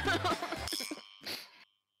it.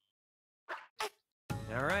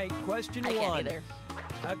 All right, question I can't 1. either.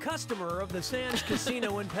 A customer of the Sands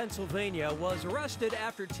Casino in Pennsylvania was arrested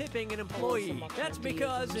after tipping an employee. That's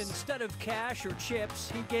because instead of cash or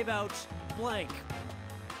chips, he gave out blank.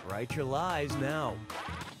 Write your lies now.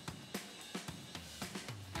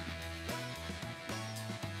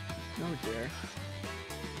 Oh dear.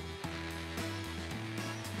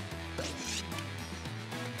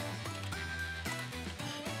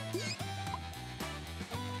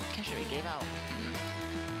 Can't sure we gave out.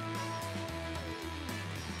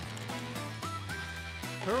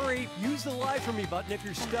 Hurry, use the lie for me button if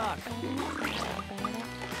you're stuck. I'm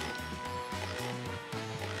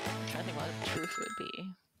trying to think what the truth would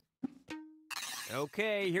be.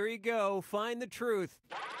 Okay, here you go. Find the truth.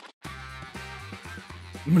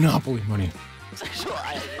 Monopoly money. Sexual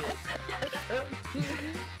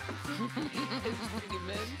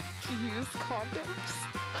Use condoms.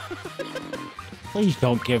 Please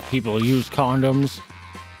don't give people used condoms.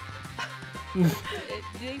 They tie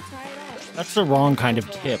it off. That's the wrong kind of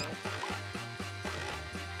tip.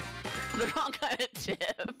 The wrong kind of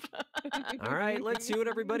tip. All right, let's see what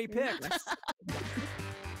everybody picked.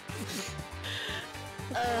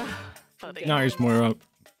 Funny. Nice, Moira.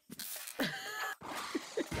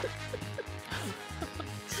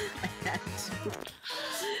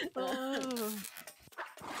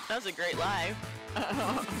 That was a great lie.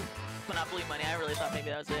 Monopoly money. I really thought maybe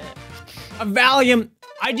that was it. A Valium.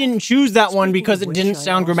 I didn't choose that one because it Which didn't I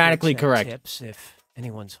sound also grammatically accept correct. Tips if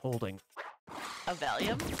anyone's holding. A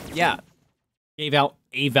Valium? Yeah. Gave out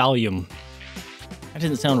a Valium. That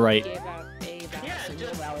didn't sound right. Gave out a Yeah,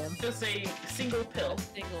 just a single pill.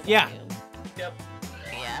 single Yeah. volume. Yep.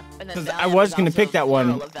 Yeah. And then 'Cause Valium I was is gonna also pick that one.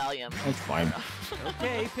 plural of Valium. That's fine.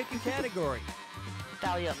 Okay, pick a category.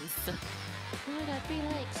 Valiums. Would that be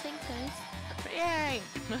like stinkers? Yay!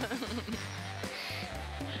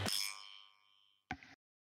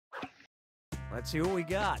 Let's see what we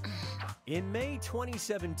got. In May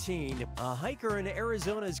 2017, a hiker in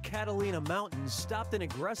Arizona's Catalina Mountains stopped an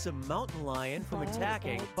aggressive mountain lion from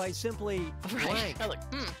attacking by simply blank. I was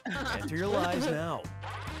like, Enter your lies now.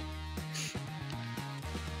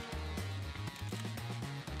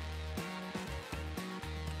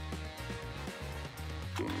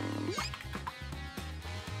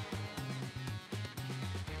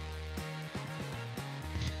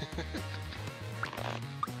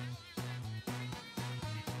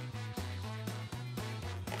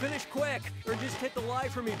 Finish quick, or just hit the lie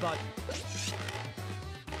for me button.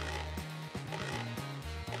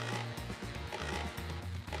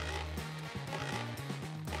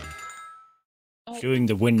 Doing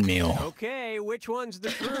the windmill. Okay, which one's the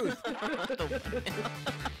truth? That's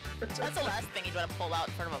the last thing you'd want to pull out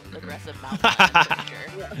in front of an aggressive mountain lion, I'm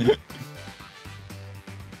pretty sure.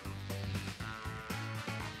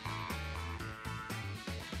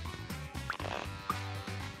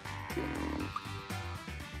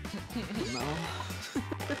 No.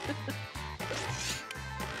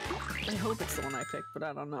 I hope it's the one I picked, but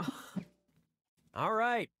I don't know. All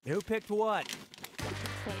right, who picked what?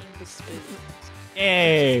 Playing the spoons.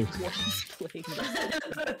 Hey. Why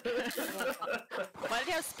did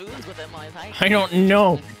he have spoons with him while he's hiking? I don't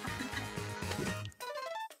know.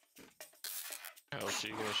 How else are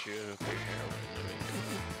you gonna shoot a big heroin?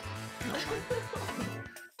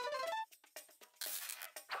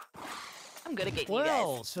 I'm good at getting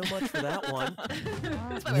Well, you so much for that one. guys.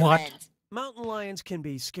 That's my What? friends. Mountain lions can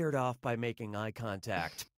be scared off by making eye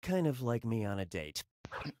contact, kind of like me on a date.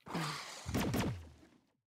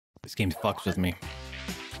 This game fucks with me.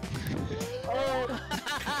 Oh,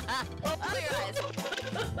 your eyes.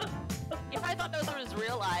 If I thought those were his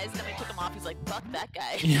real eyes, then we took them off. He's like, fuck that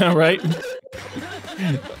guy. Yeah, right?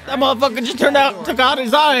 That motherfucker just took out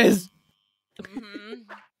his eyes.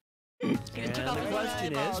 And took out the his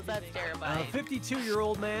question eyeballs. is, That's a terrifying.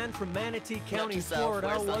 52-year-old man from Manatee County, yourself, Florida,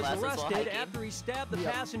 wear was sunglasses while arrested hiking. after he stabbed the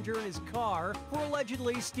passenger in his car for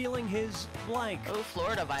allegedly stealing his blank. Oh,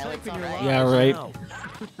 Florida violence, Type in your alright. Yeah, lies right. now.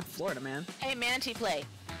 Florida, man. Hey, Manatee play.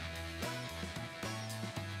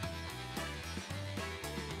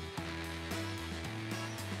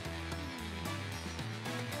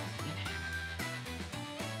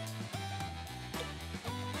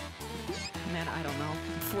 Man, I don't know.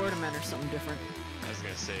 Florida men are something different. I was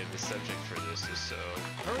gonna say the subject for this is so.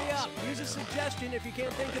 Hurry up, awesome use a right now. suggestion if you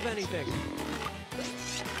can't think of anything.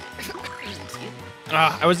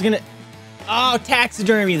 I was gonna. Oh,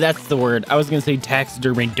 taxidermy. That's the word. I was gonna say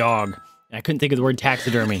taxidermy dog. And I couldn't think of the word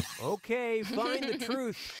taxidermy. Okay, find the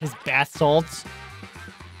truth. His bath salts.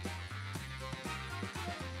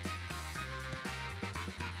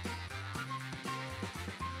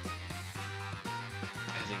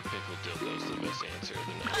 I think pickle dildo's the best answer of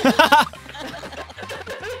the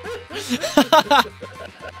night.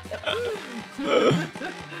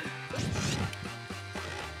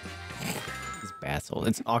 His bath salts.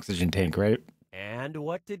 It's oxygen tank, right? And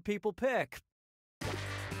what did people pick?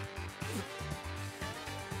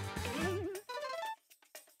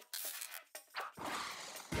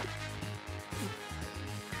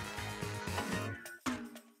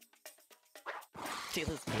 See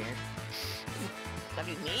this weird. What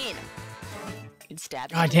do you mean? You'd stab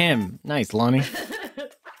God me. damn. Nice, Lonnie.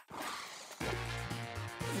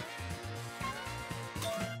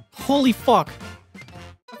 Holy fuck.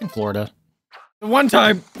 Fucking Florida. The one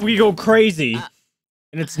time we go crazy,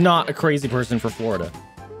 and it's not a crazy person for Florida.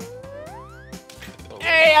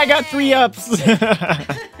 Hey, I got 3 ups.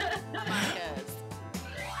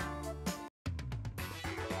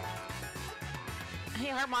 Hey,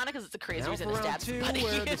 harmonicas is the crazy Now reason for to round stab 2, somebody.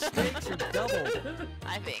 where the stakes are doubled.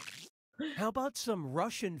 I think. How about some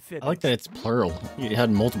Russian Fibbage? I like that it's plural. You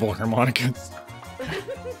had multiple harmonicas.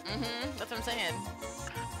 That's what I'm saying.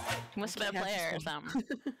 He must have been a player or something.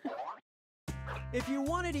 If you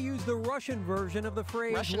wanted to use the Russian version of the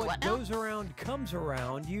phrase, Russian what what now? goes around comes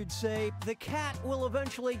around, you'd say, the cat will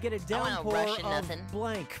eventually get a I want a downpour Russian of nothing.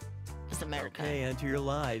 blank. Just America. Okay, enter your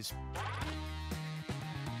lies. Oh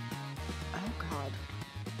god.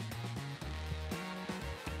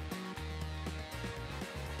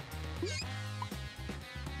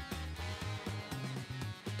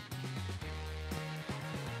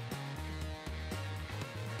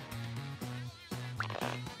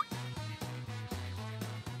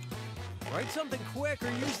 Write something quick or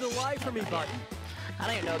use the lie for me button. I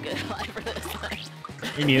don't even know a good lie for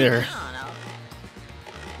this. Me neither. I don't know.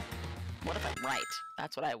 What if I'm right?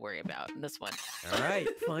 That's what I worry about in this one. All right,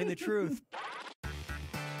 find the truth.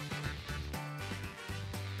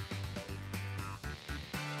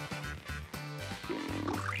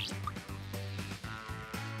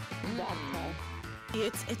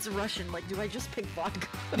 Vodka. It's Russian. Like, do I just pick vodka?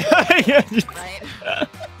 Yeah. Right?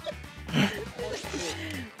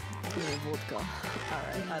 Vodka.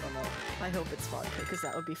 Alright, I don't know. I hope it's vodka, because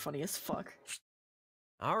that would be funny as fuck.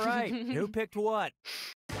 All right, who picked what?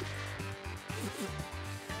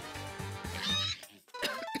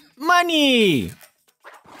 Money!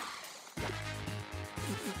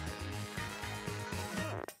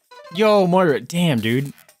 Yo, Margaret. Damn,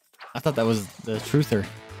 dude. I thought that was the truther.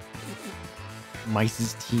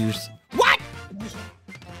 Mice's tears. What?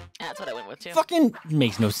 That's what I went with too. Fucking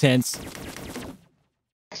makes no sense.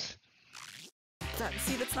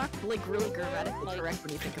 See, that's not, like, really grammatically correct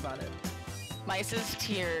when you think about it. Mice's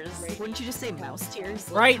tears. Like, wouldn't you just say mouse tears?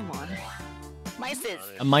 Like, Right. Come on. Mice's.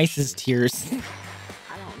 A mice's tears.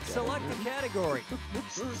 I don't get Select the category.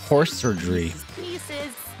 Horse surgery.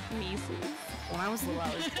 Mices. When I was little,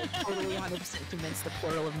 I was totally 100% convinced the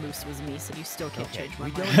plural of moose was meese, and you still can't Okay, change my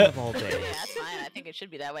we mind. don't have all Yeah, day. that's fine. I think it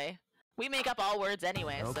should be that way. We make up all words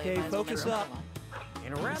anyway, so Okay, you might as well focus never up.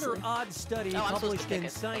 In a rather odd study Oh, I'm supposed to published pick in a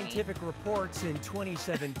thingy. Scientific Reports in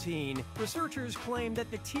 2017, researchers claimed that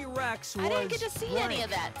the T-Rex was I didn't get to see any blank. of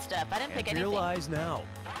that stuff. I didn't pick Enter your anything. lies now.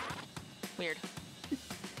 Weird.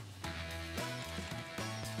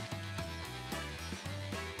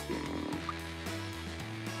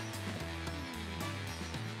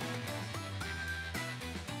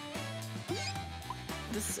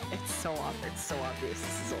 It's so obvious. It's so obvious.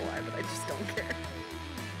 This is a lie, but I just don't care.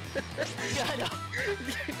 Yeah, I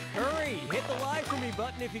know. Hurry, hit the lie for me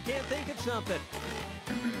button if you can't think of something.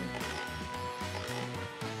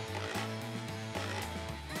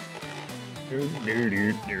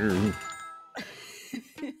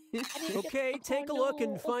 Okay, take a look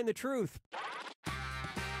and find the truth.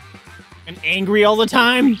 And angry all the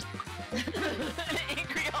time?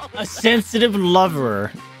 Angry all the A sensitive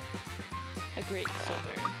lover. A great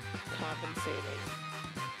swimmer. Compensating.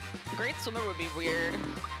 Great swimmer would be weird.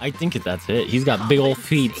 I think that's it. He's got big old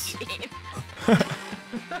feet. Kind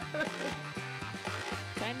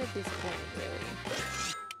of disappointing,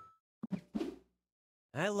 really.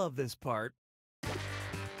 I love this part.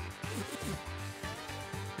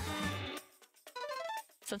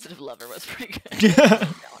 Sensitive lover was pretty good.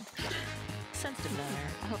 Sensitive lover.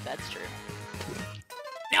 I hope that's true.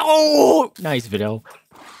 No! Nice video.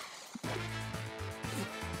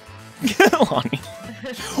 Lonnie.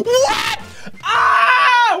 What?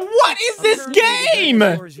 Ah! What is this Apparently, game?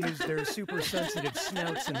 dinosaurs use their super sensitive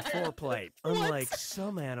snouts in foreplay, unlike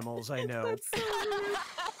some animals I know.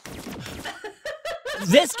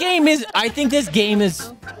 This game is. I think this game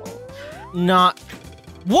is not.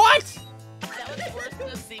 What? That was worse than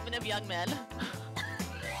the semen of young men.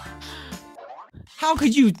 How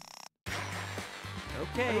could you?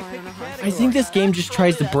 Okay, pick a category. I think this game just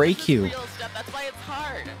tries to break you. Real stuff. That's why it's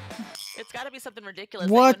hard. It's got to be something ridiculous.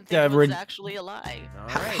 What that the was rid- actually a lie. All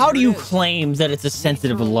right, How do here you it is. claim that it's a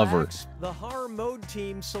sensitive To lover? relax, the Har Mode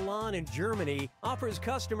Team Salon in Germany offers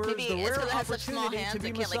customers Maybe the it's rare 'cause it has such small opportunity hands to be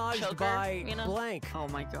it can't, like, massaged choke her, by you know? blank. Oh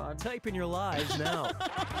my god. Type in your lies now.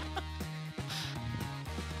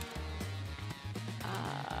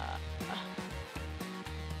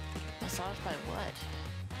 Massage by what?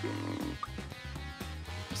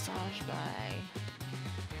 Massage by.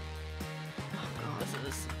 Oh god.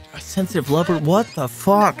 A sensitive lover? What the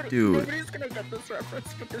fuck, dude? Nobody's gonna get this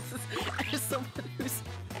reference, but this is as someone who's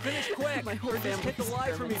Finish quick. my whole Or just family hit the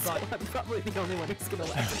lie for me so button. I'm probably the only one who's gonna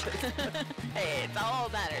laugh at this. Hey, it's all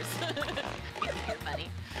that matters. You're funny.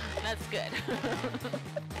 That's good.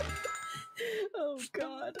 Oh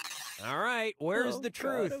God. All right, where's the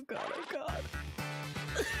truth? Oh God. Oh God.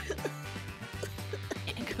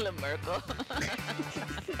 Angela Merkel.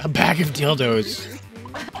 A bag of dildos.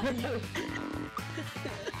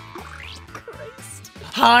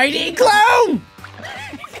 Heidi Klum!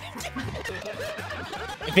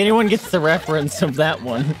 If anyone gets the reference of that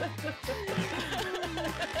one.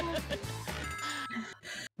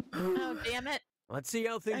 Oh, damn it. Let's see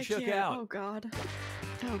how things shook can't. out. Oh God.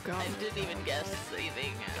 Oh God. I didn't even guess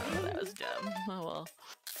anything. Oh, that was dumb. Oh well.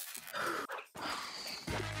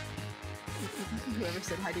 Whoever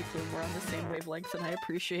said Heidi Klum, we're on the same wavelength, and I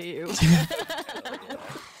appreciate you.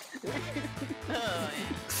 Oh,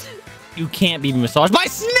 You can't be massaged by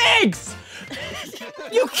snakes!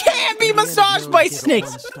 You can't be massaged by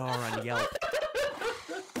snakes! 1 star on Yelp.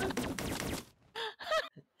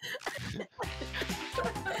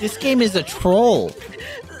 This game is a troll.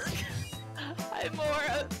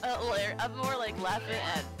 I'm more like laughing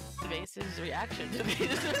at Vaesive's reaction to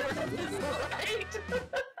these.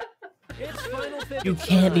 It's Final Fibbage You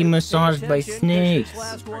can't be time. massaged by Attention, snakes. This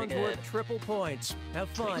last one's worth triple points. Have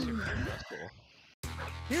fun.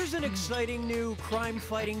 Here's an exciting new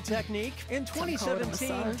crime-fighting technique. In Some call it a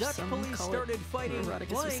 2017, massage, Dutch some police call it started fighting erotic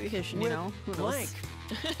blank asphyxiation, with you know? Who knows? blank.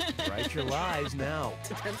 Write your lies now.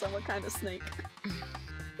 Depends on what kind of snake.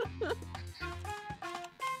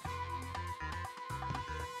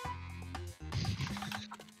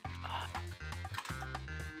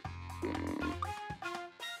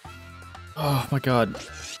 Oh my god.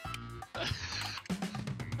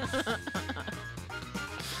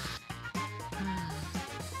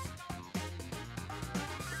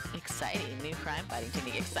 Exciting, new crime fighting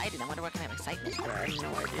technique. Exciting. I wonder what kind of excitement. I have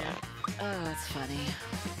no idea. Oh, that's funny.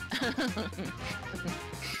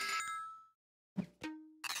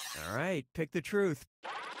 All right, pick the truth.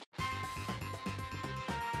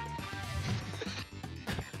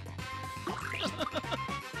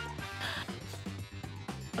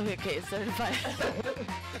 Okay, certified.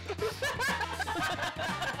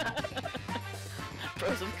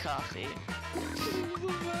 Frozen coffee.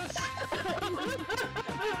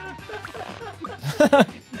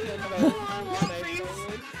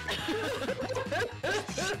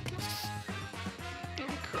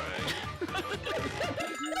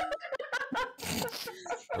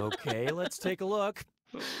 Okay, let's take a look.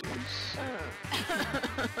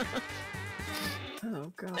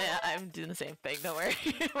 Oh God. Yeah, I'm doing the same thing. Don't worry.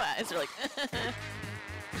 My eyes are like.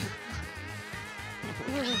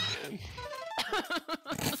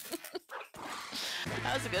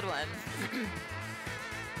 That was a good one.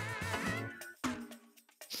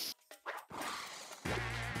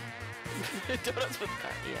 Donuts with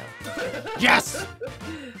cardio. Yes!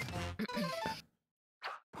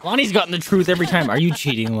 Lonnie's gotten the truth every time. Are you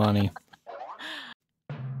cheating, Lonnie?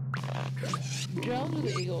 Drones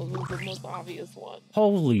with the Eagles was the most obvious one.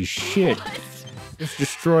 Holy shit. Just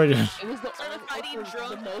destroyed it. It was the Fighting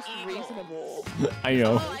most eagle. reasonable. I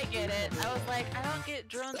know. Oh, I get it. I was like, I don't get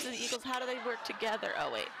drones and eagles. How do they work together?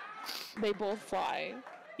 Oh, wait. They both fly.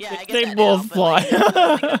 Yeah, I get They that both now, but, like,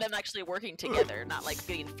 fly. I think of them actually working together, not like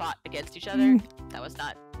getting fought against each other. That was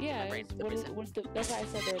not. Yeah, the it's, that's why I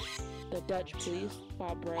said that the Dutch police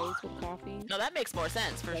fought bros with coffee. No, that makes more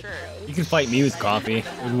sense for sure. You can fight me with coffee. It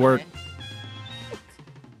would work.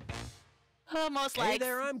 Almost Hey like.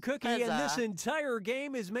 there, I'm Cookie, and this entire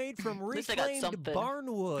game is made from least I got reclaimed something.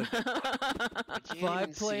 barnwood. I can't 5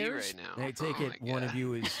 even see players. right now. I take Oh it my one of God.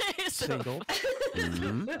 you is single.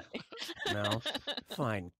 No,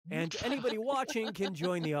 fine. And anybody watching can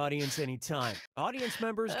join the audience anytime. Audience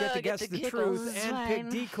members get to get guess the the truth giggles, and fine. pick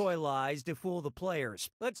decoy lies to fool the players.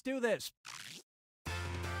 Let's do this.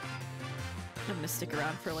 I'm gonna stick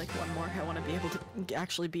around for like one more. I want to be able to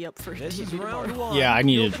actually be up for This is TV round tomorrow. 1. Yeah, I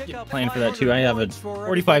need You'll to pick get up planned for that too. 500 I have points for 45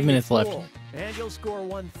 everybody minutes to left. fool. And you'll score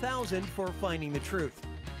 1,000 for finding the truth.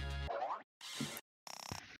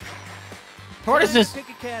 Tortoises! Pick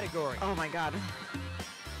a category. Oh my God.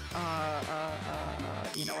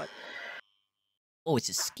 You know what? Oh, it's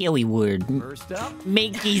a scary word. First up,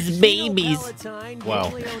 Make these babies.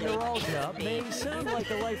 Wow. Wow. May sound like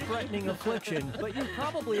a life-threatening affliction, but you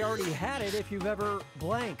probably already had it if you've ever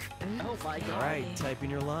blank. Oh my God. All right, type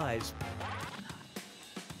in your lies.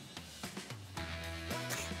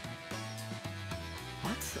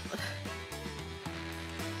 What?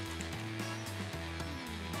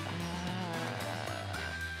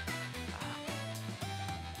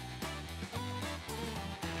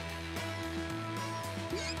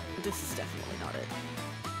 This is definitely not it.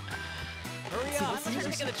 Hurry See, up! this is Use a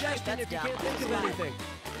just- suggestion if you that's can't dumb. think of anything.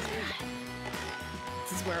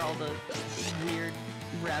 This is where all the weird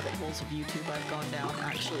rabbit holes of YouTube I've gone down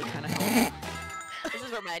actually kind of help. This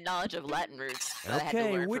is where my knowledge of Latin roots that I had to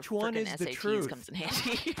Okay, learn which for one frickin' is the SATs truth? comes in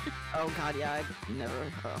handy. Oh god, yeah, I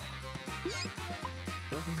never. Oh.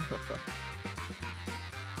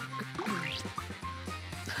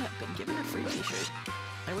 I've been given a free t-shirt.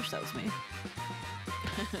 I wish that was me.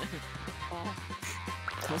 Oh.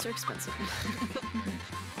 Those are expensive.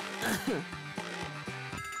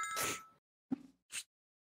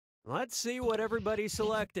 Let's see what everybody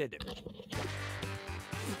selected.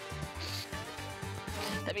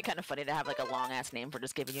 That'd be kind of funny to have like a long ass name for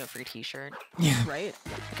just giving you a free T-shirt. Yeah. Right?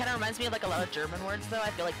 It kind of reminds me of like a lot of German words, though.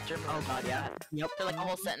 I feel like German words God, do yeah. that. Yep. They're like a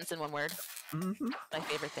whole sentence in one word. Mm-hmm. My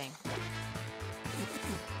favorite thing.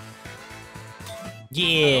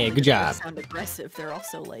 Yeah, good They job. sound aggressive. They're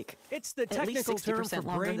also like It's the at least technical term 60% for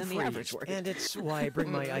longer brain than the average freeze, word. and it's why I bring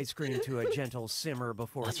my ice cream to a gentle simmer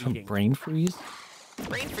before That's from eating. brain freeze?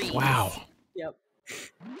 Brain freeze. Wow. Yep.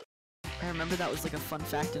 I remember that was like a fun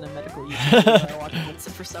fact in a medical YouTube video I watched once,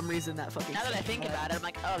 and for some reason that fucking. Now that I think about it, I'm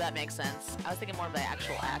like, oh, that makes sense. I was thinking more of the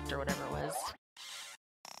actual act or whatever it was.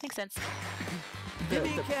 Makes sense. the, Give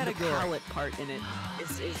me a the category. palate part in it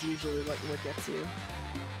is usually what gets you.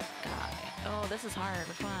 God. Oh, this is hard.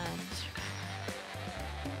 Which one?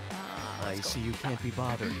 I see you can't be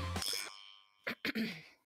bothered.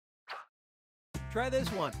 Try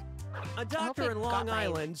this one. A doctor it in got Long my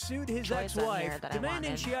Island sued his choice on here ex-wife, that I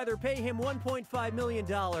demanding wanted. she either pay him $1.5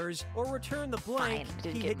 million or return the blank Fine.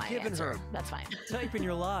 Didn't he get had my given answer. her. That's fine. Type in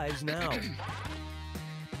your lies now.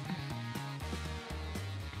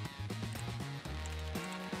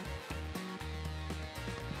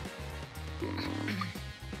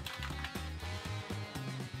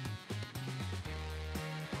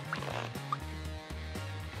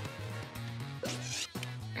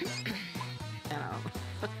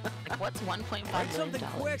 Like, what's $1.5 Write million? something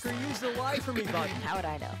quick or use the lie for me button. How would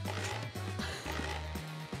I know?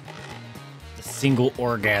 The single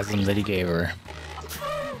orgasm that he gave her.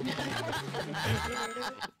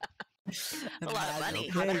 A lot of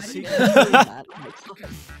money. Okay, see-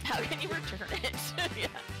 How can you return it? Yeah.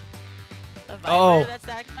 A vibrator Oh. that's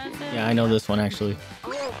that expensive? Yeah, I know this one actually.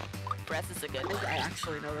 Breast is a good one. I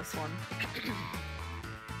actually know this one.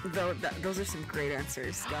 Though those are some great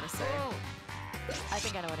answers, gotta say. Oh, I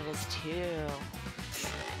think I know what it is too.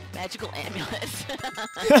 Magical amulet.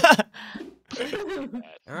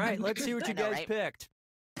 All right, let's see what I you know, guys right? picked.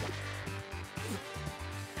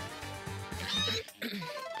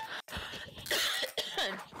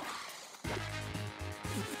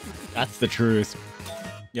 That's the truth.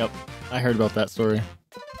 Yep, I heard about that story.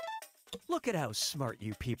 Look at how smart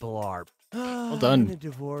you people are. Well done. In a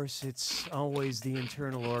divorce, it's always the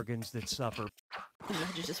internal organs that suffer.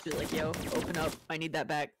 Imagine just be like, yo, open up, I need that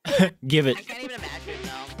back. Give it. I can't even imagine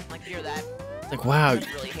though. Like you're that. It's like, wow,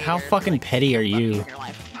 really how hated, fucking like, petty are lucky you? in your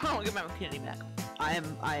life. Oh, give my kidney back. I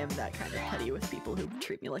am that kind of petty with people who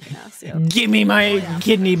treat me like an ass. Yeah. Give me my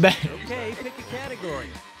kidney back. Okay, pick a category.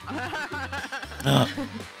 Ugh.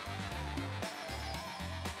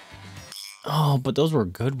 Oh, but those were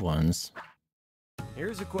good ones.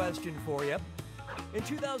 Here's a question for you. In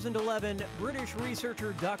 2011, British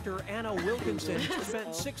researcher Dr. Anna Wilkinson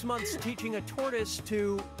spent 6 months teaching a tortoise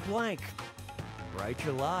to blank. Write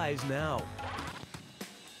your lies now.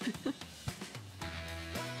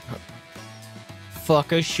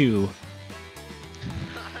 Fuck a shoe.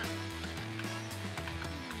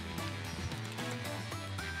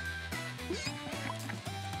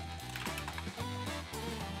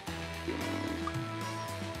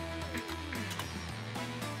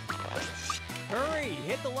 Hurry,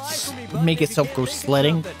 hit the lie for me button. Make if you itself can't go think of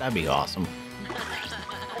sledding. something. That'd be awesome.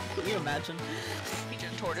 Can you imagine? Teach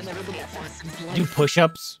a tortoise Never to the skateboard. Do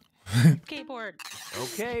push-ups. Skateboard.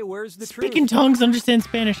 Okay, where's the truth? Speaking tongues, understand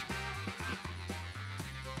Spanish.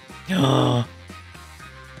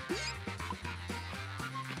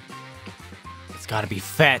 It's gotta be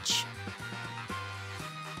fetch.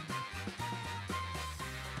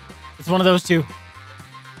 It's one of those two.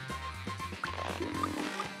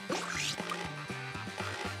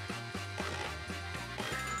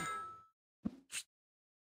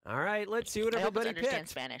 All right, let's see what I hope it everybody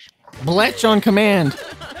understands picked. Spanish. Bletch on command.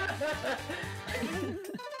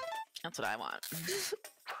 That's what I want.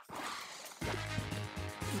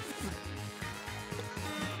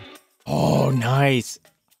 Oh, nice.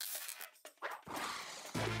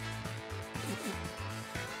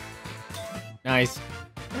 Nice.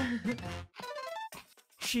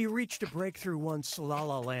 She reached a breakthrough once La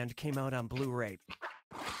La Land came out on Blu-ray.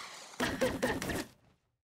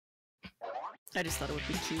 I just thought it would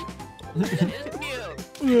be cute. It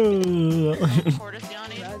is cute. Tortoise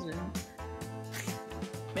yawning. Imagine.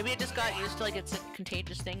 Maybe it just got used to like it's a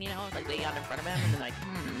contagious thing, you know? Like they yawned in front of him and then like,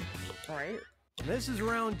 Alright. This is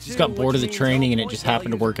round 2. Just got bored of the training and it just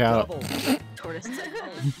happened to work out. Tortoise.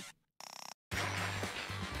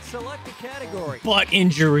 Select a category. Butt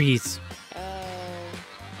injuries. I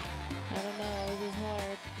don't know. This is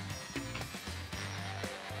hard.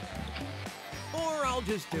 Or I'll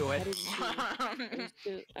just do I it.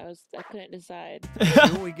 didn't I couldn't decide.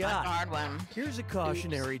 Here we a got. hard one. Here's a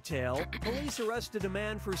cautionary tale. Police arrested a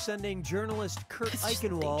man for sending journalist Kurt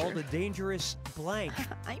Eichenwald a dangerous blank.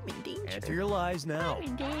 I'm in danger. Answer your lies now. I'm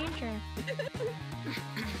in danger.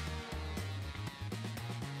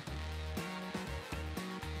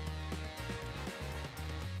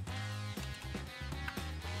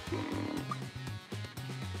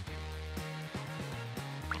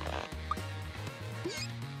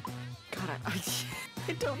 God,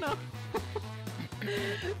 I don't know.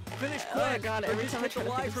 Finish Oh quick. god, or every just time I hit try the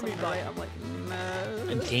to lie think for of me something right, button. I'm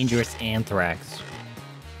like, A no. dangerous anthrax.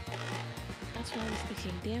 That's what I was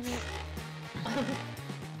thinking. Damn it.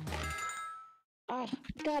 Ah,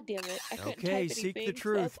 god damn it. I couldn't Okay, type seek the anything, so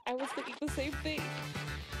truth. I was thinking the same thing.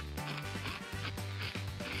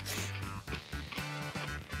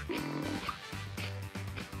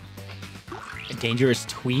 A dangerous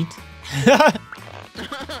tweet? Take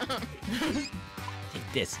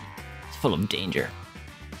this. It's full of danger.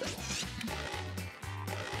 I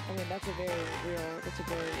mean, that's a very real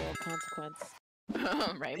consequence.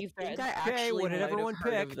 Right. I think I Okay, actually what did might have everyone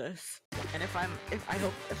heard pick? of this. And if I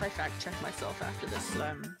fact check myself after this, that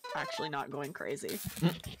I'm actually not going crazy.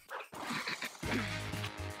 Been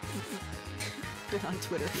on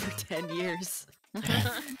Twitter for 10 years. I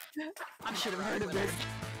should have heard of this.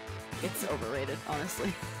 It's overrated,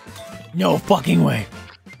 honestly. No fucking way.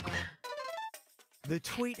 The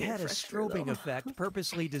tweet had a strobing effect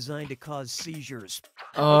purposely designed to cause seizures.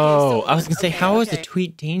 Oh, so- I was gonna say, okay, how is a okay.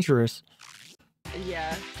 tweet dangerous?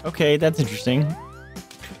 Yeah, Okay, that's interesting.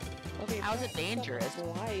 Okay, How is it dangerous?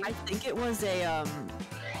 Why? I think it was a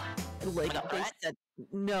like Like a they threat? said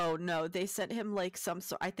no, they sent him like some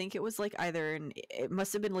sort. I think it was like either it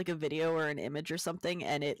must have been like a video or an image or something,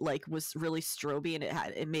 and it like was really stroby and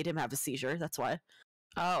it made him have a seizure. That's why.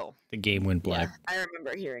 Oh, The game went black. Yeah, I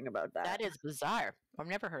remember hearing about that. that is bizarre. I've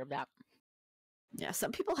never heard of that. Yeah,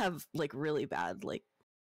 some people have like really bad like.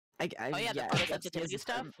 Oh, yeah, the I guess photosensitivity it's-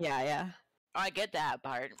 stuff? Yeah. Oh, I get that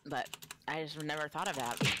part, but I just never thought of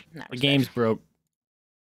that. in that The respect. game's broke.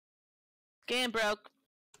 Game broke.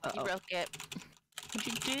 You Uh-oh. broke it.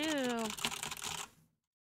 What'd you do?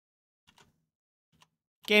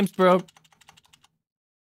 Game's broke.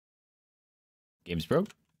 Game's broke.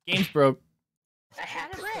 Game's broke. I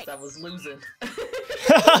hacked it because I was losing.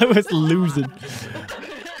 I was losing. It's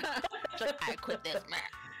like, I quit this, man.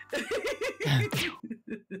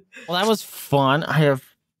 Well, that was fun. I have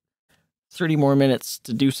 30 more minutes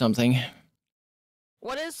to do something.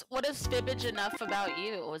 What is Fibbage enough about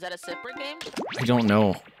you? Was that a separate game? I don't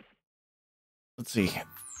know. Let's see.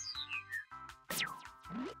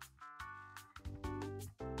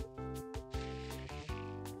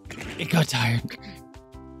 It got tired.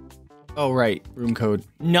 Oh, right. Room code.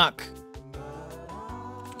 Nuck.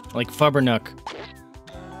 Like Fubbernuck.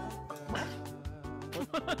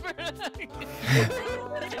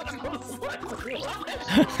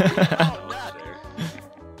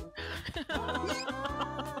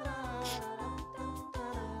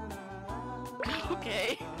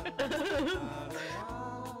 Okay.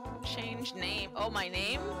 Change name. Oh, my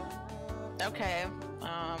name? Okay.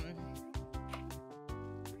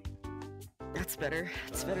 That's better.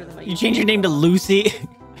 It's better than my. You change your name to Lucy.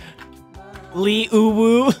 Lee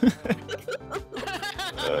Uwu.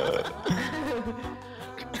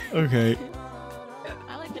 Okay.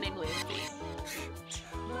 I like the name Lucy.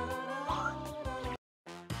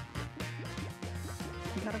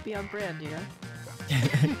 You gotta be on brand, you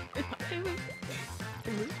know.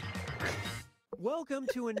 Welcome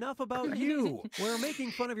to Enough About You, where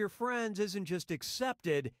making fun of your friends isn't just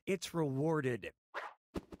accepted, it's rewarded.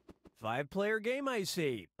 5-player game, I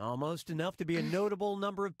see. Almost enough to be a notable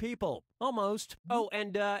number of people. Almost. Oh,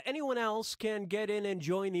 and anyone else can get in and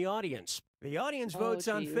join the audience. The audience votes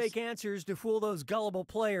on geez. fake answers to fool those gullible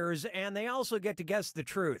players, and they also get to guess the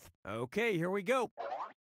truth. Okay, here we go.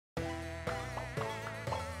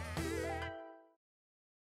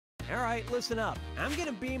 Alright, listen up. I'm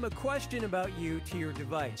gonna beam a question about you to your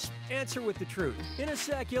device. Answer with the truth. In a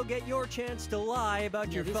sec, you'll get your chance to lie about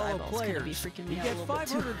your these fellow eyeballs gonna be players. freaking me You out get a little bit,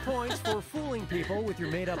 too. 500 points for fooling people with your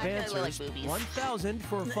made-up I kinda like answers, boobies. 1,000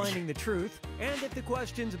 for finding the truth, and if the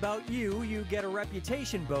question's about you, you get a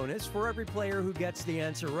reputation bonus for every player who gets the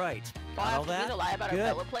answer right. Oh, Got all I have that? to lie about Good. our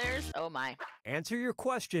fellow players? Oh my. Answer your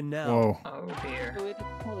question now. Whoa. Oh dear. Who would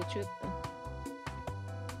tell the truth?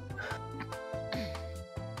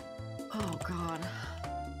 Oh god.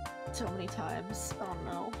 So many times. Oh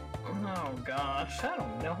no. Oh gosh, I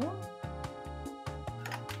don't know.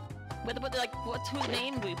 But like, whose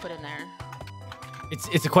name do we put in there?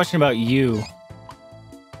 It's a question about you.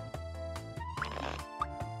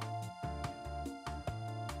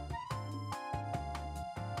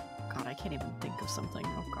 God, I can't even think of something.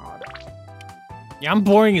 Oh god. Yeah, I'm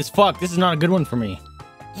boring as fuck. This is not a good one for me.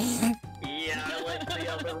 Yeah, I like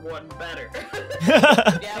the other one better.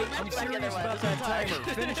 Yeah, we might I'm be like the serious other about one. that timer.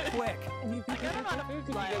 Finish quick.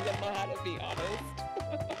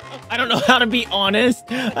 I don't know how to be honest.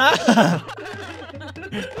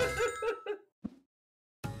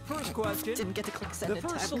 First question. Didn't get to click send The in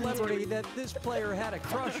first time. celebrity that this player had a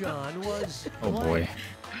crush on was... Oh boy.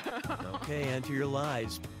 Okay, enter your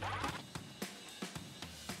lies.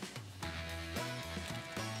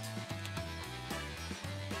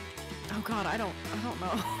 Oh god, I don't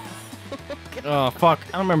know. Oh fuck.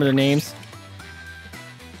 I don't remember their names.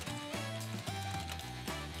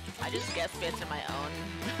 I just guessed based on my own.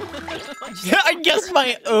 Yeah, I guess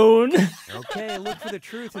my own. Okay, look for the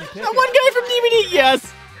truth and pick That it. one guy from DVD.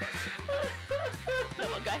 Yes. The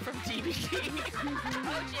one guy from DVD.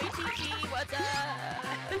 Oh, JTG, what's up?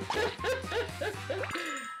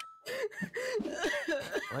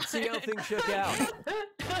 Let's see how things shook out.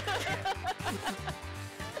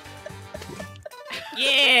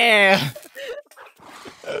 Yeah.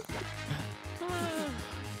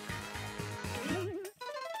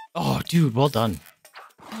 Oh, dude, well done.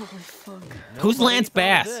 Holy fuck. Who's Nobody Lance found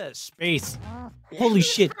Bass? this. Space. Holy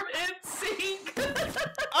shit. From NSYNC.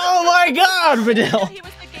 Oh my god, Vidal. He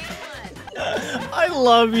was the gay one. I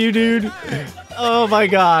love you, dude. Oh my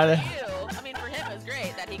god. You. I mean, for him, it was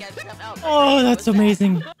great that he got to come out. Oh, that's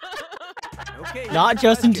amazing. Okay, Not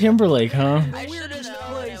Justin Timberlake, huh? I should have weirdest known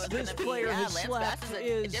place it was this gonna be, player yeah, has Lance slept Bass is a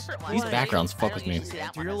is different one. These blank. backgrounds fuck with me. Usually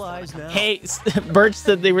that Enter one your is the lies one. now. Hey, Birch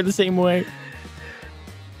said they were the same way.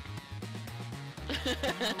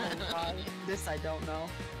 This I don't know.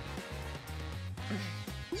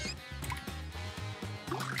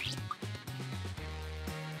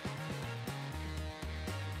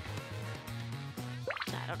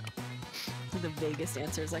 I don't know. The vaguest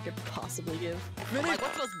answers I could possibly give. I'm like,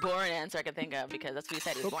 what's the most boring answer I could think of? Because that's what he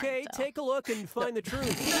said he was Okay, boring. So. take a look and find the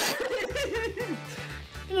truth.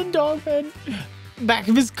 In a dog bed. Back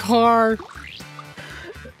of his car.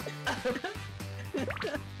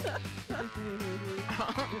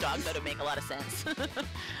 Dog that would make a lot of sense.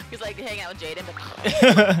 He's like hanging out with Jaden,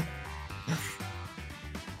 but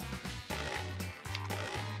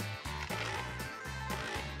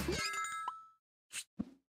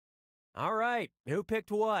All right, who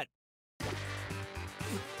picked what?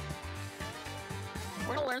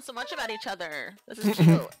 we're gonna learn so much about each other. This is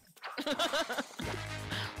cute.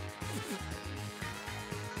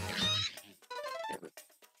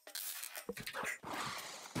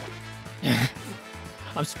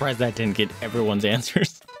 I'm surprised that didn't get everyone's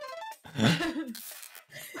answers.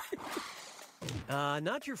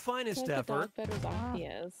 Not your finest The effort. dog bed was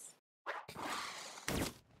obvious.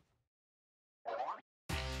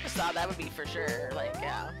 I saw that would be for sure. Like,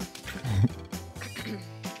 yeah.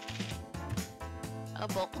 A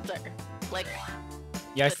boulder. Like,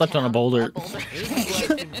 Yeah, I the slept on a town, boulder. Here's a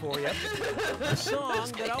question for you. The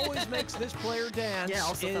song that always makes this player dance Yeah, I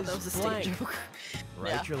also thought is that was a state blank. joke.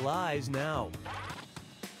 Write Yeah. your lies now.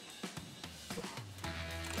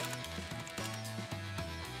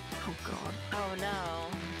 Oh god. oh no.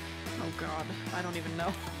 Oh god. I don't even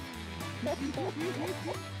know.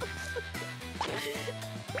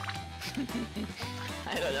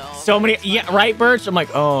 I don't know. So many, yeah, right, Birch? I'm like,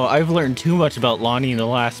 oh, I've learned too much about Lonnie in the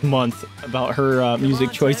last month about her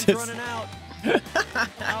music Come on, time's choices. running out.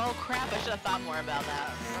 Oh crap! I should have thought more about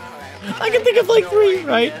that. Alright. I can think of like 3,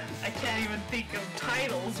 right? I can't even think of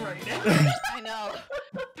titles right now. I know.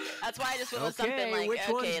 That's why I just went with Okay, something like, which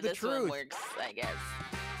one's okay, the this one truth? works, I guess.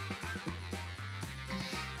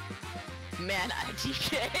 Man,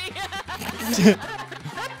 ITK.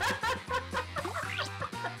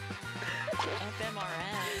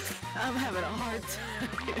 FMRS. I'm having a hard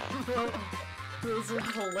time. This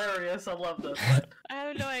is hilarious. I love this. I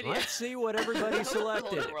have no idea. Let's see what everybody Whole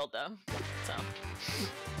selected. other world though. So.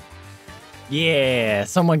 Yeah,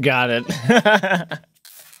 someone got it.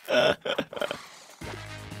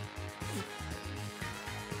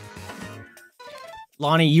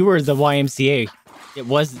 Lonnie, you were the YMCA. It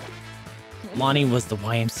was... Lonnie was the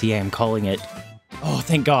YMCA, I'm calling it. Oh,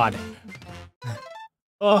 thank God.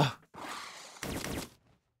 Oh.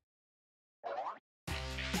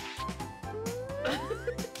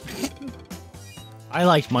 I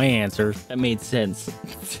liked my answer. That made sense.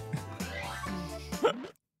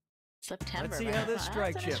 September. Let's see how this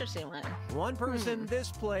strikes you. Interesting one. One person,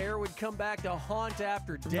 this player, would come back to haunt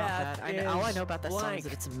after Not death. bad. All I know about that song blank. is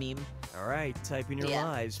that it's a meme. All right, type in your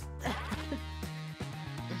lies.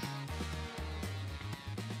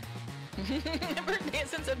 Birthday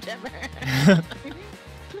is in September.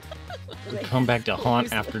 Come back to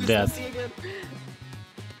haunt after death.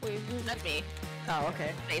 Wait, that's me. Oh,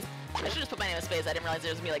 okay. Space. I should just put my name as Space. I didn't realize it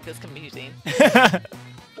was gonna be like this confusing. I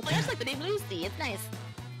just like the name Lucy. It's nice.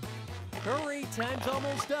 Hurry, time's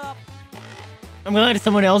almost up. I'm glad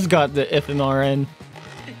someone else got the FMRN.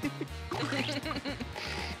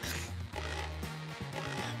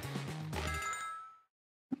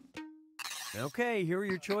 Okay, here are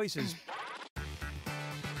your choices.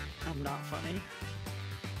 I'm not funny.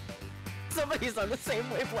 Somebody's on the same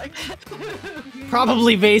wavelength.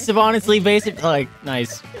 Probably Vaesive, honestly. Vaesive, like,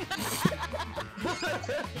 nice.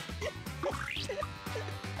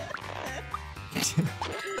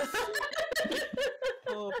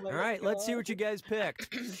 All right, let's see what you guys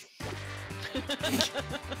picked.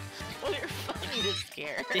 Well, you're fucking just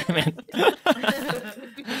scared. Damn it.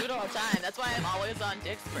 You do it all the time. That's why I'm always on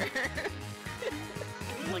Dick's Spur.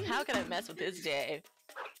 I'm like, how can I mess with his day?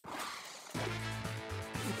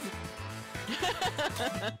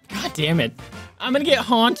 God damn it. I'm gonna get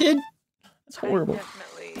haunted? That's horrible. I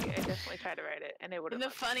definitely tried to write it, and it would have. In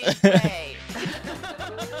the funniest way.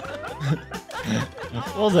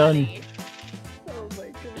 Well done. Oh my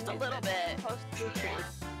god. Just a little bit.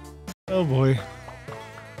 Oh boy.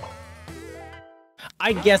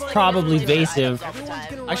 I guess probably Vaesive.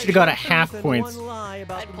 I should have got a half points.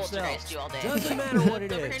 I'd poltergeist you all day. Doesn't matter what it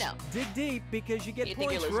Don't is. worry, no. Dig deep because you get You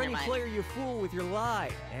think you're points for losing any your mind. player you fool with your lie,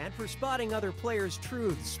 and for spotting other players'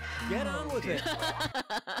 truths. Get on with it.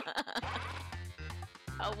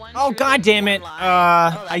 Oh god damn it.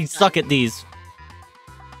 I suck at these.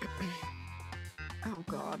 Oh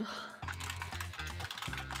god.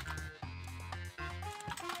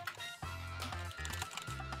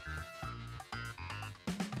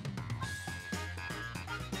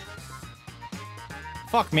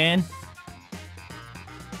 Fuck, man.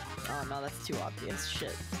 Oh no, that's too obvious.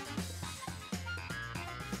 Shit.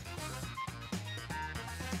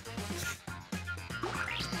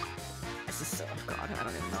 This is so. Oh god, I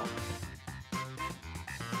don't even know.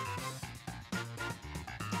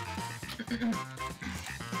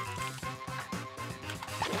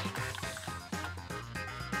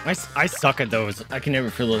 I suck at those. I can never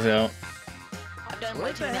fill those out. I've done way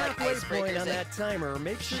With too the many like halfway point icebreakers on that timer,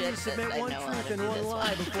 make sure you shit submit that I one know how truth to and do one this lie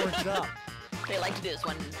one. before it's up. They like to do this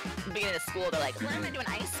one beginning of school. They're like, we're gonna do an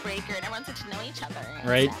icebreaker and everyone's to know each other. and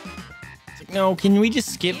Right? stuff. It's like, no, can we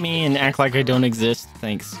just skip me and act like I don't exist?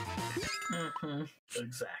 Thanks. Mm-hmm.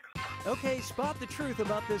 Exactly. Okay, spot the truth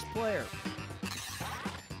about this player.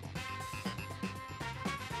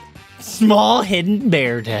 Small hidden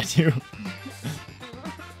bear tattoo.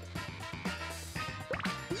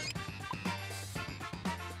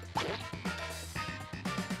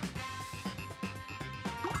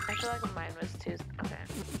 I feel like mine was too. Okay.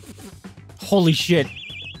 Holy shit.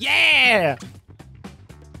 Yeah!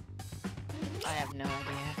 I have no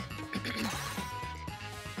idea.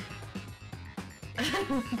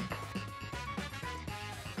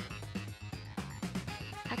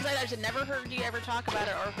 Because I just never heard you ever talk about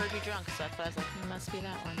it or heard you drunk, so that's why I was like, it must be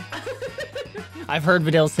that one. I've heard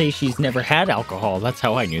Videl say she's never had alcohol. That's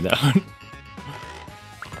how I knew that one.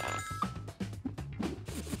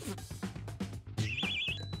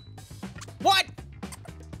 What?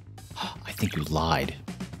 I think you lied.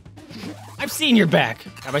 I've seen your back.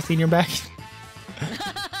 Have I seen your back?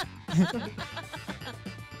 Have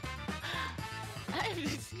you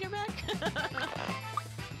seen your back?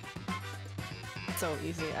 So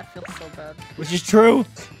easy. I feel so bad. Which is true.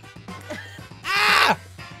 Ah!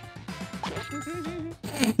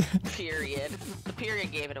 Period. The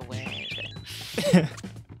period gave it away.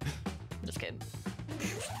 Just kidding.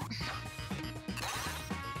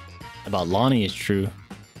 About Lonnie is true.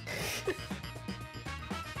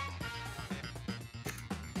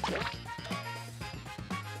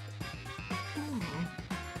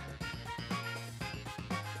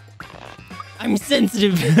 I'm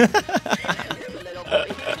sensitive. Little boy.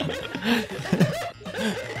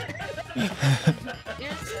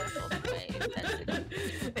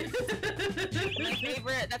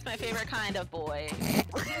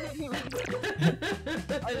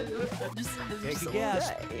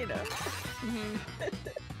 you know.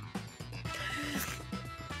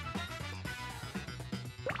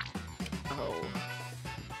 Oh.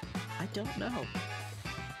 I don't know.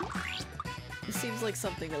 This seems like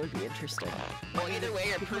something that would be interesting. Well, either way,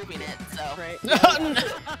 you're proving it, so. Right?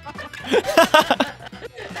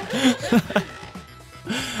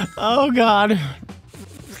 Oh god.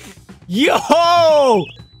 Yo!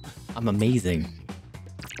 I'm amazing.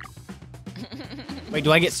 Wait,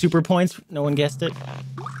 do I get super points? No one guessed it?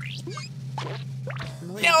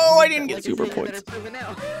 No, I didn't get super points.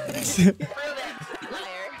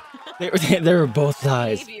 They were both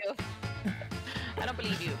lies. I don't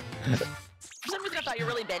believe you. For some reason, I thought you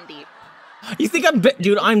were really bendy. You think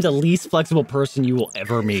dude, I'm the least flexible person you will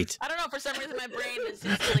ever meet. I don't know, for some reason my brain is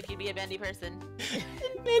just feel like you'd be a bendy person.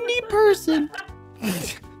 Bendy person.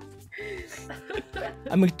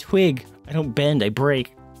 I'm a twig. I don't bend, I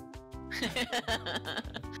break.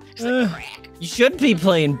 You should be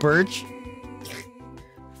playing Birch.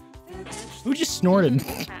 Who just snorted?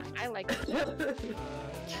 I like it.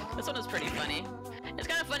 This one was pretty funny. It's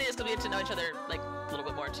kind of funny just because we get to know each other like a little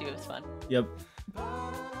bit more too. It's fun. Yep.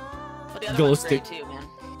 But the other one's great too, man.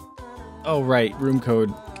 Oh right, room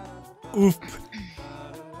code. Oof.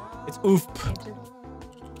 It's oof.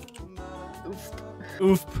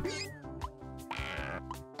 Oof.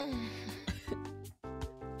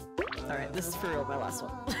 Alright, this is for real, my last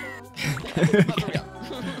one.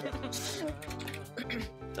 So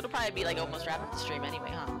it'll probably be like almost wrapping the stream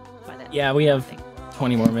anyway, huh? By then. Yeah, we have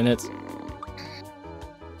 20 more minutes.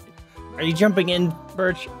 Are you jumping in,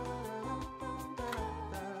 Birch?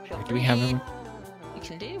 Do we have him? We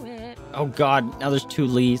can do it. Oh god, now there's 2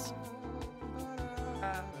 Lees.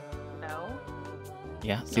 No.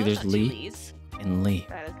 Yeah, see, No, there's not 2 Lee Lees. and Lee.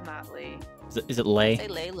 That is not Lee. Is it Lay? Say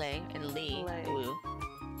Lay, and Lee. Lay. Blue.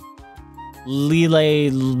 Lele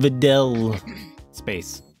Vidal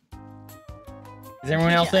space. Is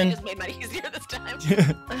everyone else I in? just made mine easier this time.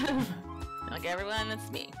 Like everyone, it's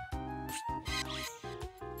me.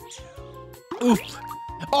 Oof.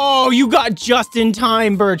 Oh, you got just in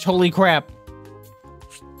time, Birch. Holy crap.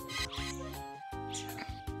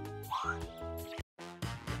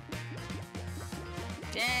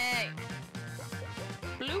 Dang.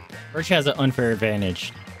 Bloop. Birch has an unfair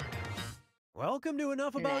advantage. Welcome to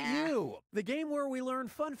Enough About You, the game where we learn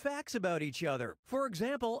fun facts about each other. For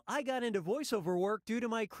example, I got into voiceover work due to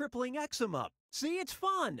my crippling eczema. See, it's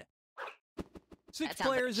fun. 6 That sounds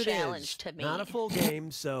like a players it challenge is. to me. Not a full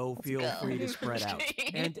game, so feel go. free to spread out.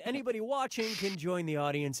 And anybody watching can join the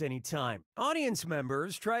audience anytime. Audience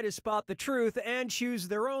members try to spot the truth and choose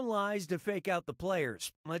their own lies to fake out the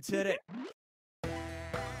players. Let's hit it.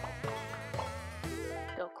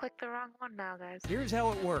 Don't click the wrong one now, guys. Here's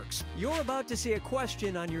how it works. You're about to see a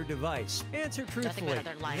question on your device. Answer truthfully.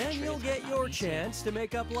 another line of Then you'll truth get about your me, too. chance to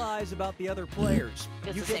make up lies about the other players.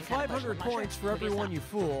 It's You the get same kind of 500 question, I'm not points sure. for Maybe it's everyone not. you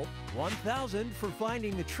fool, 1,000 for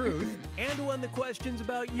finding the truth, and when the question's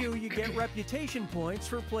about you, you get reputation points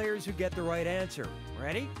for players who get the right answer.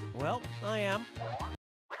 Ready? Well, I am.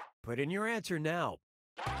 Put in your answer now.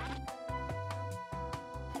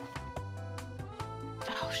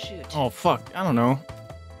 Oh shoot. Oh, fuck. I don't know.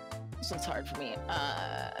 This one's hard for me.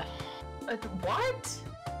 What?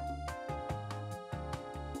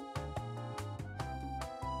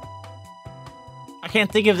 I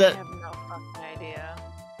can't think of I that. have no fucking idea.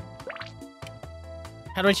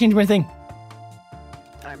 How do I change my thing?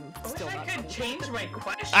 I'm I still wish I not. could change my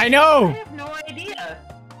question. I know! I have no idea.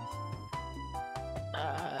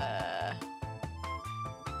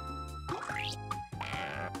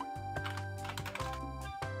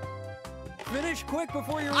 Finish quick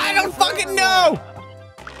before you're I don't fucking know!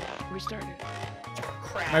 Restarted.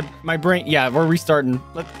 Crap. My brain, yeah, we're restarting.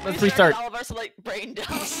 Let's restart. All of us are like brain dumb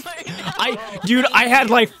right now. Dude, I had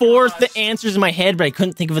like 4 answers in my head, but I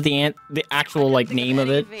couldn't think of the actual like name of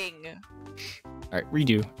it. All right,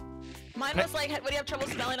 redo. Mine was like, what do you have trouble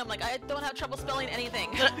spelling? I'm like, I don't have trouble spelling anything.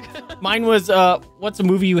 Mine was, what's a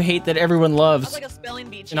movie you hate that everyone I loves? was like a spelling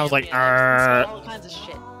bee And I was like, champion. All kinds of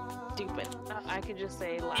shit. Stupid. I could just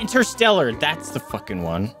say Labyrinth. Interstellar, that's the fucking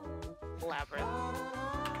one. Labyrinth.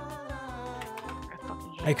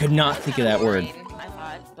 I could not think of that word. Boring, I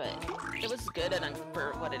thought, but it was good and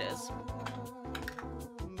for what it is.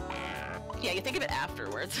 Yeah, you think of it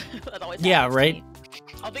afterwards. That always Yeah, happens to right? me.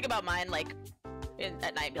 I'll think about mine like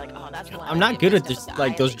at night, be like, oh, that's the one. I'm not good at just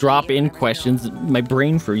like those drop-in questions. My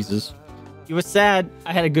brain freezes. It was sad.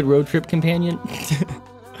 I had a good road trip companion.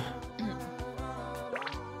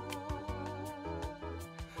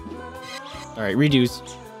 All right, redos.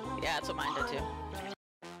 Yeah, that's what mine did too.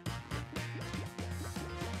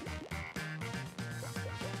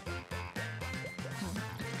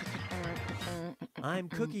 I'm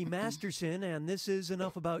Cookie Masterson, and this is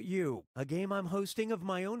Enough About You, a game I'm hosting of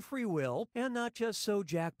my own free will, and not just so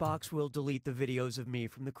Jackbox will delete the videos of me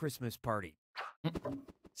from the Christmas party.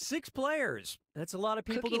 6 players. That's a lot of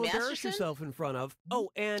people Cookie to embarrass Masterson? yourself in front of.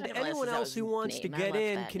 Oh, and I didn't realize anyone that else was who his wants to name. I get love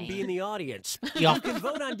in that can be name. in the audience. Yeah. You can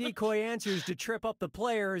vote on decoy answers to trip up the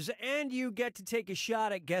players, and you get to take a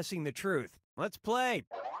shot at guessing the truth. Let's play.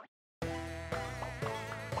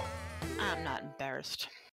 I'm not embarrassed.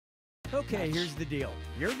 Okay, here's the deal.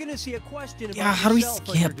 You're gonna see a question about Yeah, how do we yourself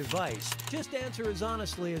on your skip? device. Just answer as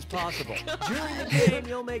honestly as possible. During the game,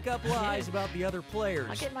 you'll make up lies about the other players.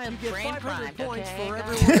 I'll get my You get brain 500 primed, points okay? for Go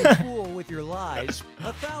everyone you fool with your lies,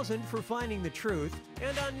 1,000 for finding the truth,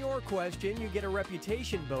 and on your question, you get a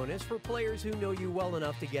reputation bonus for players who know you well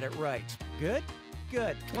enough to get it right. Good?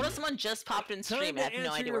 Good. What if someone just popped in stream and to I have no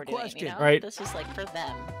answer idea your what we're doing, question. you know? Right. This is like for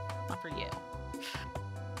them, not for you.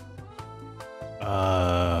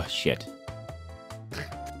 Shit.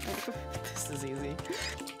 This is easy.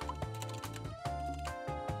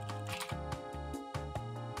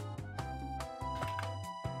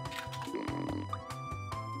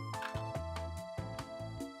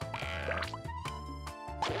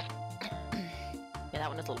 Yeah, that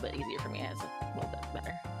one is a little bit easier for me. It's a little bit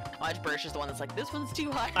better. Watch Birch is the one that's like, this one's too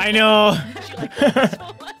high. I know. She like, this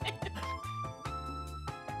one.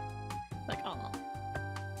 Like, oh.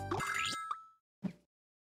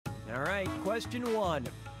 All right, question 1.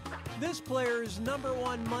 This player's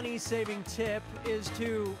 #1 money-saving tip is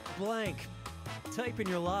to blank. Type in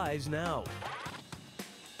your lies now.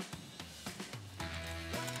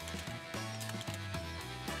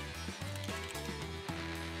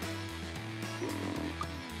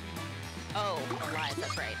 Oh, no lies,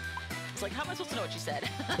 that's right. It's like, how am I supposed to know what she said?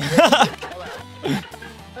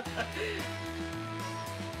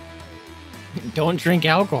 Don't drink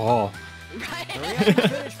alcohol. Hurry up and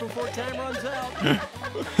finish before time runs out.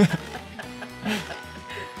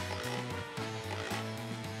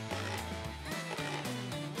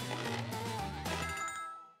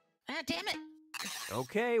 Ah, damn it.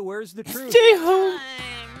 Okay, where's the truth? Stay home.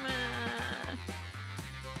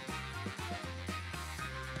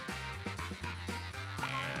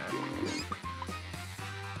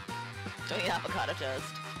 Don't eat avocado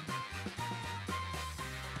toast.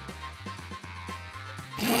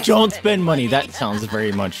 Don't spend money. That sounds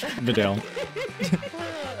very much Vidal.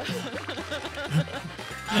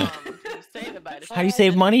 Save it by How do you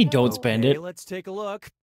save money? Don't spend Okay, it. let's take a look.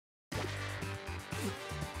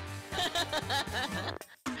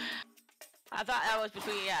 I thought that was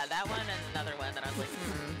between, yeah, that one and another one that I was like,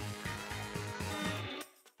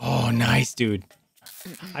 Oh, nice, dude.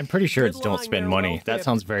 I'm pretty sure it's Good don't line spend there, money. well That tipped.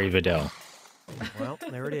 sounds very Vidal. Well,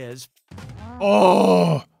 there it is.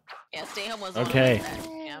 Oh, yeah, stay home was Okay. one of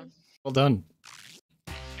them. Yeah. well done.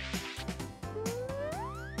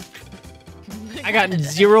 I got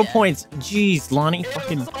 0 points. Jeez, Lonnie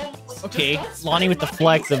fucking... Okay, Lonnie with the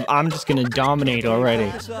flex of I'm just gonna dominate already.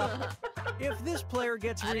 Focus up. If this player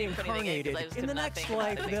gets I didn't put anything in 'cause I reincarnated, just in the could not next think about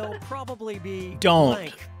life, anything. they'll probably be Don't.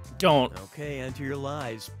 blank. Don't. Okay, enter your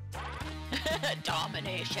lies.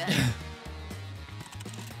 Domination.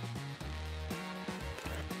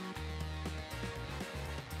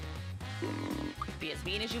 Be as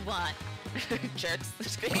mean as you want. Jerks.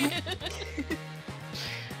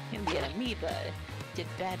 And the amoeba did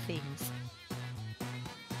bad things.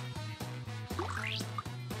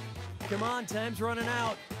 Come on, time's running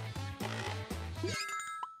out.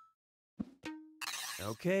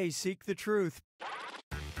 Okay, seek the truth.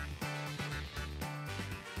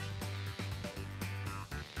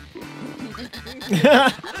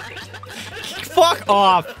 Fuck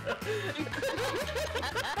off.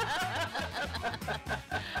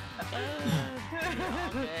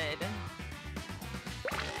 Good.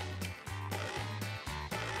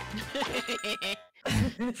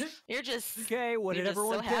 You're just Okay, what you're did just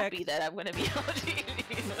everyone so pick? happy that I'm gonna be able to.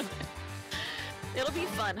 It'll be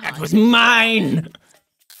fun, huh? That was mine.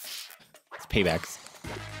 It's paybacks.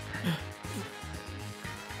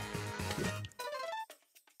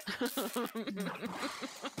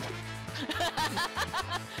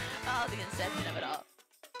 Oh, the inception of it all.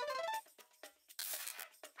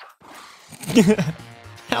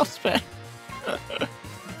 House pet.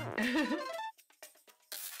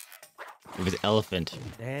 It was elephant.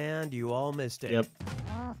 And you all missed it. Yep.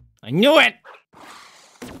 I knew it.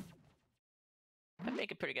 I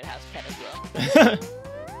make a pretty good house pet as well.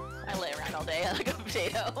 I lay around all day like a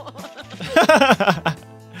potato.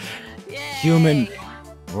 Yay! Human.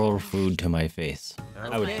 Roll food to my face.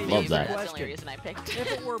 I would Okay, love here's a that. That's the only reason I picked.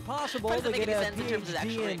 If it were possible Doesn't to make get any a sense in terms of the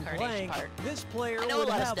actual PhD in reincarnation blank, part. this player I know a would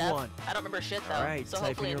lot of have stuff. one. I don't remember shit though. All right, so type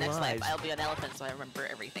hopefully in in your next life lies. I'll be an elephant so I remember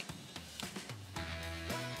everything.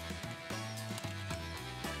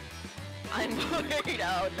 I'm worried.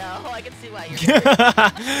 Oh no, I can see why you're worried.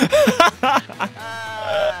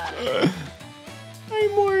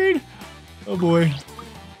 I'm worried. Oh boy.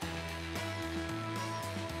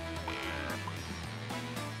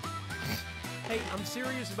 Hey, I'm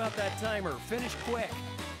serious about that timer. Finish quick.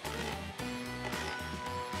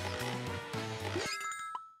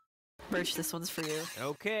 Birch, this one's for you.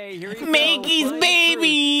 Okay, here you go. Maggie's Find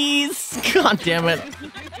babies! God damn it.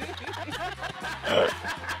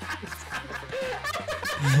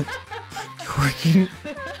 Twerking.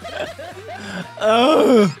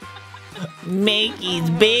 Oh! Maggie's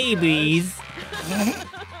babies!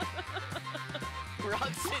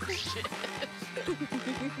 Rocks and shit.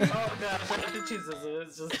 Oh gosh, I have to choose this.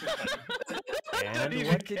 It's just. And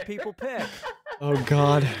what did people pick? Oh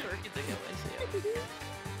god.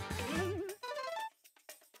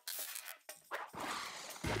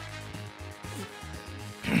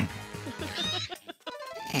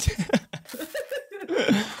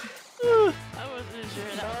 I wasn't sure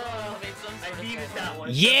that was make some sort I needed of that one.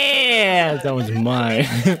 Yeah! That one's mine.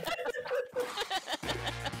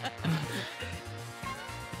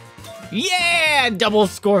 Yeah! Double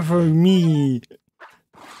score for me!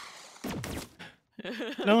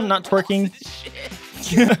 No, not twerking.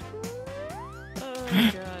 Oh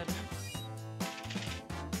my god.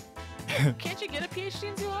 Can't you get a PhD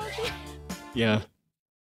in zoology? Yeah.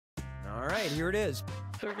 All right, here it is.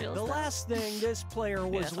 For real The stuff. last thing this player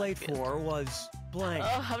was that's late good. for was blank.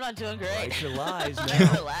 Oh, I'm not doing great. Write your lies I'm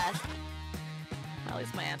now. the last. At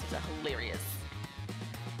least my answers are hilarious.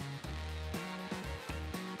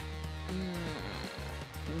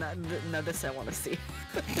 No, this I want to see.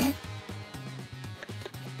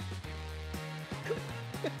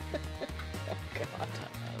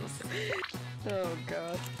 Oh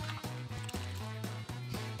god.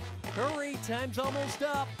 Hurry, time's almost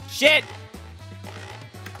up. Shit!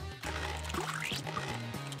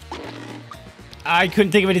 I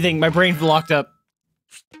couldn't think of anything. My brain locked up.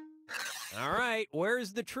 All right,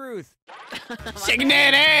 where's the truth? Shaking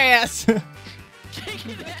that ass!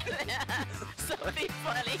 Shaking that ass. So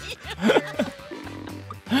funny.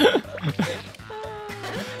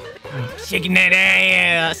 Shaking that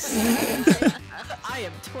ass! I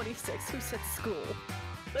am 26. Who said school?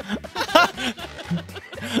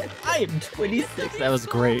 I am 26. That was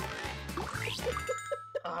great.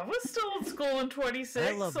 I was still in school in 26.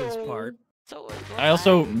 I love this part. So I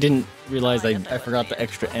also didn't realize I forgot the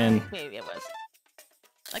extra N. Maybe it was.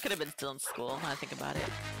 I could have been still in school when I think about it.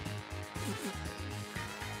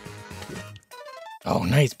 Oh,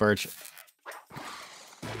 nice, Birch.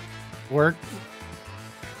 Work.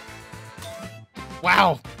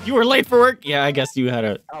 Wow, you were late for work? Yeah, I guess you had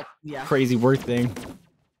a yeah. crazy work thing.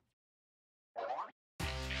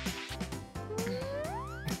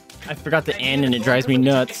 I forgot the N and it drives me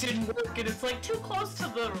nuts. It didn't work, and it's like too close to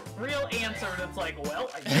the real answer, and it's like, well,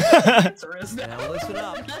 I guess the answer is no. Now listen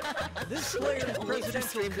up. This player's If presidential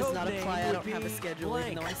stream does code not name apply, I would don't have a be schedule,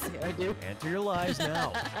 even blank. though I say I do. Enter your lies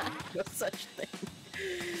now. No such thing.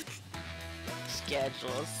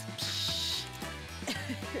 Schedules.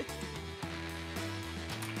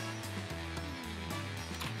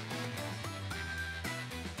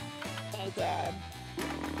 Oh god.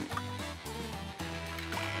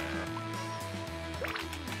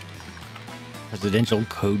 Presidential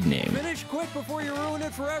code name. Finish quick before you ruin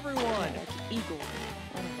it for everyone. Eagle.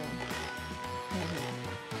 I don't know.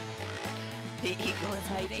 The eagle is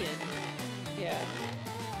hiding. Yeah.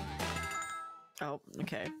 Oh,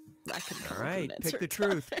 okay. I can All right, pick the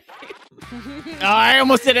truth. Oh, I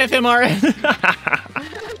almost did FMRN.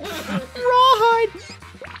 Rawhide.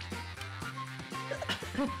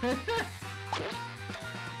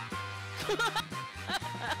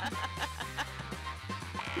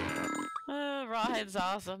 Rawhide's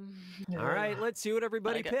awesome. All right, let's see what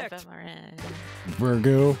everybody Like a picked. FMRN.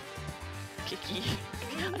 Virgo. Kiki.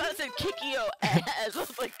 I thought it said Kikio ass. I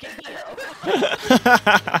was like, Kikio.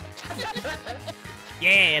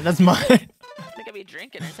 Yeah, that's mine. I think I'd be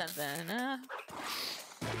drinking or something.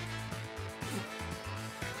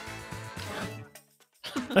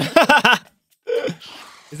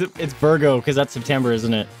 It's Virgo, because that's September,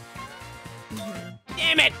 isn't it?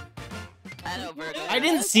 Damn it! I know Virgo. I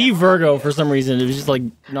didn't see Virgo for some reason. It was just like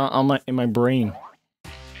not on in my brain.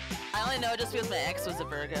 I only know just because my ex was a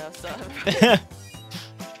Virgo, so.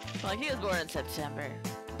 Like, he was born in September.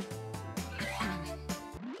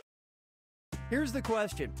 Here's the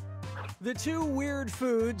question. The two weird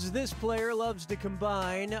foods this player loves to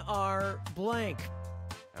combine are blank.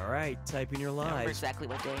 All right, type in your I don't remember lies. exactly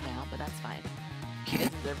what day now, but that's fine. He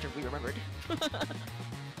doesn't deserve to be remembered.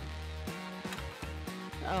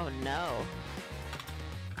 Oh no.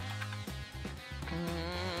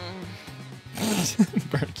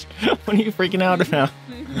 Birch, what are you freaking out about?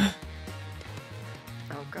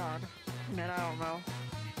 Oh god. Man, I don't know.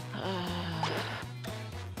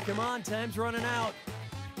 Come on, time's running out.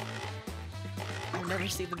 I've never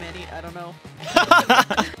seen the mini. I don't know.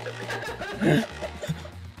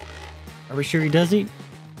 Are we sure he does eat?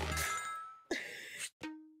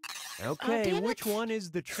 Okay, which one is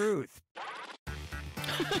the truth?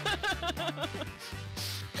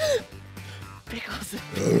 Pickles.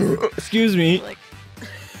 Excuse me. Like,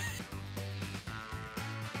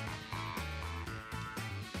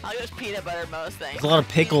 I'll use peanut butter most things. There's a lot of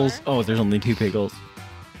pickles. Oh, there's only 2 pickles.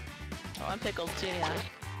 Oh, and pickles too, yeah.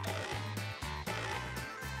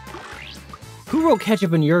 Who wrote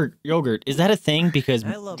ketchup in your yogurt? Is that a thing? Because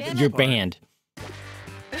I love you're this part. banned.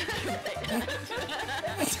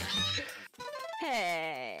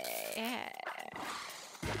 Hey.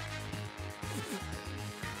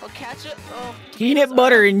 Oh, ketchup. Oh, Peanut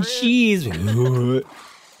butter and cheese.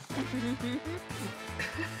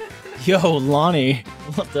 Yo, Lonnie.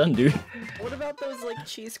 Well done, dude. what about those like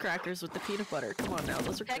cheese crackers with the peanut butter? Come on now,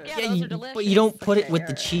 those are Heck good. yeah, Yeah, those you, are delicious. but you don't put it Okay, with the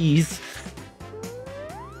alright. cheese.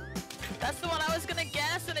 That's the one I was gonna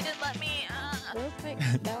guess, and it didn't let me.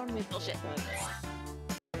 That one makes Bullshit. sense.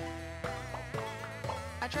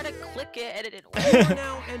 I tried to click it, and it didn't We're work.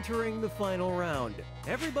 now entering the final round.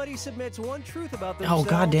 Everybody submits one truth about Oh, themselves.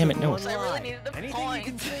 God damn it, and no. one I really lie. needed the Anything you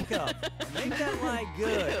can points. think of. Make that lie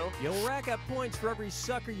good. Ew. You'll rack up points for every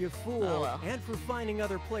sucker you fool, Oh, well. and for finding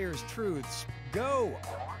other players' truths. Go!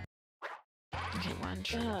 Okay, one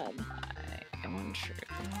truth. God. One truth.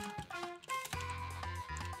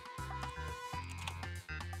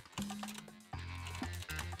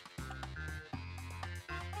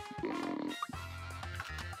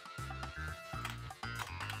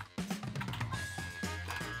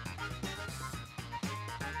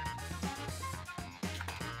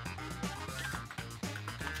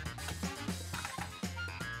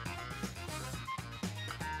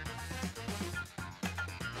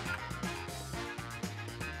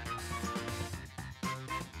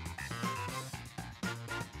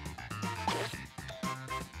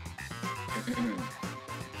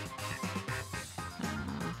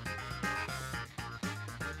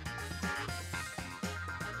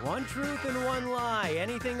 One truth and one lie.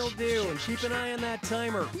 Anything will do, and keep an eye on that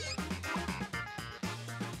timer.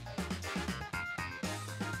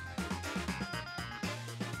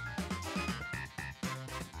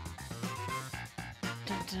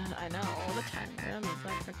 I know all the time. It's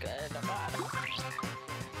like for good or bad.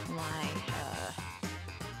 My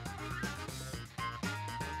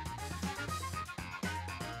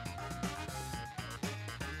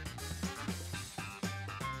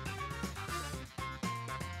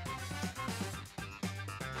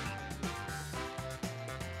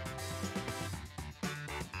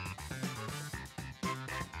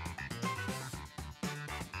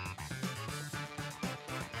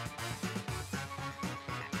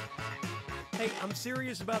Hey, I'm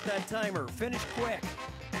serious about that timer. Finish quick.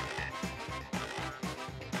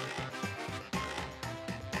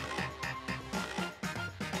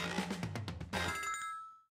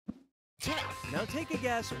 Now take a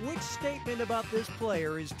guess which statement about this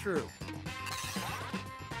player is true.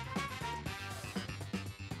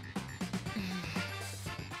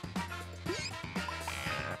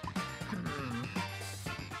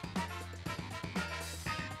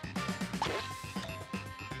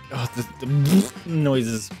 Oh, the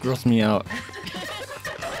noises gross me out.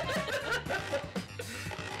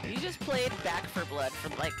 You just played Back for Blood for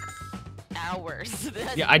like hours.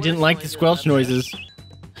 That's Yeah, I didn't worse like the noises squelch out there. noises.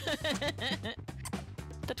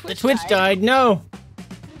 The The Twitch died. No.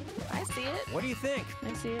 I see it. What do you think?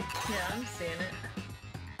 I see it. Yeah, I'm seeing it.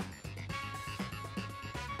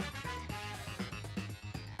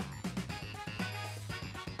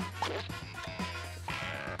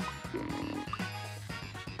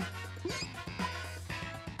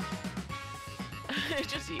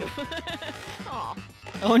 It's just you. Aw.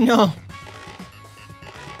 Oh no.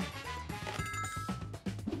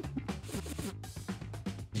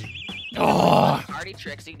 Oh. Party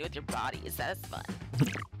tricks you can do with your bodies. That's fun.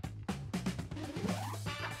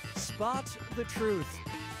 Spot the truth.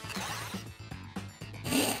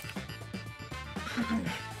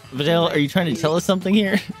 Vidal, are you trying to tell us something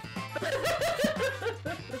here?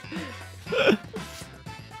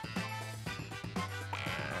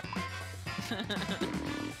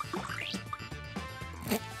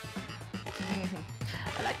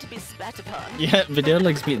 spat upon. Yeah, Videl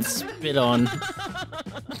likes being spit on.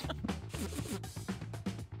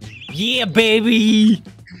 Yeah, baby!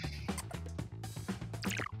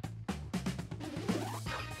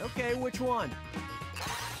 Okay, which one?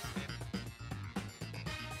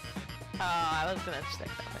 Oh, I was gonna stick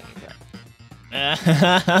that thing into it.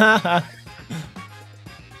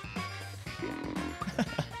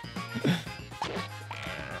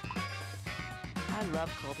 I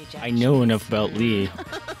love Colby Jack. I know enough about Lee.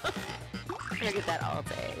 I'm gonna get that all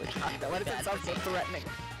day. What does it sound so threatening?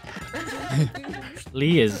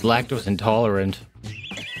 Lee is lactose intolerant.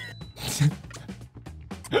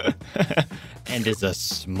 And is a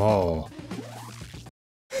small.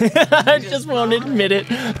 I just won't admit it.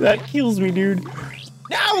 That kills me, dude.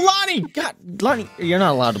 No, Lonnie! God, Lonnie, you're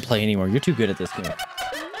not allowed to play anymore. You're too good at this game.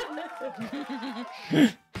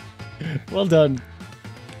 Well done.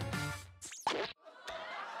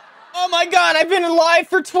 Oh my god, I've been alive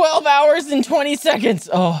for 12 hours and 20 seconds.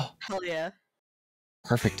 Oh. Hell yeah.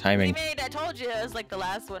 Perfect timing. I told you it was like the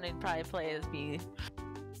last one he'd probably play as me.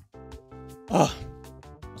 Oh.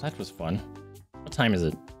 Well, that was fun. What time is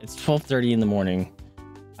it? It's 12:30 in the morning.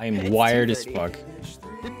 I am wired as fuck.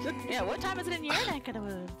 Yeah, what time is it in your neck of the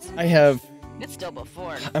woods? I have... It's still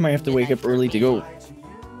before. I might have to wake up early to go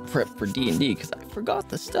prep for D&D because I forgot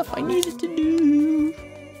the stuff I needed to do.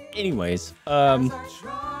 Anyways,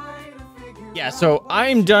 yeah, so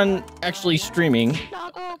I'm done actually streaming.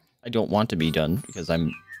 I don't want to be done because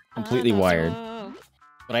I'm completely wired.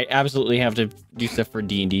 But I absolutely have to do stuff for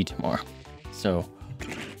D&D tomorrow. So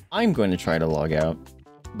I'm going to try to log out.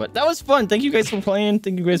 But that was fun. Thank you guys for playing.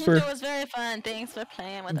 Thank you guys for... It was very fun. Thanks for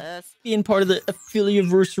playing with us. Being part of the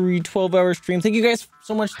Affiliaversary 12-hour stream. Thank you guys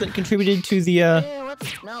so much that contributed to the... Ew, what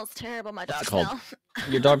smells terrible? My dog smell.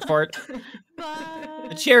 Your dog fart?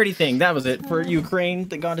 The charity thing. That was it for Ukraine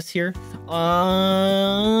that got us here.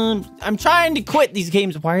 I'm trying to quit these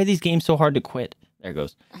games. Why are these games so hard to quit? There it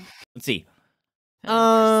goes. Let's see.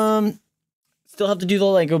 Still have to do the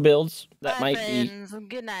Lego builds. That Bye, might friends. be...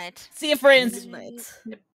 Good night. See you, friends. Good night.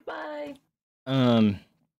 Bye.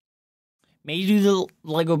 May do the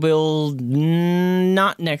Lego build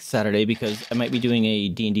not next Saturday because I might be doing a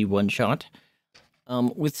D&D one-shot.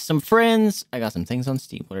 With some friends. I got some things on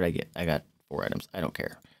Steam. What did I get? I got 4 items. I don't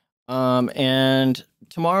care. And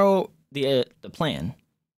tomorrow the plan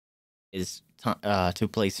is to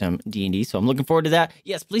play some D&D. So I'm looking forward to that.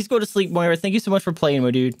 Yes, please go to sleep, Moira. Thank you so much for playing,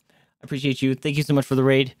 my dude. I appreciate you. Thank you so much for the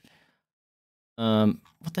raid.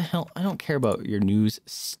 What the hell? I don't care about your news,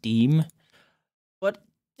 Steam. But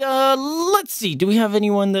let's see. Do we have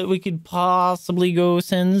anyone that we could possibly go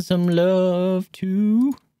send some love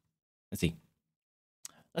to? Let's see.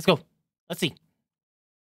 Let's go. Let's see.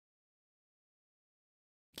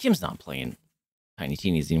 Kim's not playing Tiny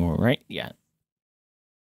Teenies anymore, right? Yeah.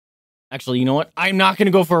 Actually, you know what? I'm not gonna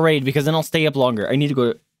go for a raid because then I'll stay up longer. I need to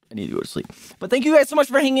go to sleep. But thank you guys so much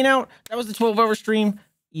for hanging out. That was the 12-hour stream.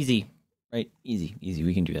 Easy, right? Easy.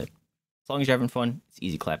 We can do that. As long as you're having fun, it's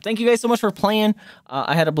easy clap. Thank you guys so much for playing.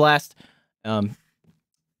 I had a blast. Yeah,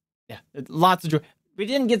 lots of joy. We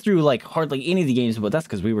didn't get through like hardly any of the games, but that's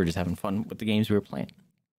because we were just having fun with the games we were playing.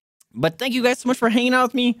 But thank you guys so much for hanging out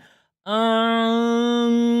with me. Yeah,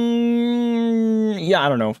 I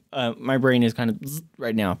don't know. My brain is kind of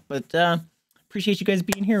right now, but appreciate you guys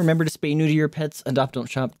being here. Remember to spay, neuter your pets, adopt, don't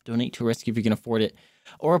shop, donate to a rescue if you can afford it,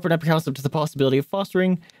 or open up your house up to the possibility of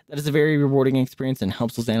fostering. That is a very rewarding experience and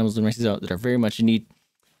helps those animals and races out that are very much in need.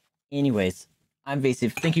 Anyways, I'm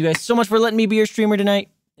Vaesive. Thank you guys so much for letting me be your streamer tonight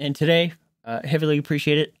and today. Heavily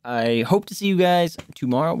appreciate it. I hope to see you guys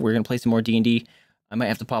tomorrow. We're gonna play some more D&D. I might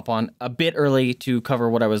have to pop on a bit early to cover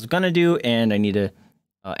what I was gonna do, and I need to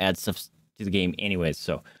add stuff to the game anyways.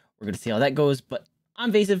 So we're gonna see how that goes. But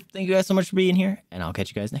I'm Vaesive. Thank you guys so much for being here, and I'll catch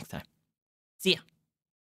you guys next time. See ya.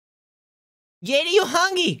 Jada, you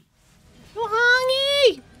hungry? You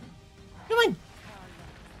hungry? Come on.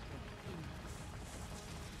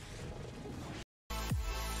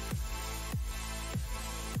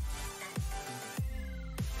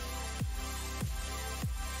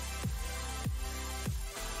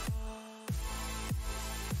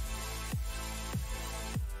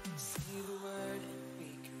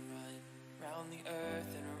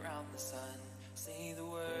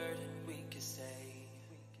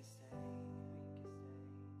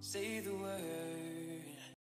 Say the word